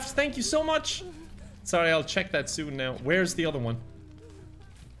 Traft, thank you so much. Sorry, I'll check that soon now. Where's the other one?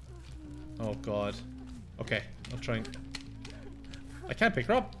 Oh, God. Okay, I'll try and... I can't pick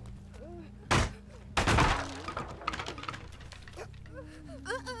her up.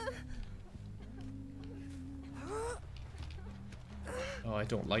 Oh, I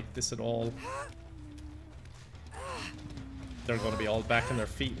don't like this at all. They're going to be all back on their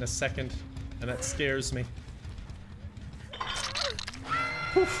feet in a second, and that scares me.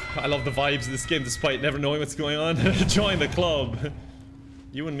 Whew, I love the vibes of this game despite never knowing what's going on. Join the club.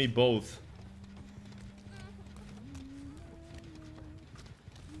 You and me both.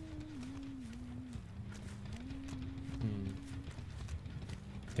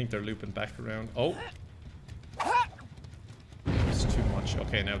 I think they're looping back around. Oh! It's too much.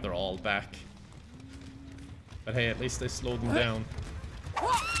 Okay, now they're all back. But hey, at least I slowed them down.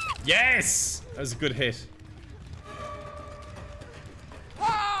 Yes! That was a good hit.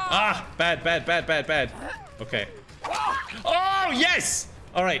 Ah! Bad, bad, bad, bad, bad. Okay. Oh, yes!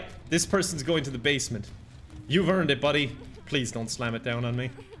 Alright, this person's going to the basement. You've earned it, buddy. Please don't slam it down on me.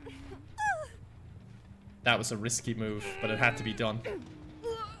 That was a risky move, but it had to be done.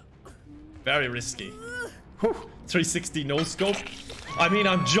 Very risky. Whew. 360 no scope. I mean,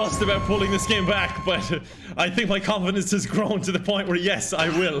 I'm just about pulling this game back, but I think my confidence has grown to the point where, yes, I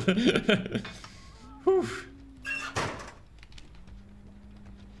will. Whew.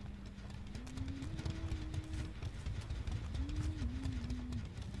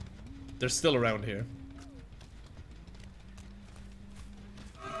 They're still around here.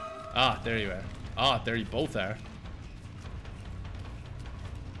 Ah, there you are. Ah, there you both are.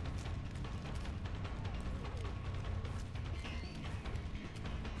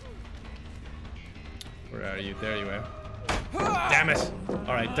 Where are you? There you are. Damn it!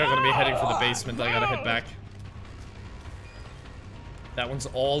 Alright, they're gonna be heading for the basement. I gotta head back. That one's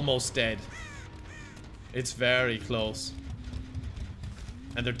almost dead. It's very close.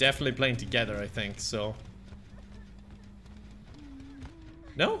 And they're definitely playing together, I think, so...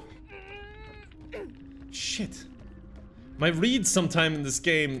 No? Shit. My reads sometime in this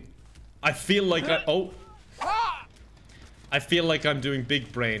game, I feel like I... Oh! I feel like I'm doing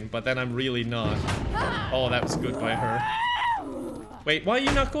big brain, but then I'm really not. Oh, that was good by her. Wait, why are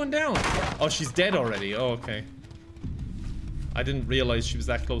you not going down? Oh, she's dead already. Oh, okay. I didn't realize she was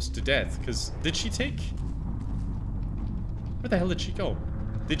that close to death, because... Did she take... Where the hell did she go?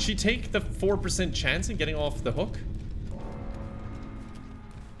 Did she take the 4% chance in getting off the hook?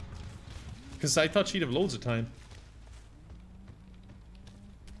 Because I thought she'd have loads of time.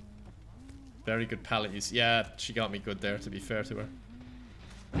 Very good pallet use. Yeah, she got me good there, to be fair to her.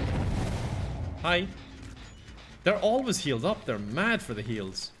 Hi. They're always healed up. They're mad for the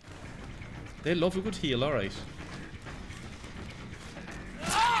heals. They love a good heal, alright.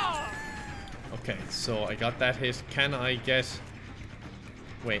 Okay, so I got that hit. Can I get...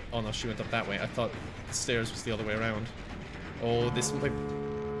 Wait, oh no, she went up that way. I thought the stairs was the other way around. Oh, this might...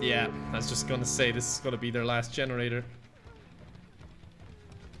 Yeah, I was just gonna say this is gonna be their last generator.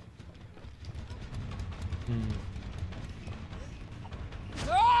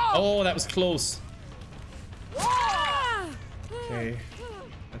 Oh, that was close. Okay,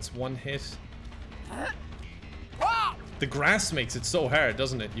 that's one hit. The grass makes it so hard,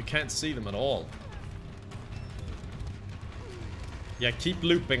 doesn't it? You can't see them at all. Yeah, keep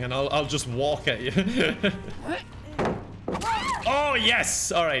looping and I'll just walk at you. Oh,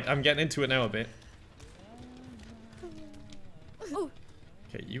 yes! Alright, I'm getting into it now a bit.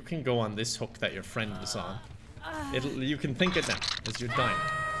 Okay, you can go on this hook that your friend was on. You can think of that as you're dying.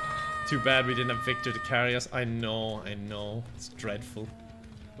 Too bad we didn't have Victor to carry us. I know. It's dreadful.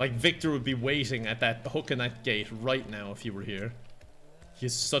 Like, Victor would be waiting at that hook and that gate right now if you were here.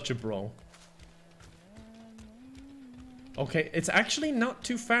 He's such a bro. Okay, it's actually not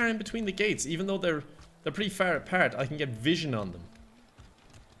too far in between the gates, even though they're pretty far apart. I can get vision on them.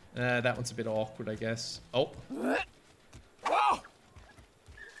 That one's a bit awkward, I guess. Oh.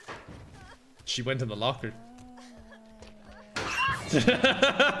 She went in the locker.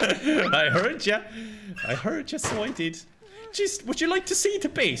 I heard ya. So I did. Just, would you like to see the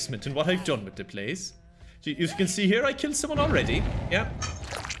basement and what I've done with the place? You can see here, I killed someone already. Yeah.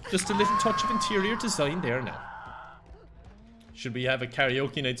 Just a little touch of interior design there now. Should we have a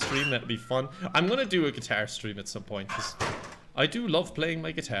karaoke night stream? That'd be fun. I'm gonna do a guitar stream at some point, because I do love playing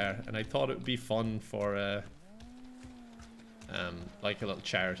my guitar, and I thought it would be fun for, like a little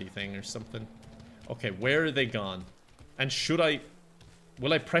charity thing or something. Okay, where are they gone? And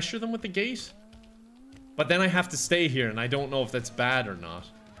will I pressure them with the gate? But then I have to stay here, and I don't know if that's bad or not.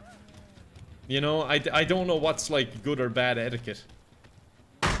 You know, I don't know what's, like, good or bad etiquette.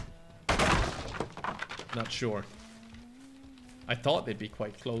 Not sure. I thought they'd be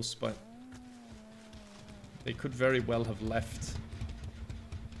quite close, but they could very well have left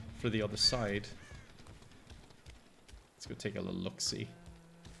for the other side. Let's go take a little look-see.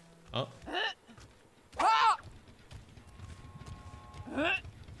 Oh.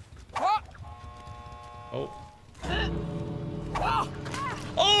 Oh.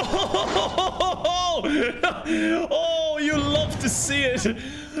 Oh! Oh, you love to see it.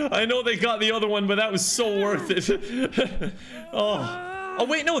 I know they got the other one, but that was so worth it. Oh. Oh,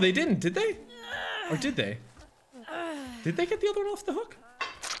 wait, no, they didn't, did they? Or did they? Did they get the other one off the hook?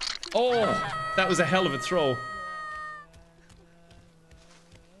 Oh, that was a hell of a throw.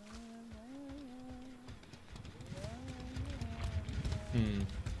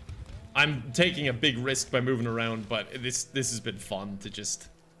 I'm taking a big risk by moving around, but this has been fun to just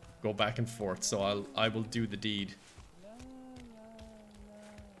go back and forth, so I will do the deed.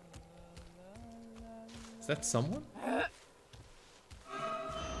 Is that someone?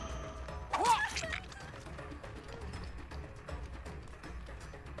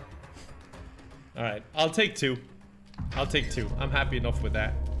 Alright, I'll take two. I'm happy enough with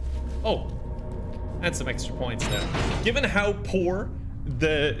that. Oh, and some extra points there. Given how poor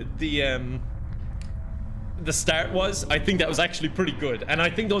the start was, I think that was actually pretty good, and I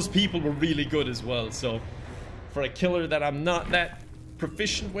think those people were really good as well. So for a killer that I'm not that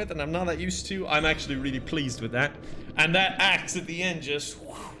proficient with and I'm not that used to, I'm actually really pleased with that. And that axe at the end just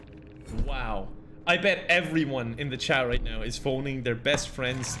wow. I bet everyone in the chat right now is phoning their best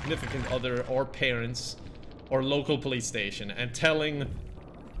friend, significant other, or parents, or local police station and telling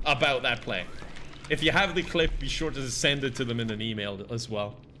about that play. If you have the clip, be sure to send it to them in an email as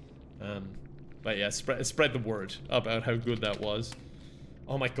well. But yeah, spread the word about how good that was.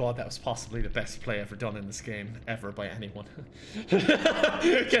 Oh my god, that was possibly the best play ever done in this game, ever, by anyone.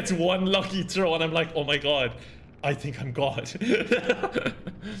 Gets one lucky throw and I'm like, oh my god, I think I'm God.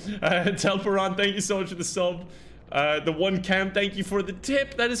 Telperon, thank you so much for the sub. The one cam, thank you for the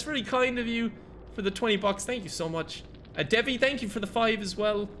tip. That is very kind of you. For the 20 bucks, thank you so much. Devi, thank you for the 5 as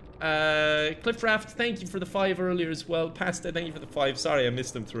well. Cliffraft, thank you for the 5 earlier as well. Pasta, thank you for the 5. Sorry, I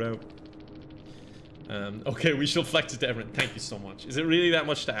missed them throughout. Okay, we shall flex it to everyone. Thank you so much. Is it really that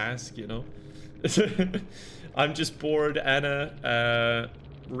much to ask, you know? I'm just bored. Anna,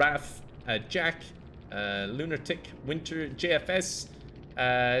 Raf, Jack, Lunatic, Winter, JFS,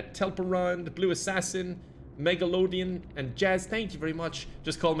 Telperon, the Blue Assassin, Megalodian, and Jazz, thank you very much.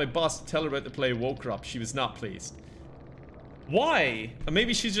 Just called my boss to tell her about the play, woke her up. She was not pleased. Why?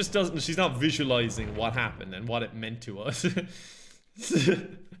 Maybe she just doesn't. She's not visualizing what happened and what it meant to us.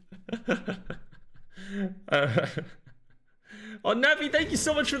 Oh, Navi, thank you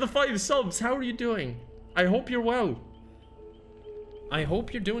so much for the 5 subs. How are you doing? I hope you're well. I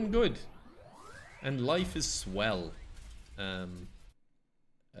hope you're doing good. And life is swell. Oh,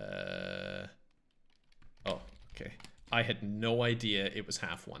 okay. I had no idea it was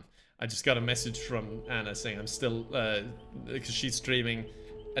half 1. I just got a message from Anna saying I'm still, because she's streaming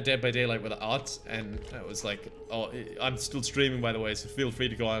a Dead by Daylight with odds, and I was like, oh, I'm still streaming, by the way, so feel free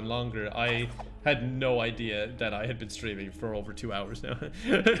to go on longer. I had no idea that I had been streaming for over 2 hours now.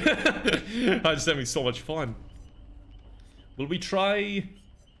 I'm just having so much fun. Will we try?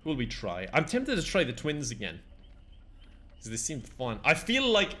 I'm tempted to try the twins again, because they seem fun. I feel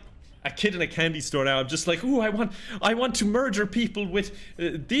like a kid in a candy store now. I'm just like, ooh, I want to murder people with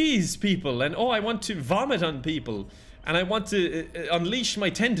these people, and oh, I want to vomit on people, and I want to unleash my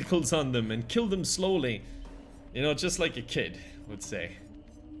tentacles on them and kill them slowly. You know, just like a kid would say.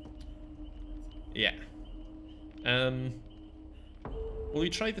 Yeah. Will we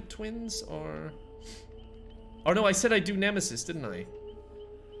try the twins, or... Oh no, I said I'd do Nemesis, didn't I?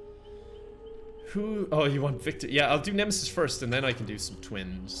 Who... Oh, you want Victor? Yeah, I'll do Nemesis first, and then I can do some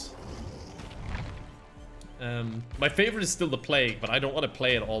twins. My favorite is still the Plague, but I don't want to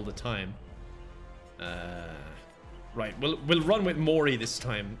play it all the time. Right, we'll run with Mori this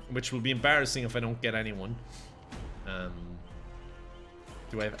time, which will be embarrassing if I don't get anyone.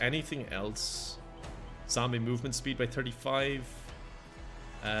 Do I have anything else? Zombie movement speed by 35.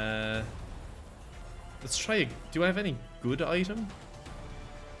 Let's try do I have any good item?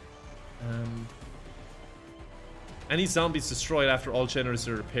 Any zombies destroyed after all generators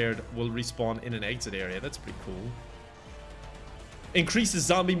are repaired will respawn in an exit area. That's pretty cool. Increases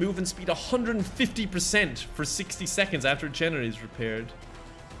zombie movement speed 150% for 60 seconds after a generator is repaired.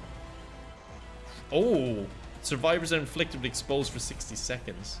 Oh, survivors are inflicted with exposed for 60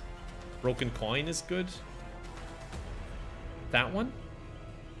 seconds. Broken coin is good. That one?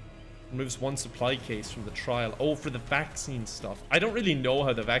 Removes 1 supply case from the trial. Oh, for the vaccine stuff. I don't really know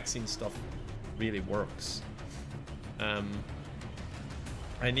how the vaccine stuff really works.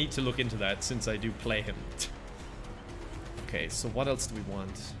 I need to look into that since I do play him. Okay, so what else do we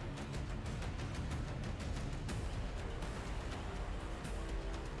want?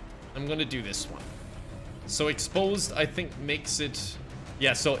 I'm gonna do this one. So exposed, I think, makes it...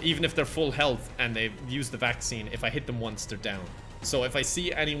 Yeah, so even if they're full health and they've used the vaccine, if I hit them once, they're down. So if I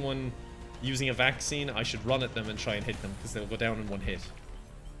see anyone using a vaccine, I should run at them and try and hit them, because they'll go down in 1 hit.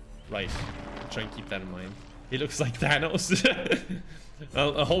 Right. Try and keep that in mind. He looks like Thanos.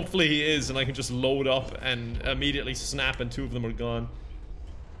 Well, hopefully he is, and I can just load up and immediately snap and 2 of them are gone.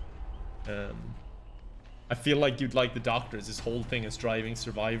 I feel like you'd like the doctors. This whole thing is driving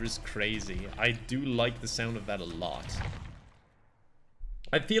survivors crazy. I do like the sound of that a lot.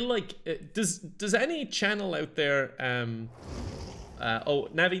 I feel like... Does any channel out there... oh,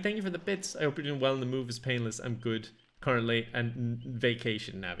 Navi, thank you for the bits. I hope you're doing well and the move is painless. I'm good currently, and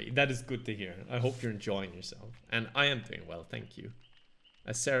vacation, Navi. That is good to hear. I hope you're enjoying yourself. And I am doing well, thank you.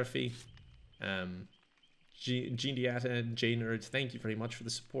 Seraphy, Gene Diata and J Nerds, thank you very much for the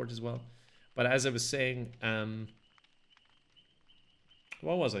support as well. But as I was saying,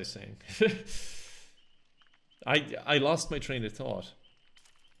 what was I saying? I lost my train of thought.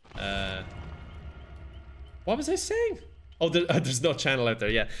 What was I saying? Oh, there's no channel out there,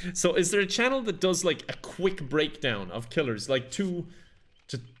 yeah. So is there a channel that does like a quick breakdown of killers, like 2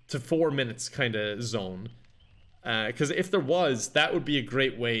 to 4 minutes kind of zone? Because if there was, that would be a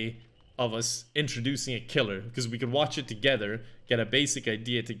great way of us introducing a killer, because we could watch it together, get a basic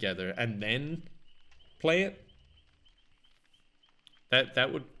idea together, and then play it.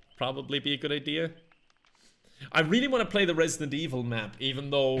 That would probably be a good idea. I really want to play the Resident Evil map,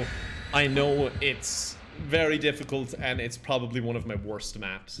 even though I know it's very difficult and it's probably one of my worst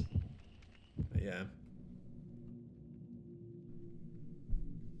maps. Yeah.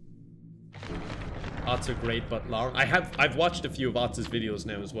 Ots are great but long. I've watched a few of Ots' videos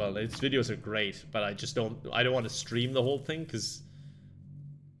now as well. His videos are great, but I don't want to stream the whole thing because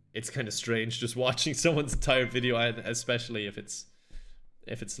it's kind of strange just watching someone's entire video, especially if it's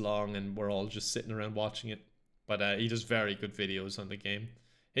long and we're all just sitting around watching it. But he does very good videos on the game.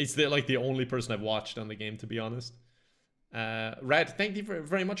 He's like the only person I've watched on the game, to be honest. Rad, thank you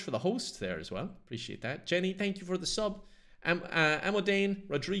very much for the host there as well. Appreciate that. Jenny, thank you for the sub. Amodane,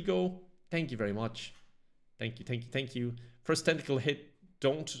 Rodrigo, thank you very much. Thank you. First tentacle hit,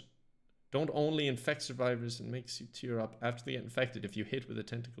 don't only infect survivors and makes you tear up after they get infected. If you hit with a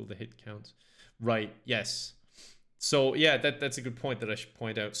tentacle, the hit counts. Right, yes. So yeah, that's a good point that I should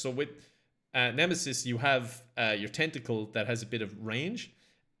point out. So with Nemesis, you have your tentacle that has a bit of range,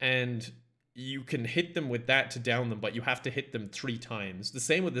 and you can hit them with that to down them, but you have to hit them 3 times. The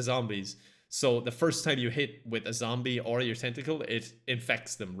same with the zombies. So the first time you hit with a zombie or your tentacle, it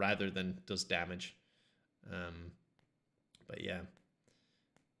infects them rather than does damage. But yeah.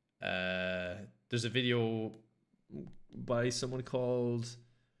 There's a video by someone called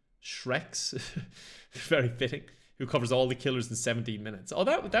Shreks, very fitting, who covers all the killers in 17 minutes. Oh,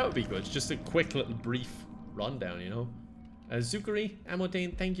 that would be good. Just a quick little brief rundown, you know. Zukari,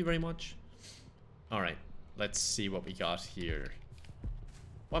 Amodane, thank you very much. Alright, let's see what we got here.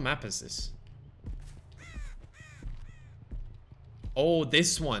 What map is this? Oh,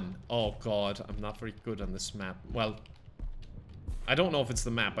 this one. Oh god, I'm not very good on this map. Well, I don't know if it's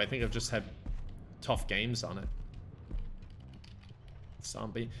the map. I think I've just had tough games on it.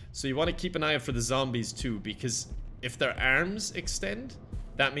 Zombie. So you want to keep an eye out for the zombies too, because if their arms extend,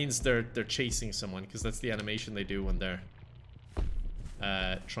 that means they're chasing someone, because that's the animation they do when they're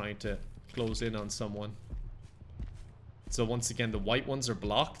trying to close in on someone. So once again, the white ones are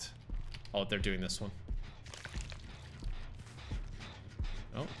blocked. Oh, they're doing this one.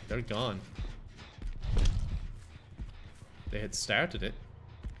 Oh, they're gone. They had started it.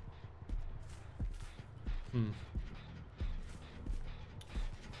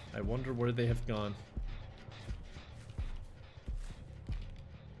 I wonder where they have gone.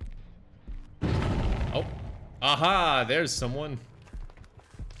 Oh. Aha, there's someone.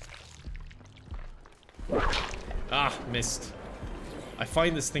 Ah, missed. I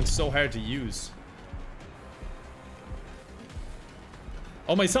find this thing so hard to use.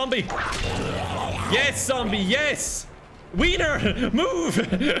 Oh, my zombie! Yes, zombie, yes! Wiener! Move!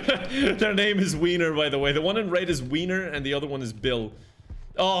 Their name is Wiener, by the way. The one in red is Wiener, and the other one is Bill.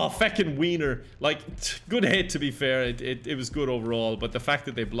 Oh, feckin' Wiener. Like, good hit, to be fair. It was good overall, but the fact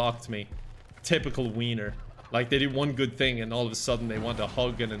that they blocked me. Typical Wiener. Like, they did one good thing, and all of a sudden they want a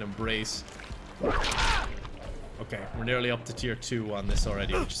hug and an embrace. Okay, we're nearly up to tier 2 on this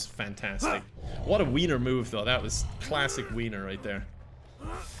already, which is fantastic. What a Wiener move, though. That was classic Wiener right there.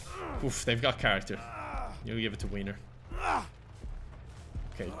 Oof, they've got character. You'll give it to Wiener.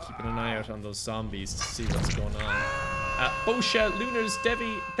 Okay, keeping an eye out on those zombies to see what's going on. Bosha, Lunars,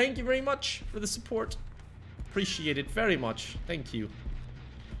 Devi, thank you very much for the support. Appreciate it very much. Thank you.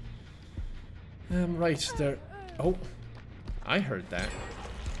 Right there. Oh, I heard that.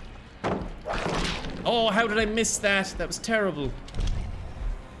 Oh, how did I miss that? That was terrible.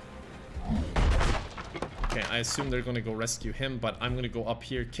 Okay, I assume they're gonna go rescue him, but I'm gonna go up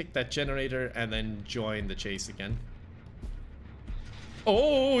here, kick that generator, and then join the chase again.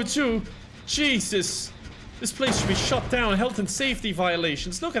 Oh, Jesus! This place should be shut down. Health and safety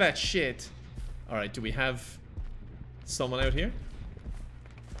violations. Look at that shit. Alright, do we have someone out here?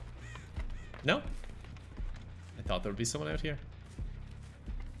 No? I thought there would be someone out here.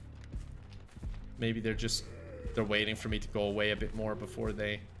 Maybe they're waiting for me to go away a bit more before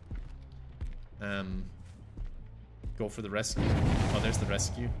they go for the rescue. Oh, there's the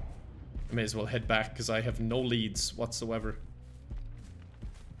rescue. I may as well head back because I have no leads whatsoever.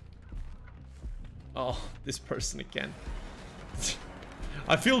 Oh, this person again.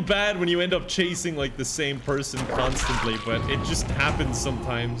 I feel bad when you end up chasing like the same person constantly, but it just happens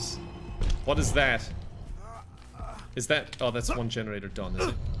sometimes. What is that? Is that... Oh, that's one generator done, is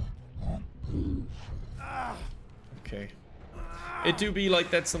it? Okay. It do be like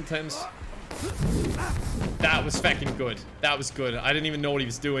that sometimes. That was fucking good. That was good. I didn't even know what he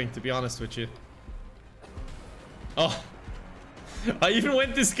was doing, to be honest with you. Oh. I even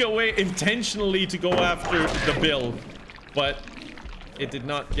went this way intentionally to go after the Bill, but it did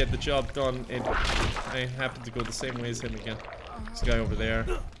not get the job done. I happened to go the same way as him again. This guy over there.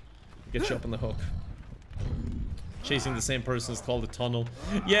 Get you up on the hook. Chasing the same person is called a tunnel.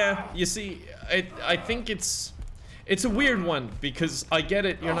 Yeah, you see, I think it's a weird one, because I get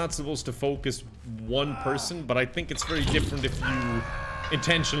it, you're not supposed to focus one person, but I think it's very different if you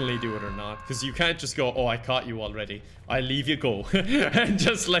intentionally do it or not, because you can't just go, oh, I caught you already, I leave you go, and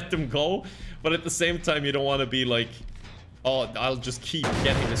just let them go. But at the same time, you don't want to be like, oh, I'll just keep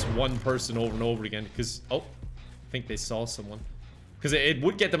getting this one person over and over again, because, oh, I think they saw someone. Because it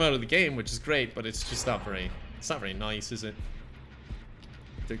would get them out of the game, which is great, but it's just not very, it's not very nice, is it?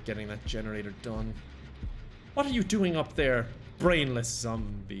 They're getting that generator done. What are you doing up there, brainless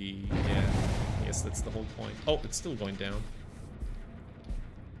zombie? Yeah, I guess that's the whole point. Oh, it's still going down.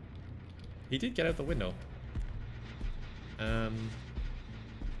 He did get out the window. I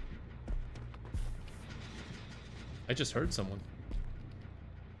just heard someone.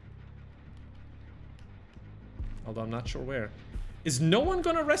 Although I'm not sure where. Is no one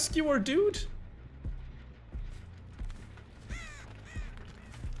gonna rescue our dude?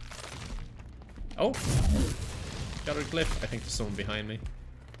 Oh. Got her glyph. I think there's someone behind me.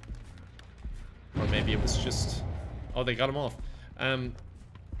 Or maybe it was just... Oh, they got him off.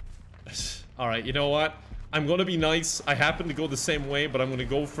 Alright, you know what? I'm gonna be nice. I happen to go the same way, but I'm gonna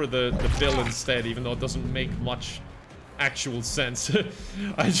go for the bill instead, even though it doesn't make much actual sense.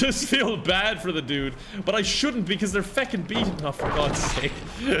 I just feel bad for the dude, but I shouldn't because they're feckin' beating... Oh, for God's sake.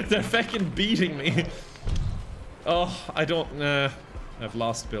 They're feckin' beating me. Oh, I don't... I've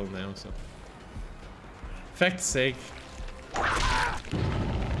lost Bill now, so... Feck's sake.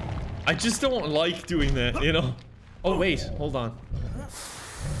 I just don't like doing that, you know? Oh, wait. Hold on.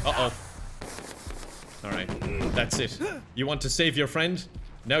 Uh-oh. Alright. That's it. You want to save your friend?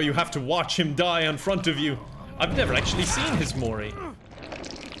 Now you have to watch him die in front of you. I've never actually seen his Mori.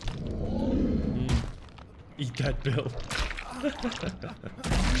 Eat that, Bill.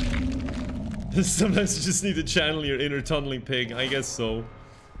 Sometimes you just need to channel your inner tunneling pig. I guess so.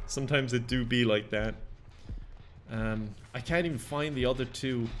 Sometimes it do be like that. I can't even find the other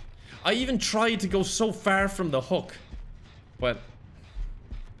two. I even tried to go so far from the hook, but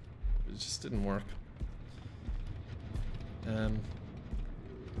it just didn't work.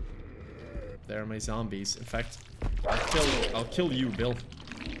 There are my zombies. In fact, I'll kill you, Bill,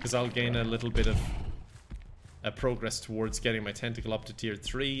 because I'll gain a little bit of progress towards getting my tentacle up to tier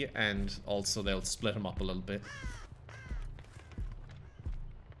 3, and also they'll split him up a little bit.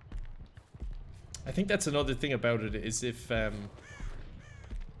 I think that's another thing about it, is if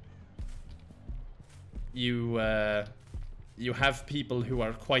you have people who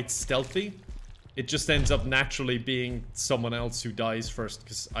are quite stealthy, it just ends up naturally being someone else who dies first,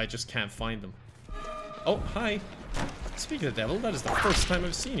 because I just can't find them. Oh, hi. Speaking of devil, that is the first time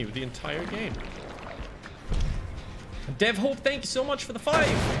I've seen you the entire game. Dev Hope, thank you so much for the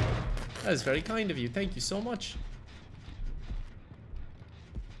 5. That is very kind of you. Thank you so much.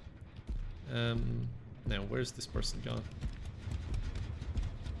 Now, where's this person gone?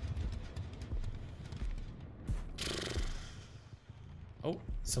 Oh,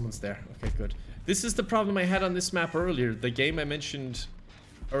 someone's there. Okay, good. This is the problem I had on this map earlier. The game I mentioned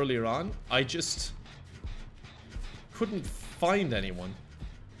earlier on. I just couldn't find anyone.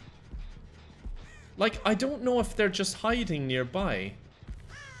 Like, I don't know if they're just hiding nearby.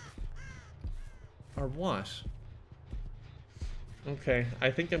 Or what? Okay,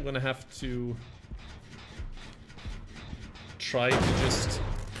 I think I'm gonna have to try to just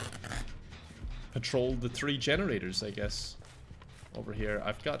patrol the 3 generators, I guess. Over here.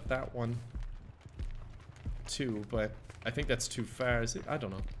 I've got that one too, but I think that's too far, is it? I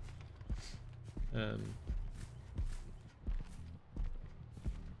don't know.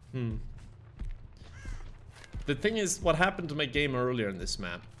 The thing is, what happened to my game earlier in this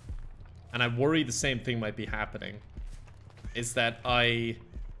map, and I worry the same thing might be happening, is that I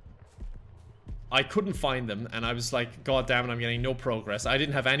couldn't find them, and I was like, God damn it, I'm getting no progress. I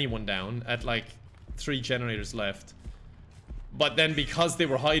didn't have anyone down at like 3 generators left. But then because they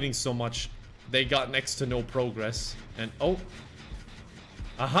were hiding so much, they got next to no progress. And oh.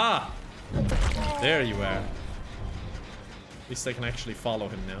 Aha! There you are. At least I can actually follow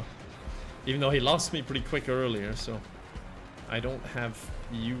him now. Even though he lost me pretty quick earlier, so I don't have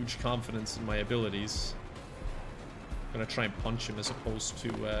huge confidence in my abilities. I'm gonna try and punch him as opposed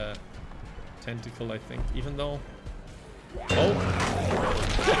to tentacle, I think. Even though... Oh!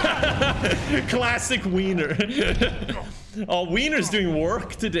 Classic Wiener. Oh, Wiener's doing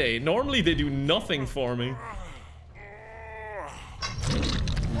work today. Normally they do nothing for me.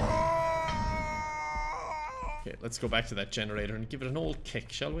 Okay, let's go back to that generator and give it an old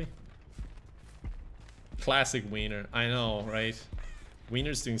kick, shall we? Classic Wiener. I know, right?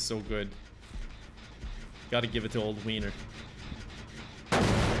 Wiener's doing so good. Gotta give it to old Wiener.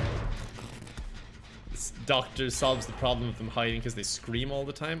 This doctor solves the problem of them hiding because they scream all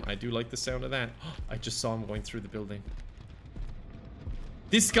the time. I do like the sound of that. I just saw him going through the building.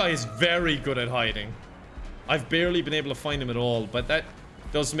 This guy is very good at hiding. I've barely been able to find him at all, but that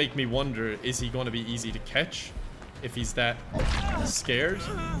does make me wonder, is he going to be easy to catch if he's that scared?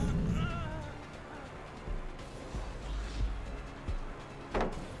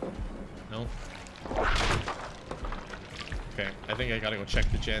 No. Okay, I think I gotta go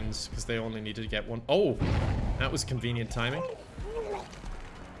check the gens because they only needed to get one. Oh, that was convenient timing.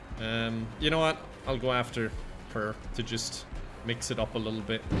 You know what? I'll go after her to just mix it up a little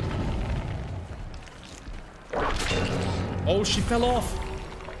bit. Oh, she fell off.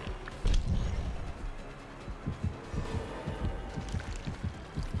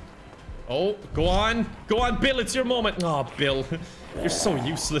 Oh, go on. Go on, Bill. It's your moment. Oh, Bill. You're so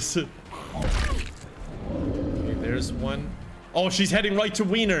useless. Okay, there's one. Oh, she's heading right to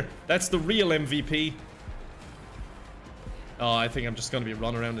Wiener. That's the real MVP. Oh, I think I'm just going to be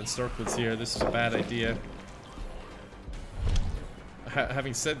running around in circles here. This is a bad idea.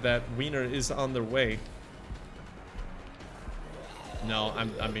 Having said that, Wiener is on their way. No,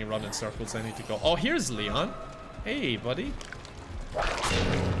 I'm being run in circles. I need to go. Oh, here's Leon. Hey, buddy.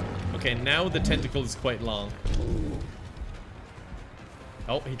 Okay, now the tentacle is quite long.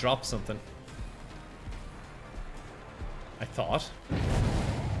 Oh, he dropped something. I thought.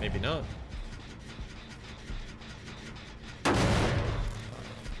 Maybe not.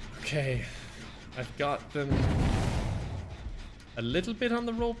 Okay. I've got them a little bit on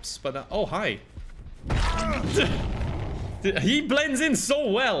the ropes, but... oh, hi. He blends in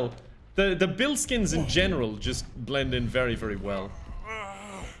so well. The Bill skins in general just blend in very, very well.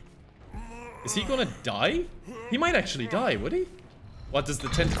 Is he gonna die? He might actually die, would he? What does the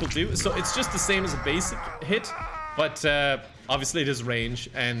tentacle do? So it's just the same as a basic hit, but obviously it is range,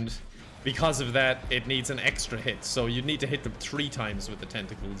 and because of that, it needs an extra hit. So you need to hit them 3 times with the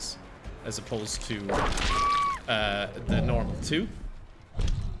tentacles, as opposed to the normal 2.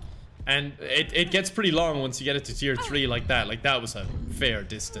 And it gets pretty long once you get it to tier 3 like that. Like, that was a fair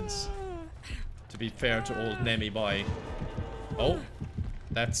distance, to be fair to old Nemi boy. Oh,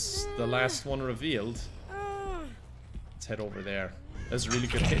 that's the last one revealed. Let's head over there. That's a really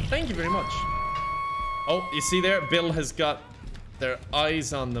good hit. Thank you very much. Oh, you see there? Bill has got their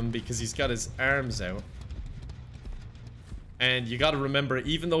eyes on them because he's got his arms out. And you gotta remember,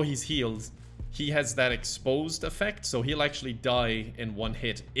 even though he's healed, he has that exposed effect, so he'll actually die in 1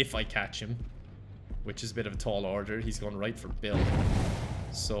 hit if I catch him. Which is a bit of a tall order. He's going right for Bill.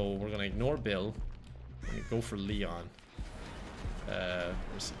 So we're gonna ignore Bill. We're gonna go for Leon.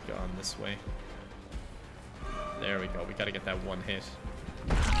 Where's he gone? This way. There we go. We gotta get that 1 hit.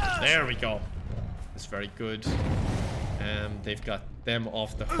 There we go. That's very good. They've got them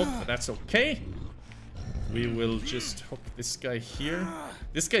off the hook, but that's okay. We will just hook this guy here.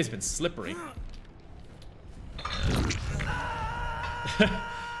 This guy's been slippery.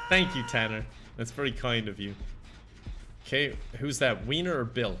 Thank you, Tanner. That's very kind of you. Okay, who's that? Wiener or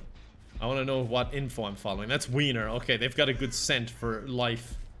Bill? I want to know what info I'm following. That's Wiener. Okay, they've got a good scent for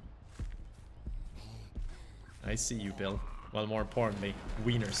life. I see you, Bill. Well, more importantly,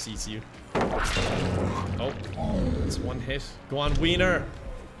 Wiener sees you. Oh, it's 1 hit. Go on, Wiener.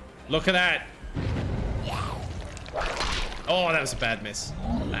 Look at that. Oh, that was a bad miss.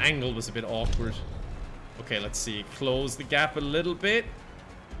 The angle was a bit awkward. Okay, let's see. Close the gap a little bit.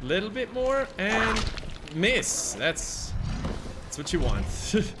 Little bit more. And miss. That's what you want.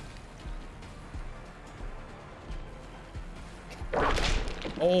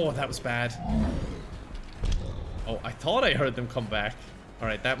 Oh, that was bad. Oh, I thought I heard them come back.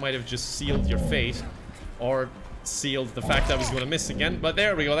 Alright, that might have just sealed your fate. Or sealed the fact I was going to miss again. But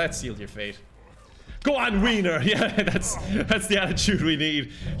there we go, that sealed your fate. Go on, Wiener! Yeah, that's the attitude we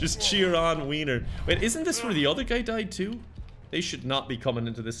need. Just cheer on, Wiener. Wait, isn't this where the other guy died too? They should not be coming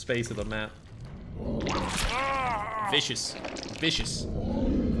into this space of the map. Vicious. Vicious.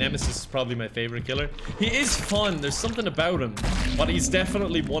 Nemesis is probably my favorite killer. He is fun, there's something about him. But he's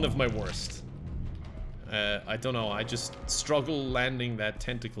definitely one of my worst. I don't know, I just struggle landing that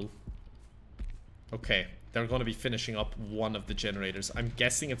tentacle. Okay, they're going to be finishing up one of the generators. I'm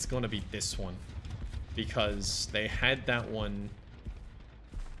guessing it's going to be this one. Because they had that one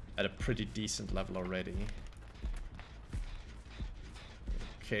at a pretty decent level already.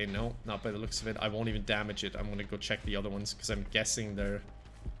 Okay, no, not by the looks of it. I won't even damage it. I'm going to go check the other ones because I'm guessing they're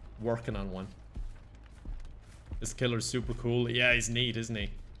working on one. This killer's super cool. Yeah, he's neat, isn't he?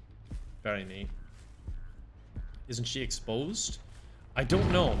 Very neat. Isn't she exposed? I don't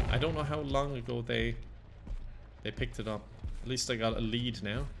know. I don't know how long ago they picked it up. At least I got a lead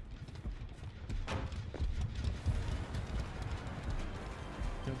now.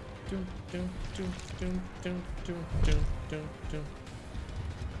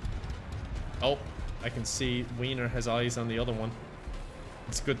 Oh, I can see Wiener has eyes on the other one.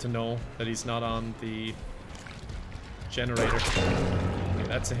 It's good to know that he's not on the generator. Okay,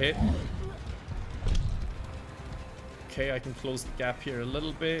 that's a hit. Okay, I can close the gap here a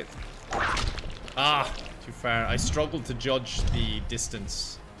little bit. Ah, too far. I struggled to judge the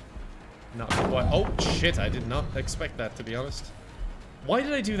distance. Not quite. Oh, shit, I did not expect that, to be honest. Why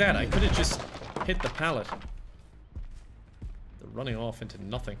did I do that? I could have just hit the pallet. They're running off into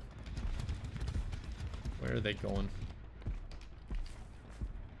nothing. Where are they going?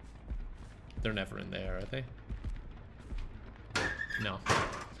 They're never in there, are they? No.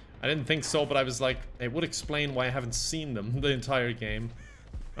 I didn't think so, but I was like, it would explain why I haven't seen them the entire game.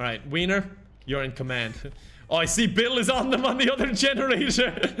 Alright, Wiener, you're in command. Oh, I see Bill is on them on the other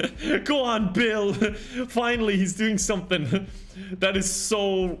generator. Go on, Bill. Finally, he's doing something that is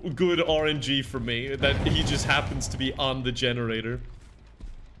so good RNG for me that he just happens to be on the generator.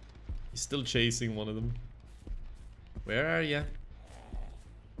 He's still chasing one of them. Where are you?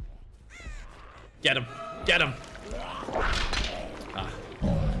 Get him. Get him. Ah.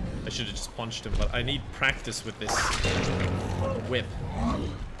 I should have just punched him, but I need practice with this whip.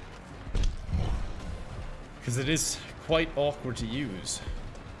 Because it is quite awkward to use.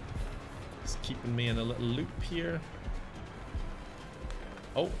 It's keeping me in a little loop here.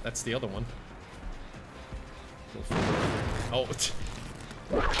 Oh, that's the other one. Oh,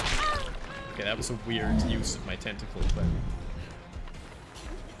 okay, that was a weird use of my tentacle, but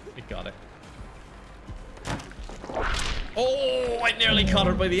it got it. Oh, I nearly caught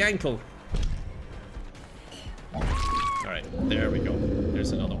her by the ankle. Alright, there we go.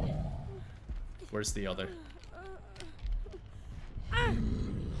 There's another one. Where's the other?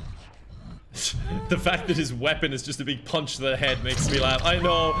 The fact that his weapon is just a big punch to the head makes me laugh. I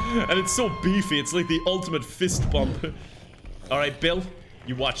know, and it's so beefy. It's like the ultimate fist bump. Alright, Bill,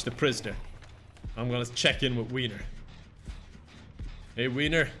 you watch the prisoner. I'm gonna check in with Wiener. Hey,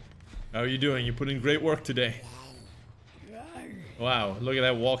 Wiener. How are you doing? You put in great work today. Wow, look at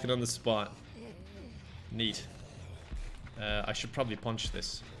that, walking on the spot. Neat. I should probably punch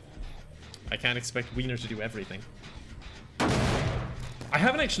this. I can't expect Wiener to do everything. I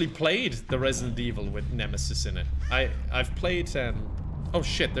haven't actually played the Resident Evil with Nemesis in it. I've played oh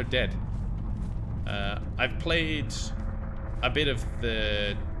shit, they're dead. I've played a bit of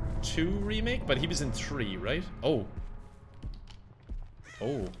the 2 remake, but he was in 3, right? Oh.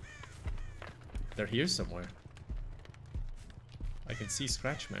 Oh. They're here somewhere. I can see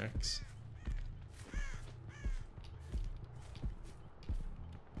scratch marks.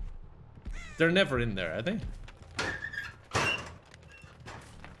 They're never in there, are they?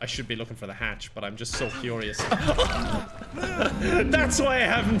 I should be looking for the hatch, but I'm just so curious. That's why I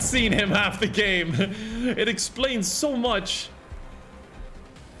haven't seen him half the game. It explains so much.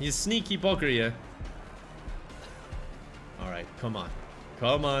 You sneaky bugger, you. Alright, come on.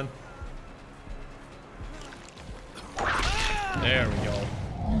 Come on. There we go.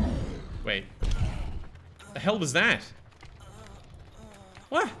 Wait. The hell was that?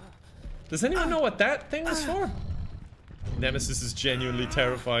 What? Does anyone know what that thing was for? Nemesis is genuinely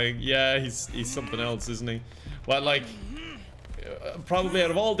terrifying. Yeah, he's something else, isn't he? Well, like, probably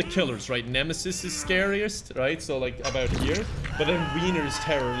out of all the killers, right? Nemesis is scariest, right? So, like, about here. But then Wiener's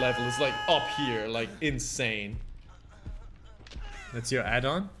terror level is, like, up here, like, insane. That's your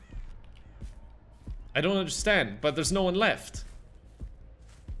add-on? I don't understand, but there's no one left.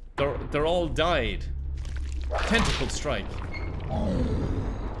 They're all died. Tentacle strike.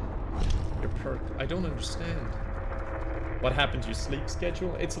 Your perk. I don't understand. What happened to your sleep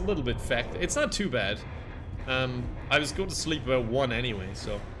schedule? It's a little bit fecked. It's not too bad. I was going to sleep about 1 anyway,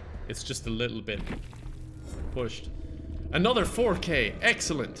 so it's just a little bit pushed. Another 4K.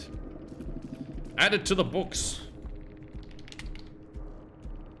 Excellent. Add it to the books.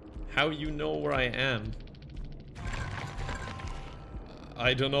 How you know where I am?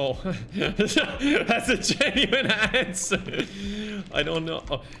 I don't know. That's a genuine answer. I don't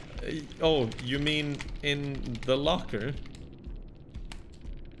know. Oh, you mean in the locker?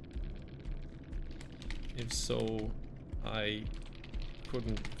 If so, I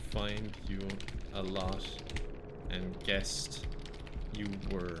couldn't find you a lot and guessed you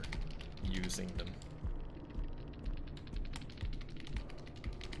were using them.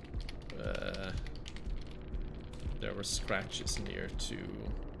 There were scratches near too.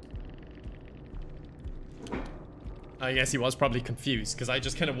 I guess he was probably confused because I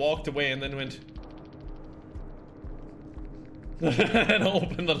just kind of walked away and then went and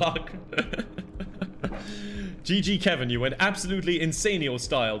opened the locker. GG Kevin, you went absolutely insanio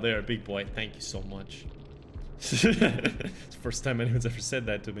style there, big boy. Thank you so much. It's the first time anyone's ever said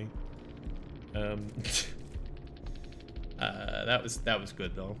that to me. That was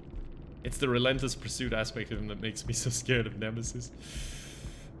good though. It's the relentless pursuit aspect of him that makes me so scared of Nemesis.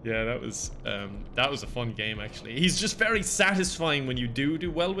 Yeah, that was a fun game actually. He's just very satisfying when you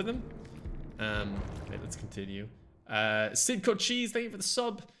do well with him. Okay, let's continue. Sidco Cheese, thank you for the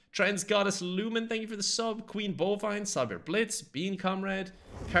sub. Trans Goddess Lumen, thank you for the sub. Queen Bovine, Cyber Blitz, Bean Comrade,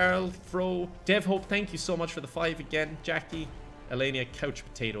 Carl, Fro, Dev Hope, thank you so much for the 5 again. Jackie, Elenia, Couch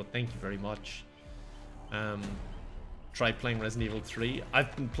Potato, thank you very much. try playing Resident Evil 3.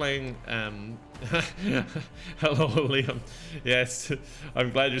 I've been playing, hello Liam. Yes,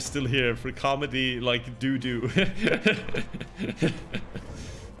 I'm glad you're still here for comedy like doo-doo.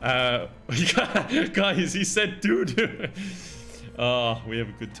 Guys, he said doo-doo. Oh, we have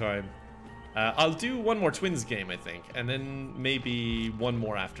a good time. I'll do one more Twins game, I think, and then maybe one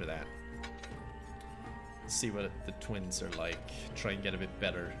more after that. See what the Twins are like. Try and get a bit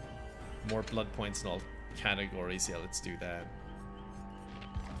better. More blood points in all categories. Yeah, let's do that.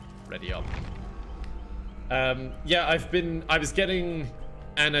 Ready up. Yeah, I was getting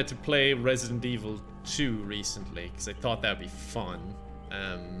Anna to play Resident Evil 2 recently because I thought that'd be fun.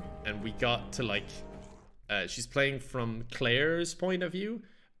 And we got to like, she's playing from Claire's point of view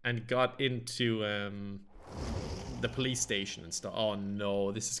and got into the police station and stuff. Oh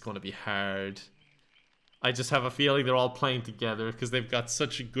no, this is gonna be hard. I just have a feeling they're all playing together because they've got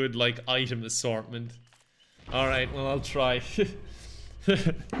such a good like item assortment. All right, well I'll try.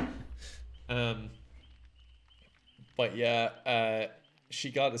 But yeah,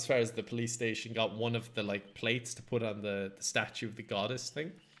 she got as far as the police station, got one of the like plates to put on the statue of the goddess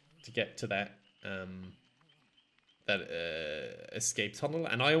thing to get to that escape tunnel,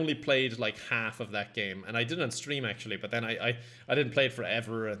 and I only played like half of that game, and I did it on stream actually, but then I didn't play it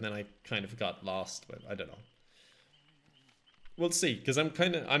forever, and then I kind of got lost, but I don't know. We'll see, because I'm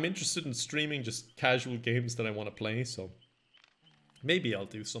interested in streaming just casual games that I want to play, so maybe I'll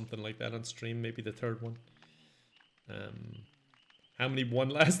do something like that on stream, maybe the third one. How many one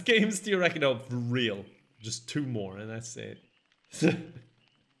last games do you reckon? Oh, for real, just 2 more, and that's it.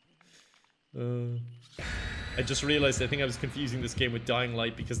 I just realized I think I was confusing this game with Dying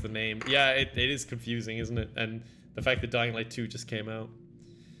Light because of the name. Yeah, it is confusing, isn't it? And the fact that Dying Light 2 just came out.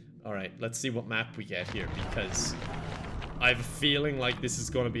 Alright, let's see what map we get here, because I have a feeling like this is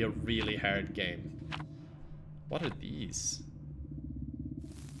going to be a really hard game. What are these?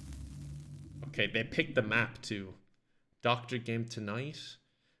 Okay, they picked the map too. Doctor game tonight.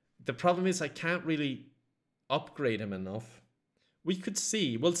 The problem is I can't really upgrade him enough. We could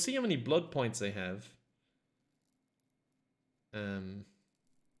see. We'll see how many blood points I have. And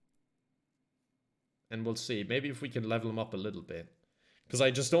we'll see. Maybe if we can level him up a little bit. Because I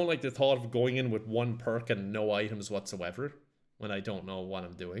just don't like the thought of going in with 1 perk and no items whatsoever when I don't know what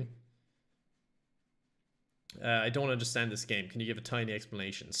I'm doing. I don't understand this game. Can you give a tiny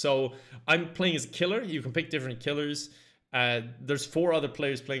explanation? So, I'm playing as a killer. You can pick different killers. There's 4 other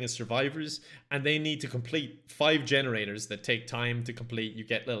players playing as survivors, and they need to complete 5 generators that take time to complete. You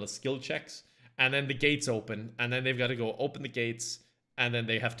get little skill checks, and then the gates open, and then they've got to go open the gates, and then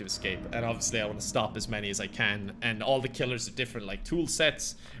they have to escape. And obviously I want to stop as many as I can, and all the killers are different like tool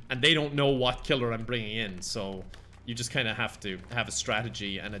sets, and they don't know what killer I'm bringing in, so you just kind of have to have a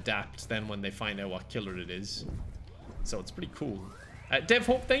strategy and adapt then when they find out what killer it is. So it's pretty cool. Dev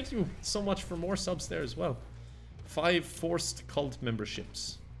Hope, thank you so much for more subs there as well. 5 forced cult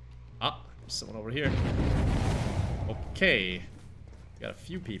memberships. Ah, someone over here. Okay. Got a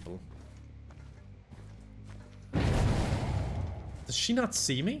few people. Does she not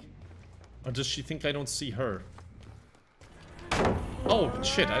see me? Or does she think I don't see her? Oh,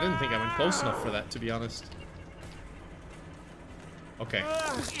 shit, I didn't think I went close enough for that, to be honest. Okay,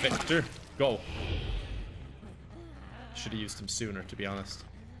 Victor, go. Should have used him sooner, to be honest.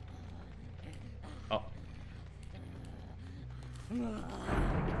 Oh.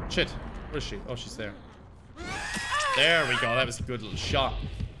 Shit, where is she? Oh, she's there. There we go, that was a good little shot.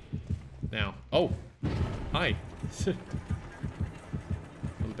 Now, oh, hi. A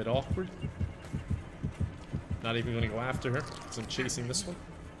little bit awkward. Not even going to go after her, because I'm chasing this one.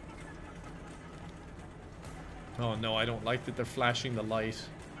 Oh no, I don't like that they're flashing the light.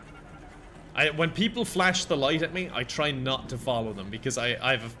 When people flash the light at me, I try not to follow them, because I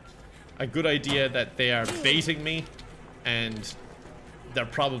have a good idea that they are baiting me, and they're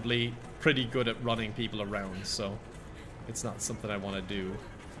probably pretty good at running people around, so it's not something I want to do.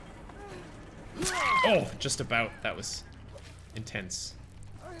 Oh, just about. That was intense.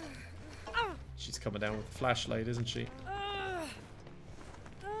 She's coming down with the flashlight, isn't she?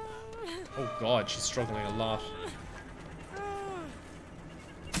 Oh god, she's struggling a lot.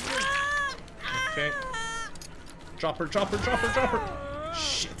 Okay. Drop her, drop her, drop her, drop her!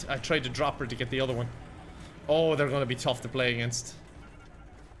 Shit, I tried to drop her to get the other one. Oh, they're gonna be tough to play against.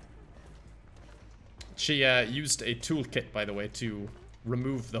 She used a toolkit, by the way, to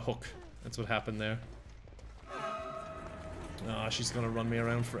remove the hook. That's what happened there. Ah, she's gonna run me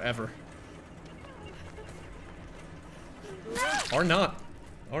around forever. Or not.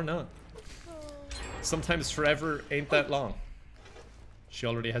 Or not. Sometimes forever ain't that long. She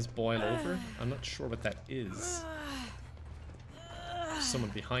already has boil over. I'm not sure what that is.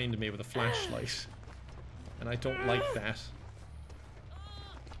 someone behind me with a flashlight. And I don't like that.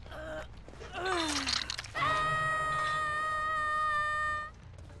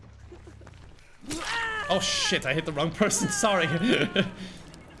 Oh shit, I hit the wrong person, sorry.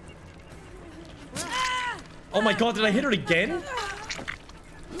 Oh my god, did I hit her again?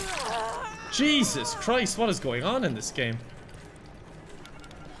 Jesus Christ, what is going on in this game?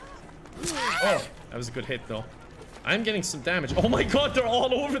 Oh, that was a good hit though. I'm getting some damage. Oh my god, they're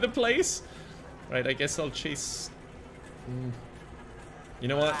all over the place. Right, I guess I'll chase. You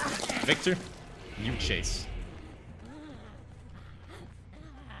know what? Victor, you chase.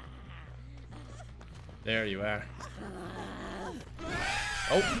 There you are.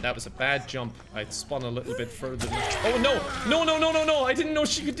 Oh, that was a bad jump. I spun a little bit further than... Oh no! No, no, no, no, no! I didn't know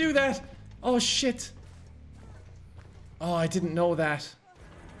she could do that! Oh shit! Oh, I didn't know that.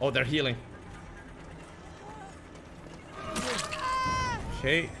 Oh, they're healing.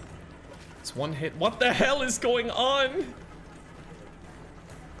 Okay. It's one hit. What the hell is going on?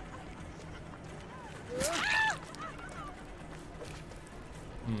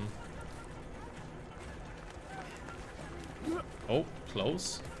 Oh,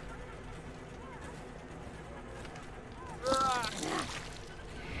 close.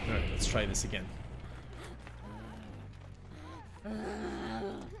 Alright, let's try this again.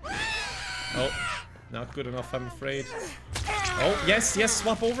 Oh, not good enough, I'm afraid. Oh, yes, yes,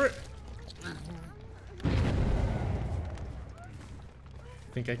 swap over it.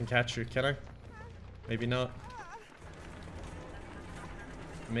 Think I can catch her, can I? Maybe not.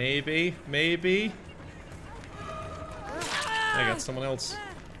 Maybe, maybe. I got someone else.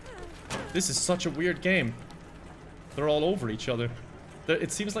 This is such a weird game. They're all over each other.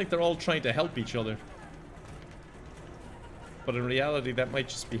 It seems like they're all trying to help each other. But in reality, that might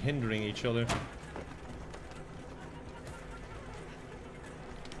just be hindering each other.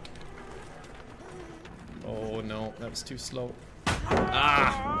 Oh no, that was too slow.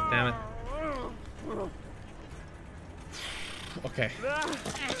 Ah, damn it. Okay.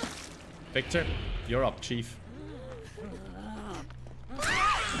 Victor, you're up, Chief.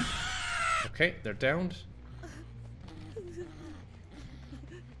 Okay, they're downed.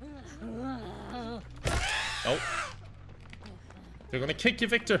 Oh. They're gonna kick you,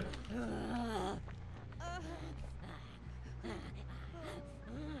 Victor.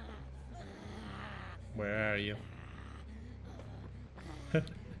 Where are you?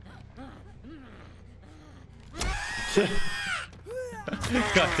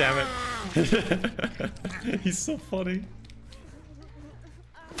 God damn it. He's so funny.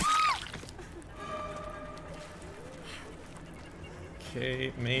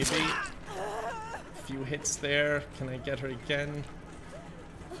 Okay, maybe. A few hits there. Can I get her again?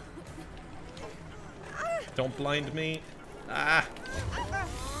 Don't blind me. Ah!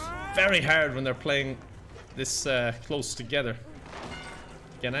 Very hard when they're playing this close together.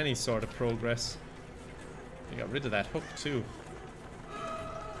 Get any sort of progress. They got rid of that hook too.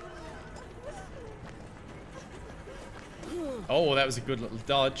 Oh, that was a good little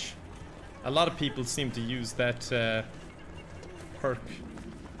dodge. A lot of people seem to use that perk.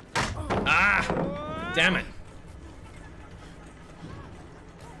 Ah! Damn it!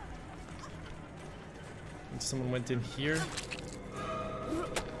 And someone went in here.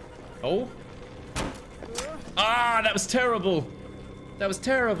 Oh! Ah! That was terrible! That was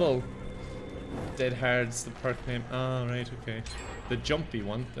terrible! Dead Hard's the perk name. Ah, right, okay. The jumpy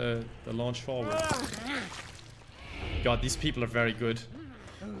one, the launch forward. God, these people are very good.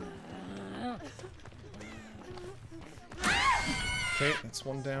 Okay, that's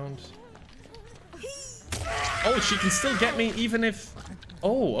one down. Oh, she can still get me even if...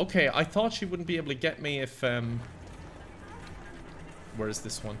 Oh, okay, I thought she wouldn't be able to get me if, Where is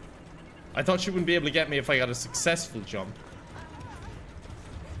this one? I thought she wouldn't be able to get me if I got a successful jump.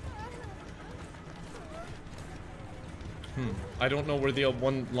 I don't know where the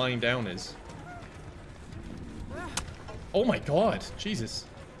one lying down is. Oh my god, Jesus.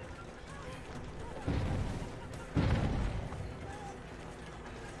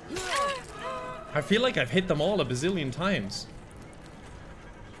 I feel like I've hit them all a bazillion times.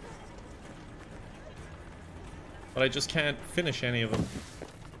 But I just can't finish any of them.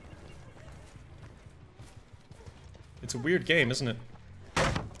 It's a weird game, isn't it?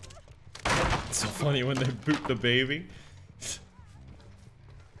 It's so funny when they boot the baby.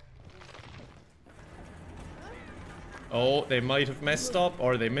 Oh, they might have messed up,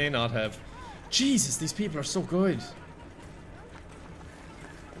 or they may not have. Jesus, these people are so good.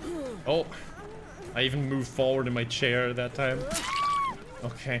 Oh, I even moved forward in my chair that time.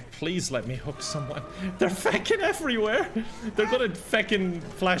 Okay, please let me hook someone. They're fecking everywhere. They're gonna fecking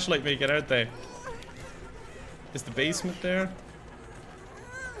flashlight make it, aren't they? Is the basement there?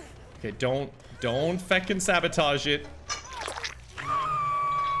 Okay, don't fecking sabotage it.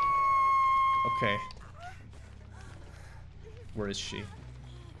 Okay. Where is she?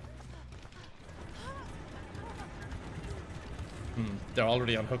 They're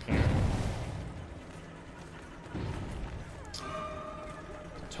already unhooking her.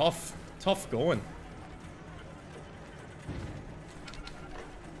 Tough going.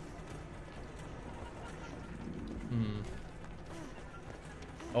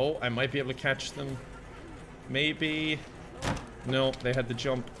 Oh, I might be able to catch them. Maybe. No, they had the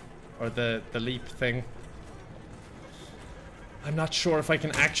jump. Or the leap thing. I'm not sure if I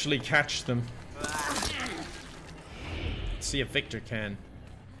can actually catch them. Let's see if Victor can.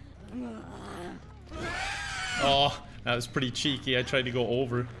 Oh, that was pretty cheeky. I tried to go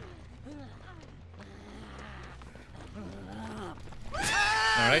over.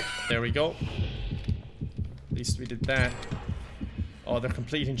 Alright, there we go. At least we did that. Oh, they're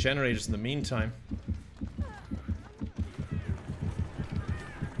completing generators in the meantime.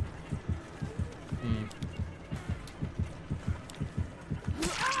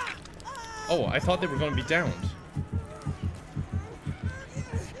 Oh, I thought they were going to be downed.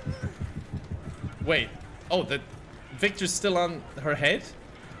 Wait. Oh, the Victor's still on her head?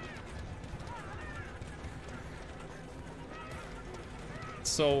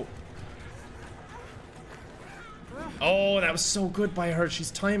 So... Oh, that was so good by her.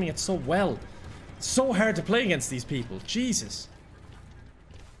 She's timing it so well. It's so hard to play against these people. Jesus.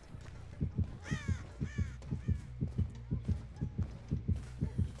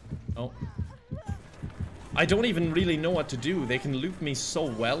 Oh. I don't even really know what to do. They can loop me so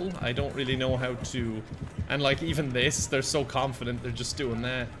well. I don't really know how to... And like even this, they're so confident they're just doing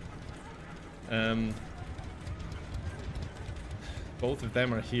that. Both of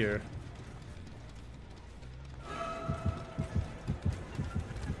them are here.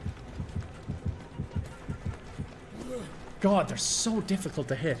 God, they're so difficult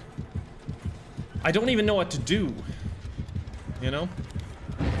to hit. I don't even know what to do. You know?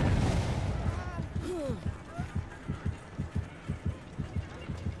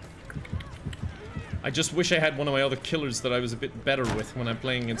 I just wish I had one of my other killers that I was a bit better with when I'm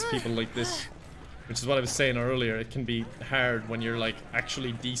playing against people like this. Which is what I was saying earlier. It can be hard when you're like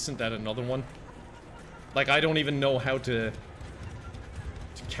actually decent at another one. Like I don't even know how to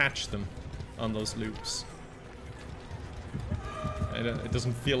catch them on those loops. It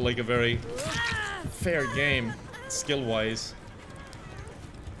doesn't feel like a very fair game, skill-wise.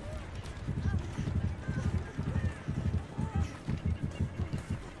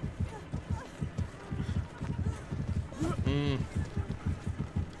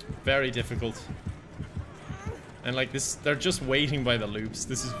 Very difficult. And like this, they're just waiting by the loops.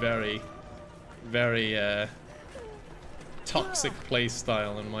 This is very, very toxic play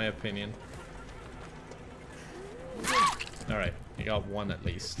style in my opinion. Alright, you got one at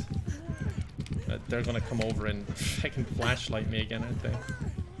least. They're gonna come over and fucking flashlight me again, aren't they?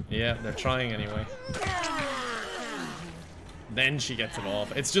 Yeah, they're trying anyway. Then she gets it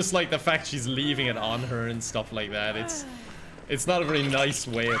off. It's just like the fact she's leaving it on her and stuff like that. It's not a very nice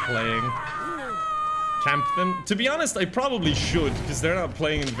way of playing. Camp them. To be honest, I probably should, because they're not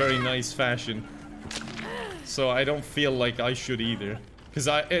playing in very nice fashion. So I don't feel like I should either. Because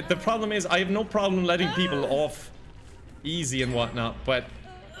the problem is, I have no problem letting people off easy and whatnot, but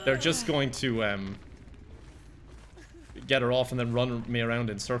they're just going to get her off and then run me around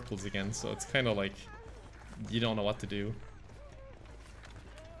in circles again. So it's kind of like you don't know what to do.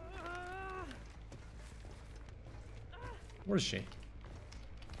 Where is she?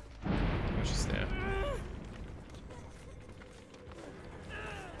 Oh, she's there.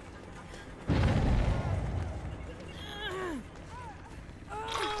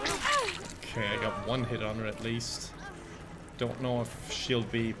 Okay, I got one hit on her at least. Don't know if she'll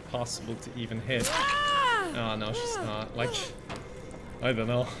be possible to even hit. Oh, no, she's not. Like, I don't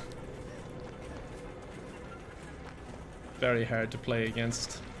know. Very hard to play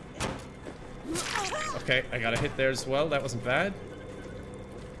against. Okay, I got a hit there as well. That wasn't bad.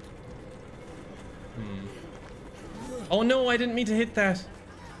 Oh no, I didn't mean to hit that.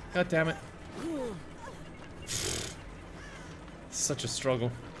 God damn it. Such a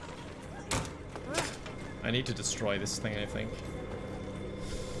struggle. I need to destroy this thing, I think.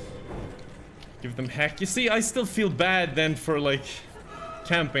 Give them heck. You see, I still feel bad then for, like,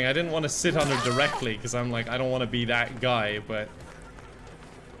 camping. I didn't want to sit on her directly, because I'm like, I don't want to be that guy, but...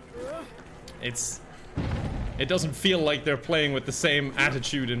 It's It doesn't feel like they're playing with the same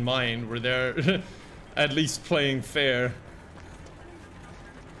attitude in mind, where they're at least playing fair.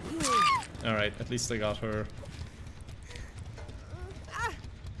 Alright, at least I got her.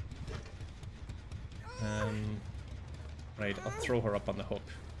 Right, I'll throw her up on the hook.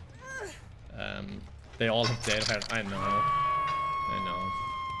 They all have dead hair. I know.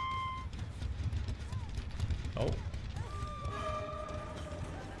 Oh.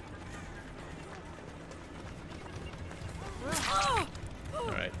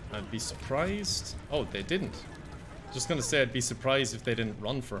 Alright, I'd be surprised. Oh, they didn't. Just gonna say I'd be surprised if they didn't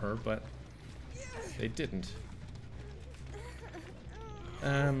run for her, but they didn't.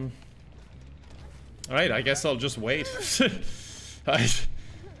 Alright, I guess I'll just wait. I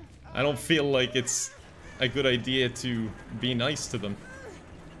don't feel like it's a good idea to be nice to them.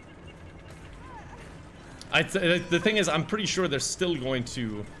 The thing is, I'm pretty sure they're still going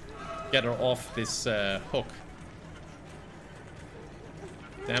to get her off this hook.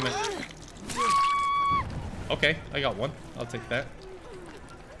 Damn it. Okay, I got one. I'll take that.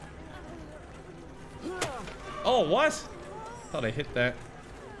 Oh, what? Thought I hit that.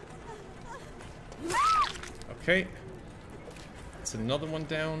 Okay. It's another one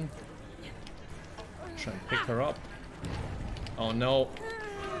down. Try and pick her up. Oh no.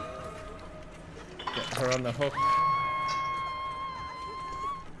 Get her on the hook.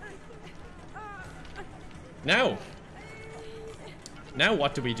 Now! Now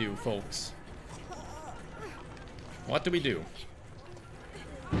what do we do, folks? What do we do?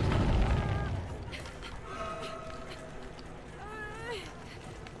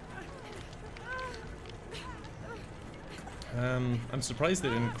 I'm surprised they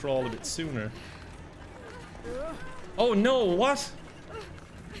didn't crawl a bit sooner. Oh no, what?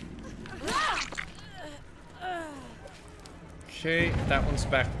 Okay, that one's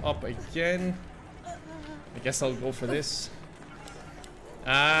back up again. I guess I'll go for this.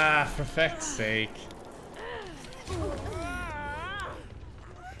 Ah, for feck's sake. I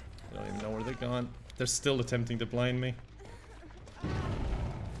don't even know where they're gone. They're still attempting to blind me.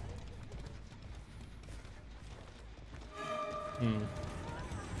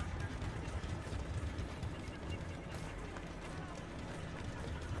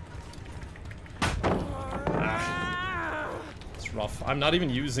 It's rough. I'm not even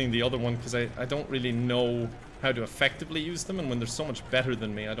using the other one because I don't really know how to effectively use them, and when they're so much better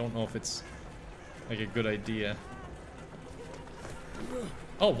than me, I don't know if it's like a good idea.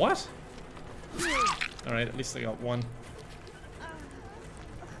 Oh, what? Alright, at least I got one.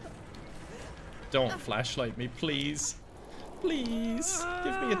 Don't flashlight me, please. Please,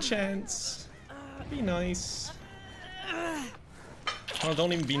 give me a chance. Be nice. Oh,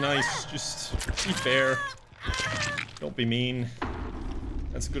 don't even be nice, just be fair. Don't be mean.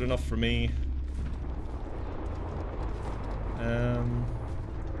 That's good enough for me.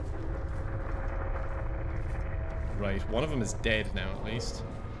 Right, one of them is dead now at least.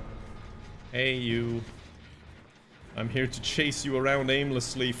 Hey you. I'm here to chase you around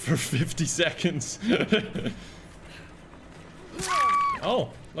aimlessly for 50 seconds.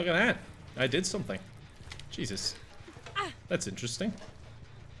 Oh, look at that. I did something. Jesus. That's interesting.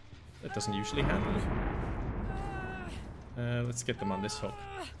 That doesn't usually happen. Let's get them on this hook.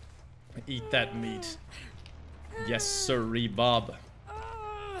 Eat that meat. Yes, sirree, Bob.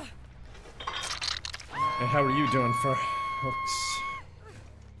 Hey, how are you doing for hooks?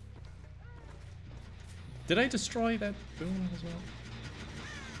 Did I destroy that boom as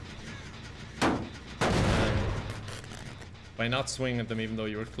well? By not swinging at them even though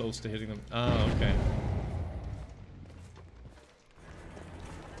you were close to hitting them. Oh, okay.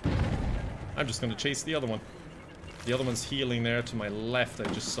 I'm just gonna chase the other one. The other one's healing there to my left. I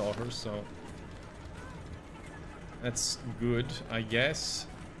just saw her, so... That's good, I guess.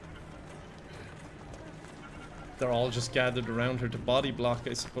 They're all just gathered around her to body block,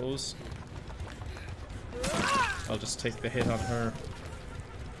 I suppose. I'll just take the hit on her.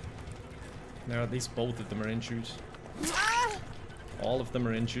 Now at least both of them are injured. All of them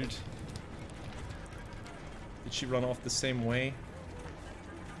are injured. Did she run off the same way?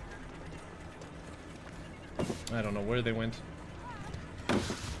 I don't know where they went.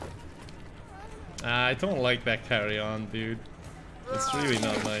 I don't like that carry on, dude. It's really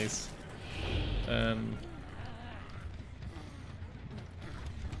not nice.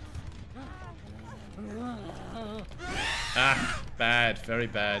 Ah, bad, very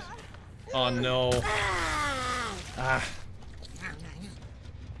bad. Oh no. Ah.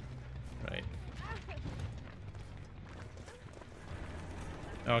 Right.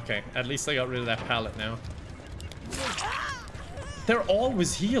 Okay, at least I got rid of that pallet now. They're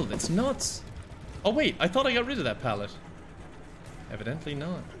always healed, it's nuts. Oh wait, I thought I got rid of that pallet. Evidently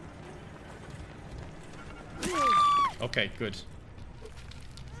not. Okay, good.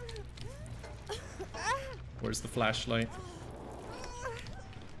 Where's the flashlight?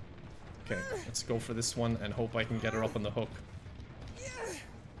 Okay, let's go for this one and hope I can get her up on the hook.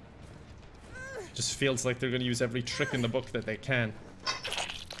 Just feels like they're gonna use every trick in the book that they can.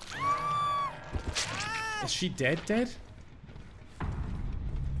 Is she dead?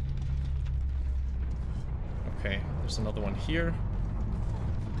 Okay, there's another one here.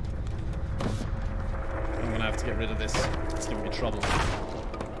 I'm gonna have to get rid of this. It's giving me trouble.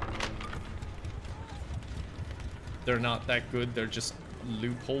 They're not that good, they're just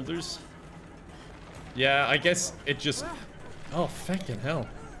loop holders. Yeah, I guess it just... Oh, fucking hell.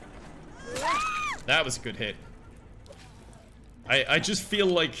 That was a good hit. I just feel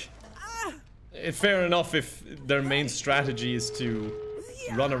like... Fair enough if their main strategy is to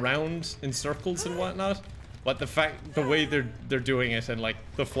run around in circles and whatnot. But the way they're doing it, and like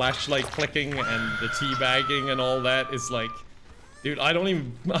the flashlight clicking and the teabagging and all that is like, dude,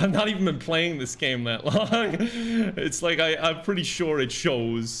 I'm not even been playing this game that long. It's like I'm pretty sure it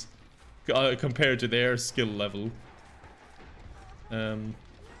shows compared to their skill level.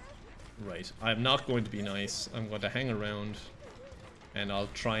 Right, I'm not going to be nice. I'm going to hang around, and I'll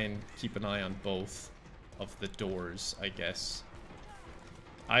try and keep an eye on both of the doors, I guess.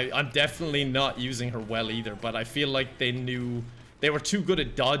 I'm definitely not using her well either, but I feel like they knew they were too good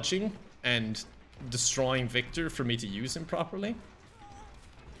at dodging and destroying Victor for me to use him properly.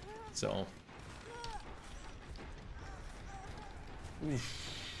 So.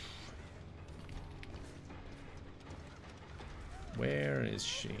 Oof. Where is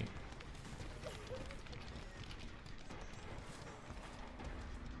she?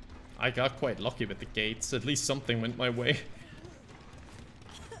 I got quite lucky with the gates. At least something went my way.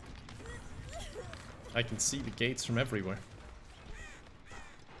 I can see the gates from everywhere.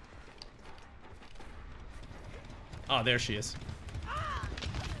 Ah, there she is.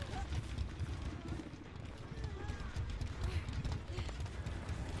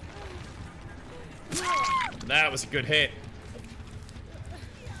 That was a good hit.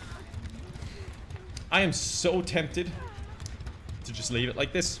 I am so tempted to just leave it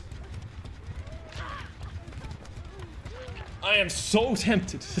like this. I am so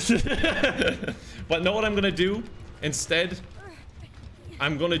tempted. But know what I'm gonna do? Instead,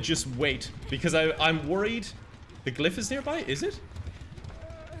 I'm gonna just wait. Because I'm worried. The glyph is nearby, is it?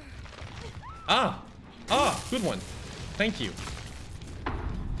 Ah, good one. Thank you.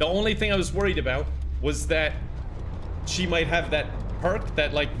 The only thing I was worried about was that she might have that perk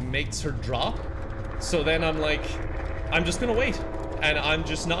that like makes her drop. So then I'm like, I'm just gonna wait. And I'm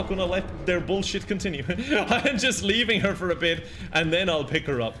just not gonna let their bullshit continue. I'm just leaving her for a bit, and then I'll pick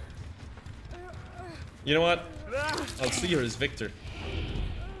her up. You know what? I'll see her as Victor.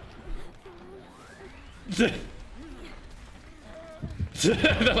 They're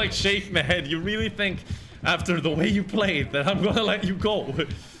like shaking my head. You really think, after the way you played, that I'm gonna let you go?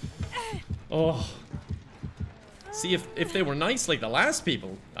 Oh. See, if they were nice like the last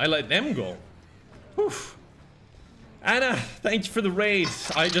people, I let them go. Whew. Anna, thank you for the raid.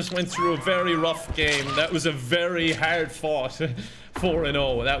 I just went through a very rough game. That was a very hard fought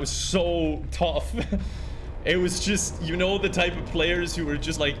 4-0. That was so tough. It was just, you know, the type of players who were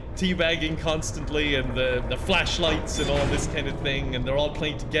just like teabagging constantly, and the flashlights and all this kind of thing, and they're all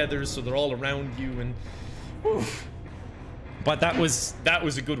playing together, so they're all around you, and whew. But that was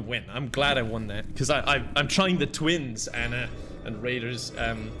a good win. I'm glad I won that, because I'm trying the twins, Anna and Raiders.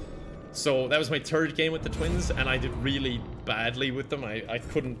 So that was my third game with the twins, and I did really badly with them. I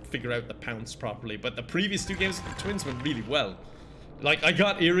couldn't figure out the pounce properly, but the previous two games with the twins went really well. Like, I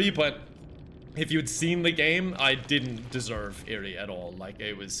got Eerie, but if you'd seen the game, I didn't deserve Eerie at all. Like,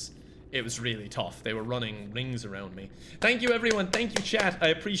 it was really tough. They were running rings around me. Thank you, everyone. Thank you, chat. I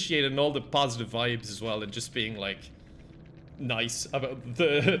appreciate it, and all the positive vibes as well, and just being like nice about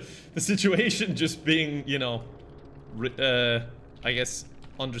the situation, just being, you know, I guess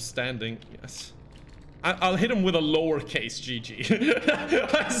understanding. Yes, I'll hit him with a lowercase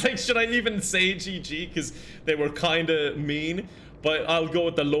GG. I was like, should I even say GG, because they were kind of mean, but I'll go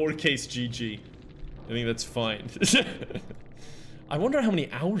with the lowercase GG. I think that's fine. I wonder how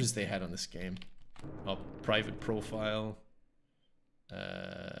many hours they had on this game. Oh, private profile.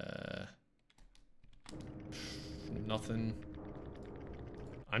 Nothing.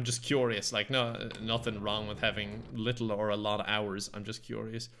 I'm just curious. Like, no, nothing wrong with having little or a lot of hours. I'm just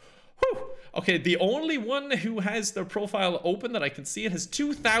curious. Whew. Okay, the only one who has their profile open that I can see it has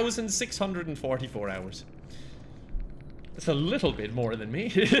 2,644 hours. That's a little bit more than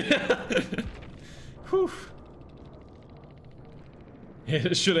me. Whew.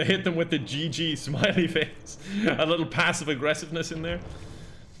 Should have hit them with the GG smiley face. A little passive aggressiveness in there.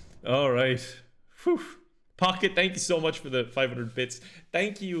 Alright. Pocket, thank you so much for the 500 bits.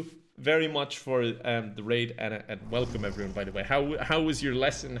 Thank you very much for the raid, and welcome everyone, by the way. How was your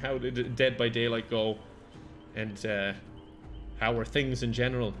lesson? How did Dead by Daylight go? And how are things in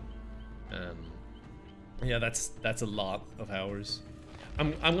general? Yeah, that's a lot of hours.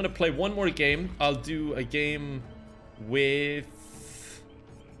 I'm gonna play one more game. I'll do a game with...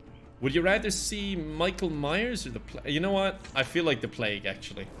 Would you rather see Michael Myers or the Plague? You know what? I feel like the Plague,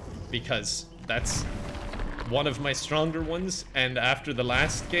 actually. Because that's one of my stronger ones. And after the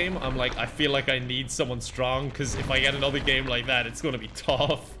last game, I'm like, I feel like I need someone strong. Because if I get another game like that, it's going to be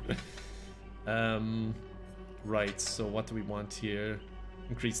tough. Right, so what do we want here?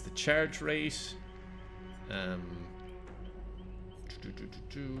 Increase the charge rate.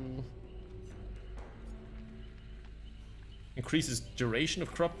 Increases duration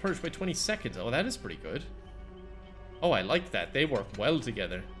of crop purge by 20 seconds. Oh, that is pretty good. Oh, I like that. They work well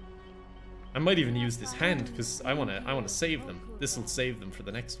together. I might even use this hand because I wanna save them. This will save them for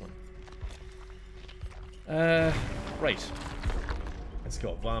the next one. Right. Let's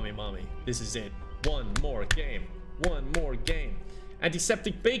go, Vommy Mommy. This is it. One more game. One more game.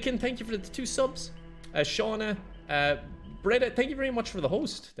 Antiseptic Bacon, thank you for the 2 subs. Shauna, Breda, thank you very much for the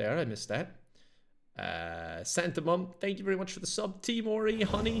host. There, I missed that. Santa Mum, thank you very much for the sub. T-Mori,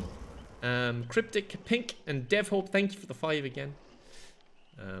 Honey, Cryptic, Pink, and DevHope, thank you for the 5 again.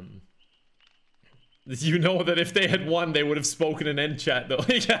 You know that if they had won, they would have spoken in end chat, though.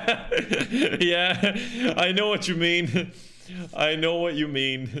 Yeah. Yeah, I know what you mean. I know what you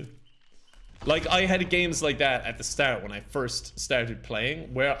mean. Like, I had games like that at the start when I first started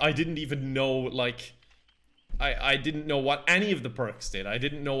playing, where I didn't even know, like... I didn't know what any of the perks did. I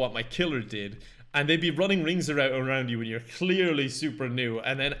didn't know what my killer did. And they'd be running rings around you when you're clearly super new.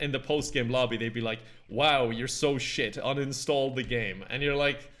 And then in the post-game lobby, they'd be like, wow, you're so shit. Uninstall the game. And you're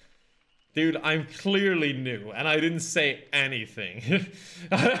like, dude, I'm clearly new. And I didn't say anything.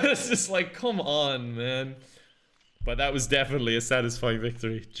 It's just like, come on, man. But that was definitely a satisfying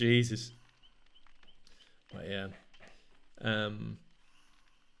victory. Jesus. But yeah.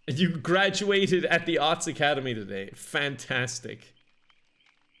 You graduated at the Arts Academy today. Fantastic.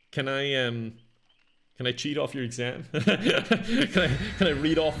 Can I cheat off your exam? Can I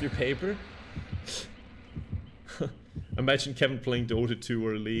read off your paper? Imagine Kevin playing Dota 2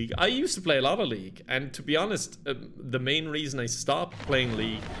 or League. I used to play a lot of League, and to be honest, the main reason I stopped playing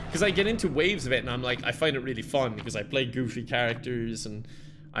League, because I get into waves of it and I'm like, I find it really fun because I play goofy characters and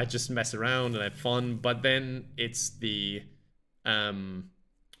I just mess around and I have fun, but then it's the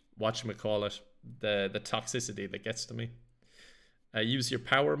whatchamacallit, the toxicity that gets to me. Use your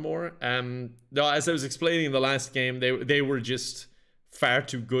power more. No, as I was explaining in the last game, they were just far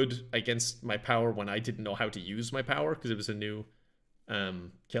too good against my power when I didn't know how to use my power because it was a new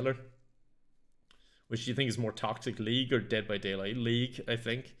killer. Which do you think is more toxic, League or Dead by Daylight? League, I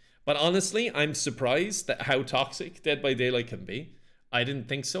think. But honestly, I'm surprised at how toxic Dead by Daylight can be. I didn't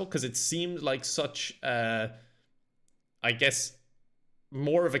think so because it seemed like such, I guess,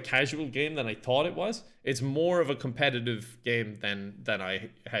 more of a casual game than I thought it was. It's more of a competitive game than I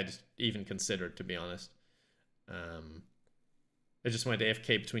had even considered, to be honest. I just went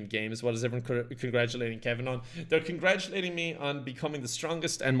AFK between games. What is everyone congratulating Kevin on? They're congratulating me on becoming the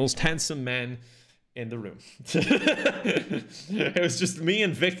strongest and most handsome man in the room. It was just me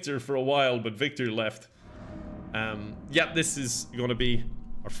and Victor for a while, but Victor left. Yeah, this is going to be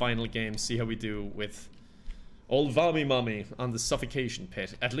our final game. See how we do with old Vommy Mommy on the Suffocation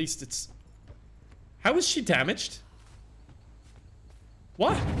Pit. At least it's... How is she damaged?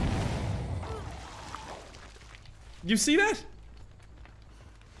 What? You see that?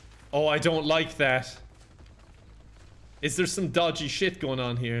 Oh, I don't like that. Is there some dodgy shit going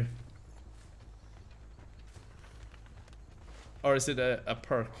on here? Or is it a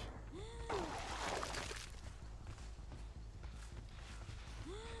perk?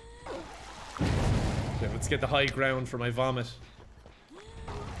 Okay, let's get the high ground for my vomit.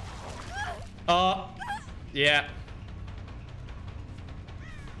 Yeah.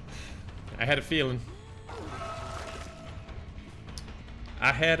 I had a feeling.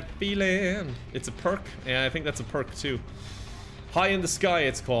 I had a feeling. It's a perk. Yeah, I think that's a perk too. High in the sky,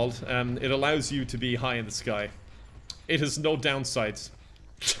 it's called. It allows you to be high in the sky. It has no downsides.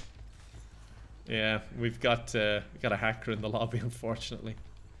 Yeah, we've got a hacker in the lobby, unfortunately.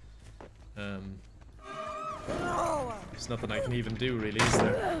 There's nothing I can even do, really, is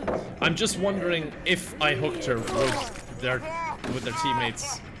there? I'm just wondering if I hooked her, would their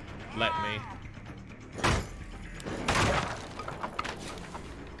teammates let me?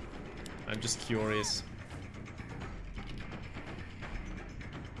 I'm just curious.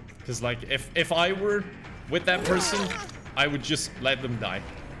 Because, like, if I were with that person, I would just let them die.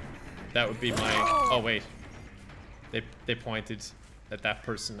 That would be my... Oh, wait. They pointed at that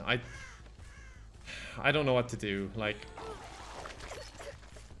person. I don't know what to do. Like...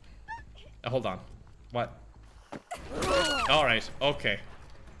 Hold on. What? Alright, okay.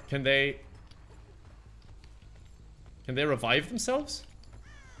 Can they revive themselves?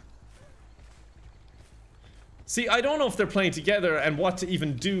 See, I don't know if they're playing together and what to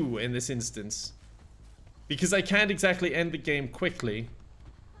even do in this instance. Because I can't exactly end the game quickly.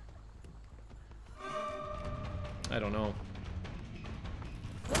 I don't know.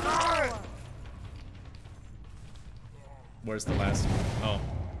 Where's the last one? Oh.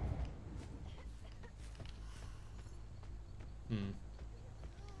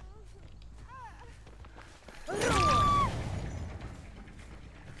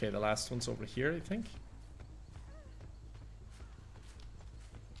 Okay, the last one's over here, I think.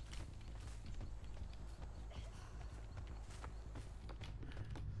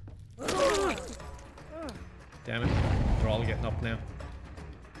 Damn it. They're all getting up now.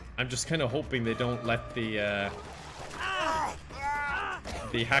 I'm just kind of hoping they don't let the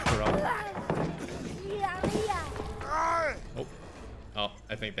hacker up. Oh. Oh,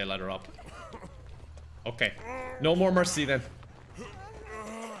 I think they let her up. Okay. No more mercy then.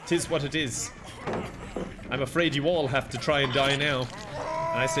 'Tis what it is. I'm afraid you all have to try and die now.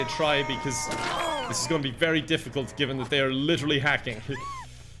 And I say try because this is going to be very difficult given that they are literally hacking.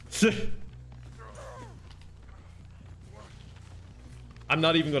 I'm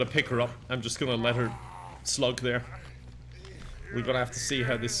not even going to pick her up. I'm just going to let her slug there. We're going to have to see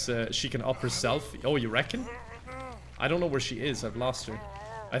how this... she can up herself. Oh, you reckon? I don't know where she is. I've lost her.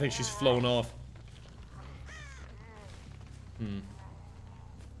 I think she's flown off.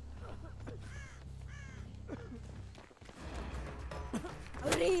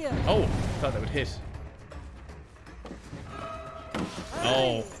 Oh, thought that would hit.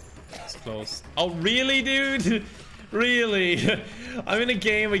 Oh, it's close. Oh, really, dude? Really? I'm in a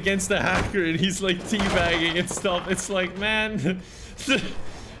game against a hacker and he's like teabagging and stuff. It's like, man,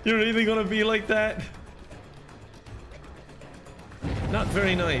 you're really gonna be like that? Not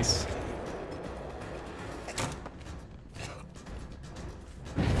very nice.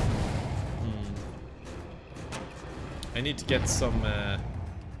 I need to get some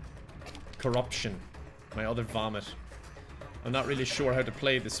corruption. My other vomit. I'm not really sure how to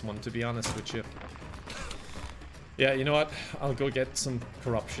play this one, to be honest with you. Yeah, you know what? I'll go get some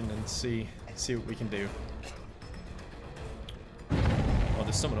corruption and see what we can do. Oh,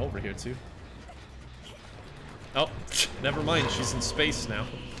 there's someone over here too. Oh, never mind. She's in space now.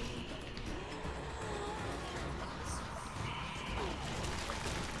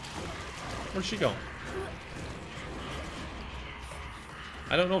 Where'd she go?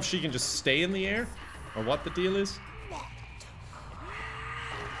 I don't know if she can just stay in the air or what the deal is.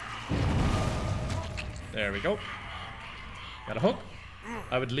 There we go. Got a hook.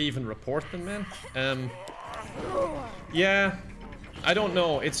 I would leave and report them, man. Yeah. I don't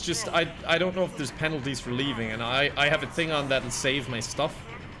know. It's just, I don't know if there's penalties for leaving, and I have a thing on that'll save my stuff,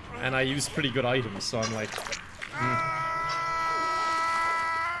 and I use pretty good items, so I'm like...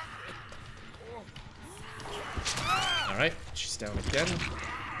 Alright, she's down again.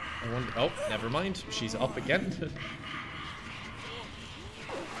 I wonder... Oh, never mind. She's up again.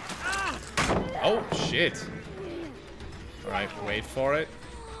 Oh, shit. Alright, wait for it.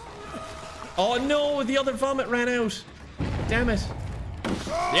 Oh, no! The other vomit ran out! Damn it.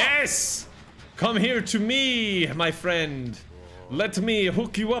 Yes! Come here to me, my friend. Let me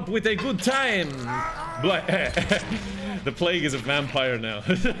hook you up with a good time. The plague is a vampire now.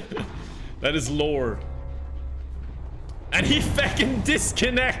 That is lore. And he fucking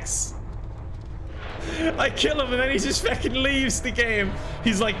disconnects. I kill him and then he just fucking leaves the game.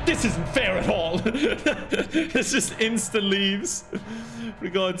 He's like, this isn't fair at all. It's just insta leaves. For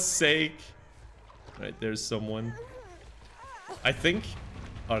God's sake. Right, there's someone. I think.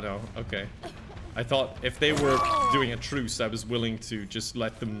 Oh no, okay. I thought if they were doing a truce, I was willing to just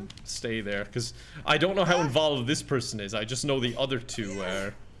let them stay there. Because I don't know how involved this person is. I just know the other two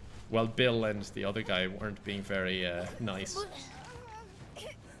were... Well, Bill and the other guy weren't being very nice.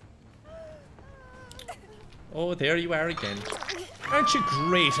 Oh, there you are again. Aren't you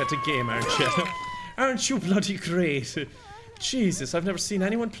great at a game, aren't you? Aren't you bloody great? Jesus, I've never seen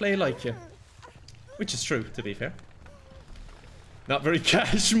anyone play like you. Which is true, to be fair. Not very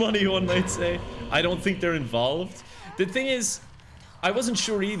cash money, one might say. I don't think they're involved. The thing is, I wasn't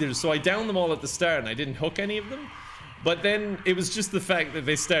sure either, so I downed them all at the start and I didn't hook any of them. But then it was just the fact that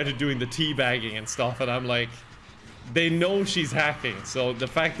they started doing the teabagging and stuff, and I'm like, they know she's hacking, so the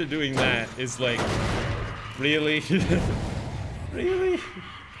fact they're doing that is like, really? Really?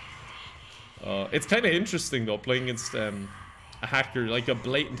 It's kind of interesting though, playing against a hacker, like a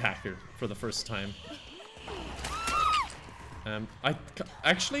blatant hacker, for the first time.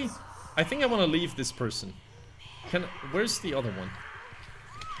 Actually, I think I want to leave this person. Where's the other one?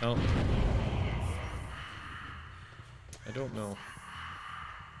 Oh. I don't know.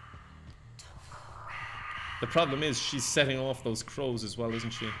 The problem is she's setting off those crows as well, isn't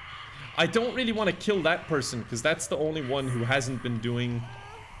she? I don't really want to kill that person, because that's the only one who hasn't been doing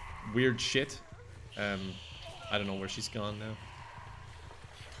weird shit. I don't know where she's gone now.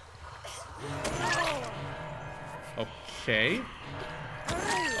 Okay.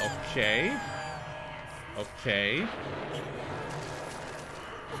 Okay. Okay.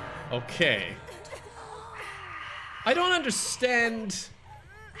 Okay. I don't understand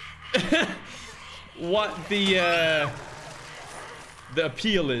what the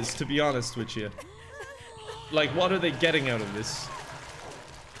appeal is, to be honest with you. Like, what are they getting out of this?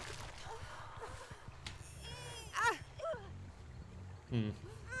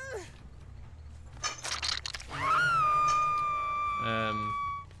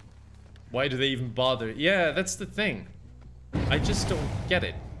 Why do they even bother? Yeah, that's the thing. I just don't get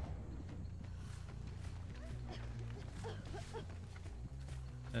it.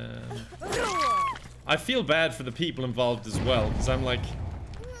 I feel bad for the people involved as well, because I'm like,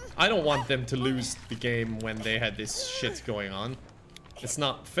 I don't want them to lose the game when they had this shit going on. It's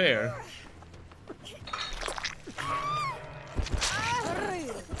not fair.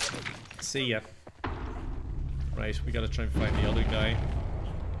 See ya. Right, we gotta try and find the other guy.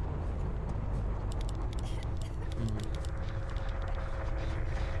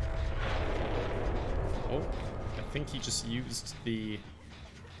 Oh, I think he just used the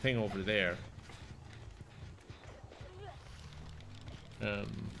thing over there.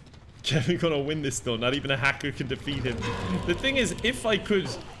 Kevin gonna win this though, not even a hacker can defeat him. The thing is, if I could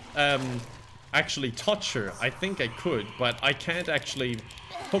actually touch her, I think I could, but I can't actually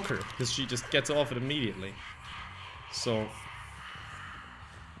hook her, because she just gets off it immediately. So,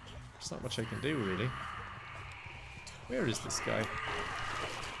 there's not much I can do, really. Where is this guy?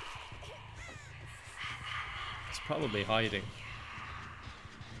 He's probably hiding.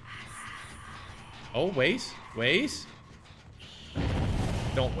 Oh, wait. Wait.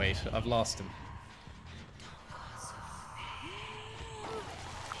 Don't wait. I've lost him.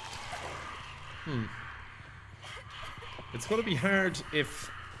 It's gonna be hard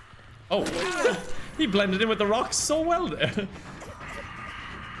if... Oh! He blended in with the rocks so well there.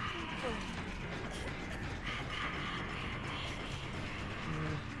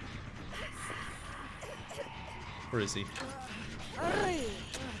 Where is he?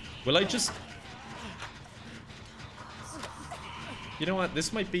 Will I just... You know what?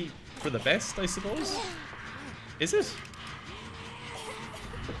 This might be for the best, I suppose? Is it?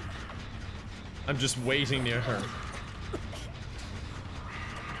 I'm just waiting near her.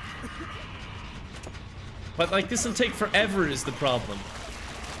 But, like, this'll take forever is the problem.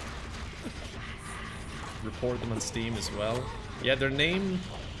 Report them on Steam as well. Yeah, their name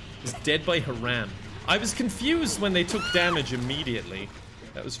is Dead by Haram. I was confused when they took damage immediately.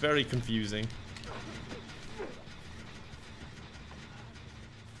 That was very confusing.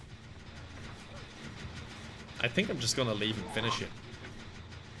 I think I'm just gonna leave and finish it.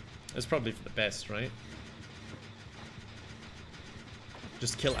 That's probably for the best, right?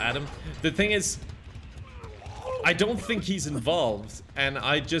 Just kill Adam. The thing is, I don't think he's involved, and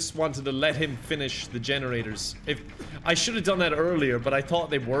I just wanted to let him finish the generators. I should have done that earlier, but I thought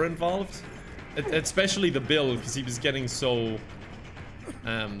they were involved. Especially the Bill, because he was getting so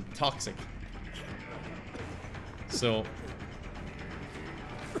toxic. So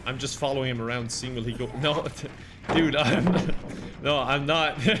I'm just following him around, seeing will he go. No, dude, no, I'm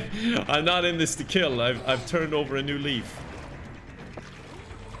not. I'm not in this to kill. I've turned over a new leaf.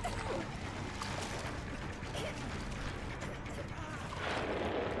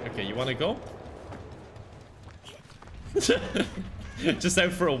 Okay, you want to go? Just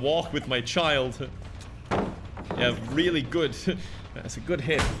out for a walk with my child. Yeah, really good. That's a good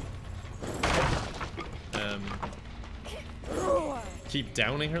hit. Keep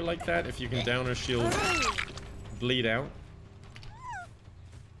downing her like that. If you can down her, she'll bleed out.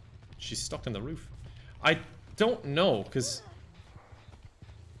 She's stuck in the roof. I don't know, because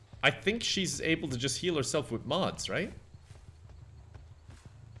I think she's able to just heal herself with mods, right?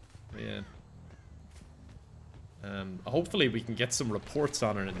 Yeah. Hopefully we can get some reports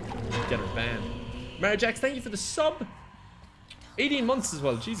on her and get her banned. Marijax, thank you for the sub. 18 months as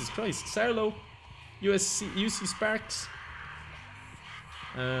well. Jesus Christ. Sarlo. UC Sparks.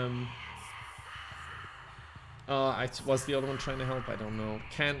 Was the other one trying to help? I don't know.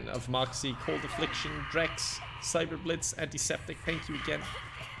 Can of Moxie, Cold Affliction, Drex, Cyber Blitz, Antiseptic. Thank you again.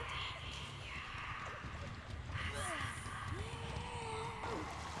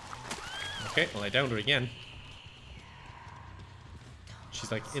 Okay, well I downed her again.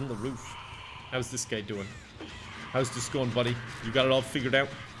 She's like in the roof. How's this guy doing? How's this going, buddy? You got it all figured out?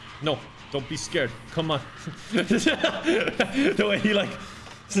 No, don't be scared. Come on. The way he like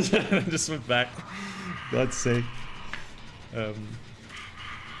just went back. God's sake.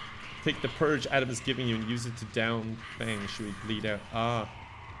 Take the purge Adam is giving you and use it to down bang. Should we bleed out? Ah.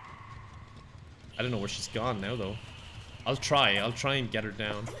 I don't know where she's gone now though. I'll try and get her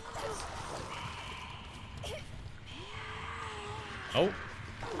down. Oh.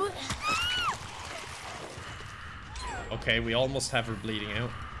 Okay, we almost have her bleeding out.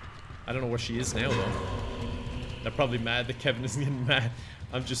 I don't know where she is now though. They're probably mad that Kevin isn't getting mad.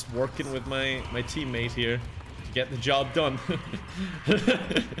 I'm just working with my teammate here to get the job done.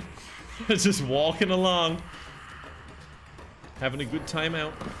 Just walking along. Having a good time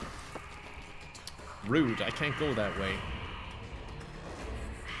out. Rude, I can't go that way.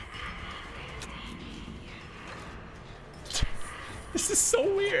 This is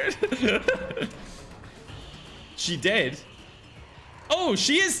so weird. She dead? Oh,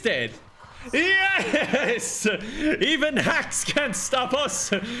 she is dead. Yes! Even hacks can't stop us.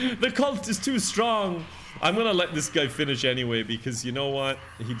 The cult is too strong. I'm gonna let this guy finish anyway because you know what?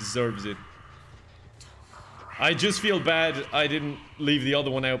 He deserves it. I just feel bad I didn't leave the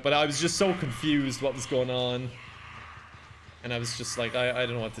other one out, but I was just so confused what was going on. And I was just like, I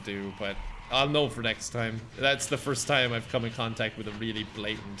don't know what to do, but I'll know for next time. That's the first time I've come in contact with a really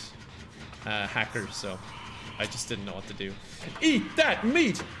blatant hacker, so I just didn't know what to do. Eat that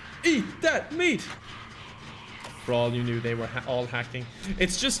meat! Eat that meat! For all you knew, they were all hacking.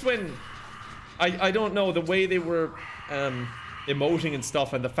 It's just when... I don't know, the way they were emoting and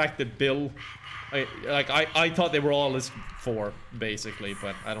stuff, and the fact that Bill... I thought they were all as 4, basically,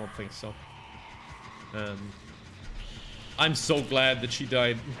 but I don't think so. I'm so glad that she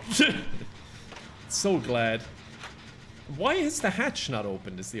died. So glad. Why is the hatch not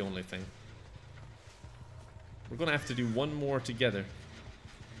opened is the only thing. We're gonna have to do one more together.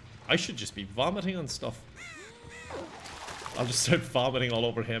 I should just be vomiting on stuff. I'll just start vomiting all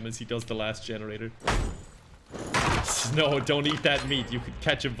over him as he does the last generator. No, don't eat that meat. You could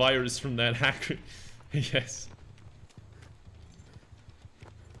catch a virus from that hacker. Yes.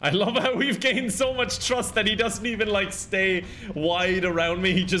 I love how we've gained so much trust that he doesn't even like stay wide around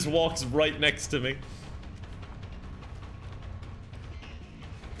me. He just walks right next to me.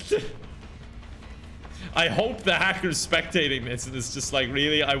 I hope the hacker's spectating this and it's just like,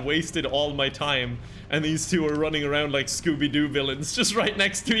 really? I wasted all my time and these two are running around like Scooby-Doo villains just right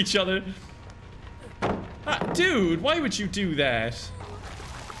next to each other. Dude, why would you do that?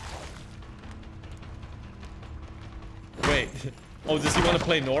 Wait. Oh, does he want to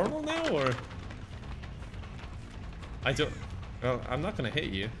play normal now, or? I don't... Well, I'm not gonna hit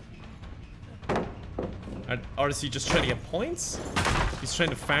you. Or is he just trying to get points? He's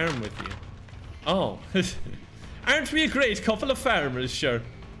trying to farm with you. Oh. Aren't we a great couple of farmers, sure?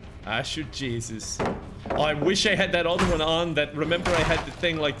 Ah, sure, Jesus. Oh, I wish I had that other one on that... Remember I had the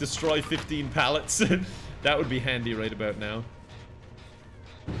thing like destroy 15 pallets? That would be handy right about now.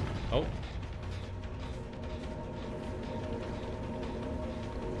 Oh.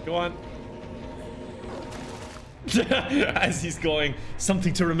 Go on. As he's going,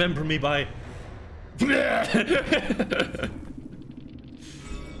 something to remember me by.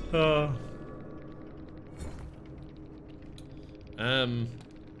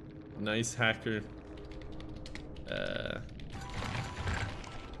 Nice hacker.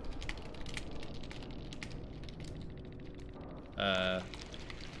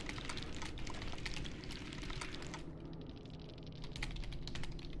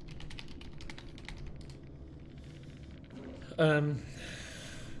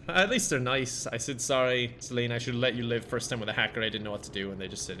 At least they're nice. I said, sorry, Celine, I should let you live. First time with a hacker, I didn't know what to do, and they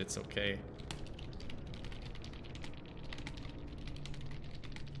just said it's okay.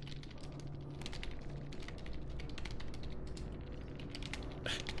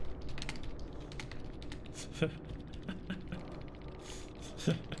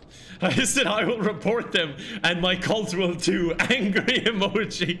 I said I will report them, and my cult will too. Angry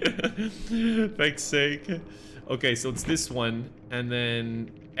emoji. Fuck's sake. Okay, so it's this one, and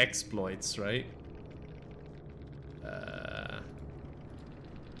then exploits, right?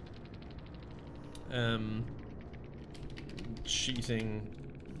 Cheating,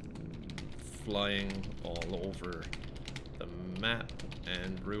 flying all over the map,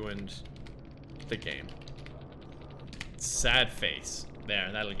 and ruined the game. Sad face.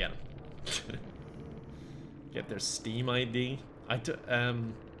 There, that'll get him. Get their Steam ID. I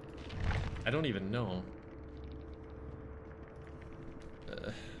don't even know.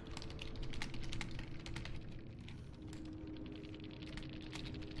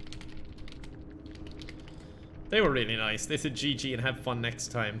 They were really nice. They said GG and have fun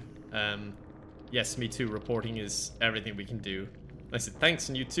next time. Yes, me too. Reporting is everything we can do. I said thanks,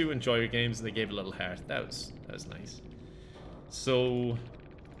 and you too. Enjoy your games, and they gave a little heart. That was nice. So,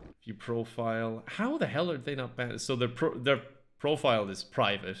 view profile. How the hell are they not banned? So their profile is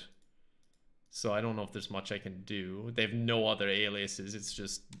private. So I don't know if there's much I can do. They have no other aliases. It's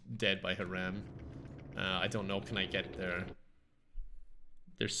just Dead by Haram. I don't know. Can I get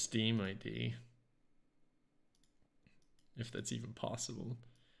their Steam ID? If that's even possible.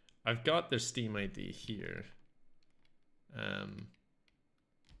 I've got their Steam ID here.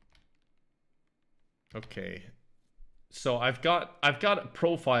 Okay. So I've got a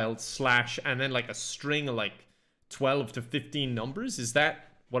profile slash and then like a string of like 12 to 15 numbers. Is that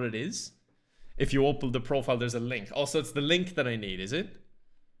what it is? If you open the profile, there's a link. Also, it's the link that I need, is it?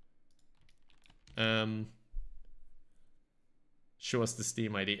 Show us the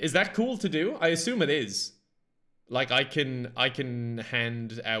Steam ID. Is that cool to do? I assume it is. Like I can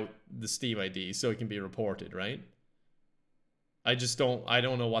hand out the Steam ID so it can be reported, right? I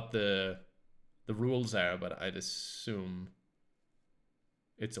don't know what the rules are, but I'd assume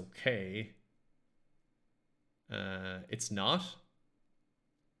it's okay. It's not.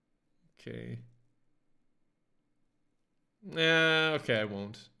 Okay. Yeah, okay, I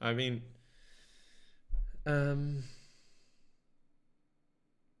won't. I mean, I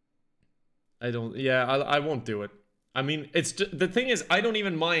don't. Yeah, I won't do it. I mean, it's just, the thing is, I don't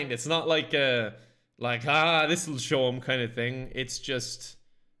even mind. It's not like this will show them kind of thing. It's just,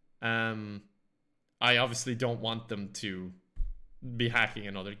 I obviously don't want them to be hacking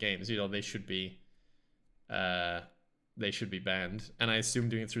in other games. You know, they should be banned. And I assume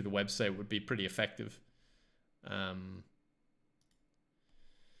doing it through the website would be pretty effective.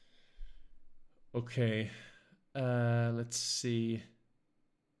 Okay, let's see.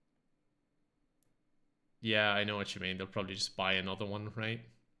 Yeah, I know what you mean. They'll probably just buy another one, right?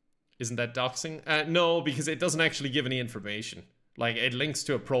 Isn't that doxing? No, because it doesn't actually give any information. Like, it links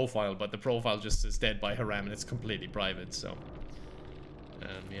to a profile, but the profile just says Dead by Haram, and it's completely private, so...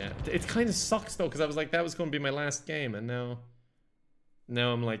 yeah. It kind of sucks, though, because I was like, that was going to be my last game, and now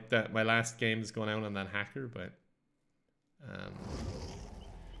I'm like, that my last game is going out on that hacker, but...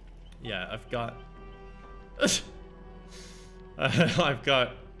 yeah, I've got...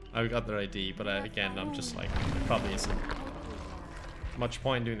 I've got their ID, but again, I'm just like, probably isn't much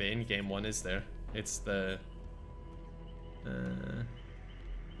point doing the in-game one, is there? It's the...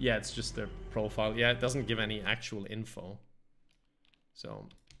 yeah, it's just their profile. Yeah, it doesn't give any actual info. So,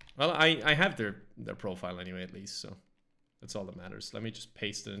 well, I have their profile anyway, at least, so that's all that matters. Let me just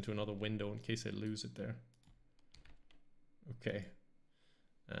paste it into another window in case I lose it there. Okay.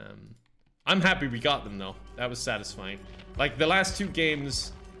 I'm happy we got them, though. That was satisfying. Like, the last two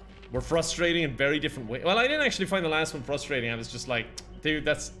games were frustrating in very different ways. Well, I didn't actually find the last one frustrating. I was just like, dude,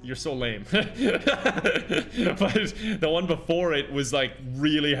 you're so lame. But the one before it was like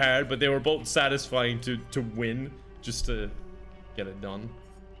really hard, but they were both satisfying to win, just to get it done.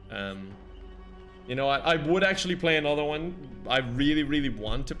 You know, I would actually play another one. I really, really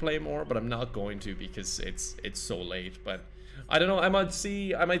want to play more, but I'm not going to because it's so late. But I don't know. I might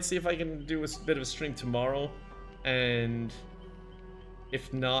see if I can do a bit of a stream tomorrow, and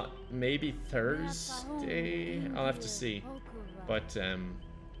if not, maybe Thursday. I'll have to see. But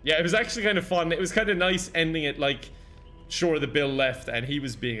yeah, it was actually kind of fun. It was kind of nice ending it like, sure, the Bill left and he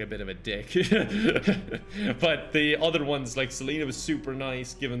was being a bit of a dick. But the other ones, like Selena was super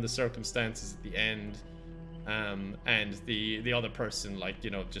nice given the circumstances at the end. And the other person, like, you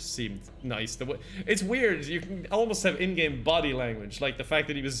know, just seemed nice. It's weird. You can almost have in-game body language. Like the fact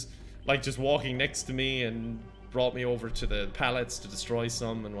that he was like just walking next to me and brought me over to the pallets to destroy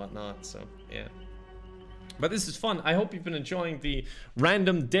some and whatnot. So yeah. But this is fun. I hope you've been enjoying the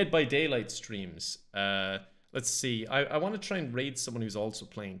random Dead by Daylight streams. Let's see. I want to try and raid someone who's also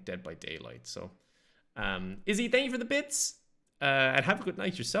playing Dead by Daylight. So, Izzy, thank you for the bits. And have a good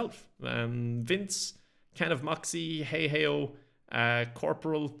night yourself. Vince, Can of Moxie, Hey Heyo,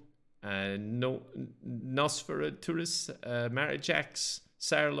 Corporal, Nosferaturis, Marijax,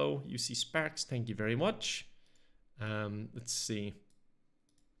 Sarlo, UC Sparks, thank you very much. Let's see.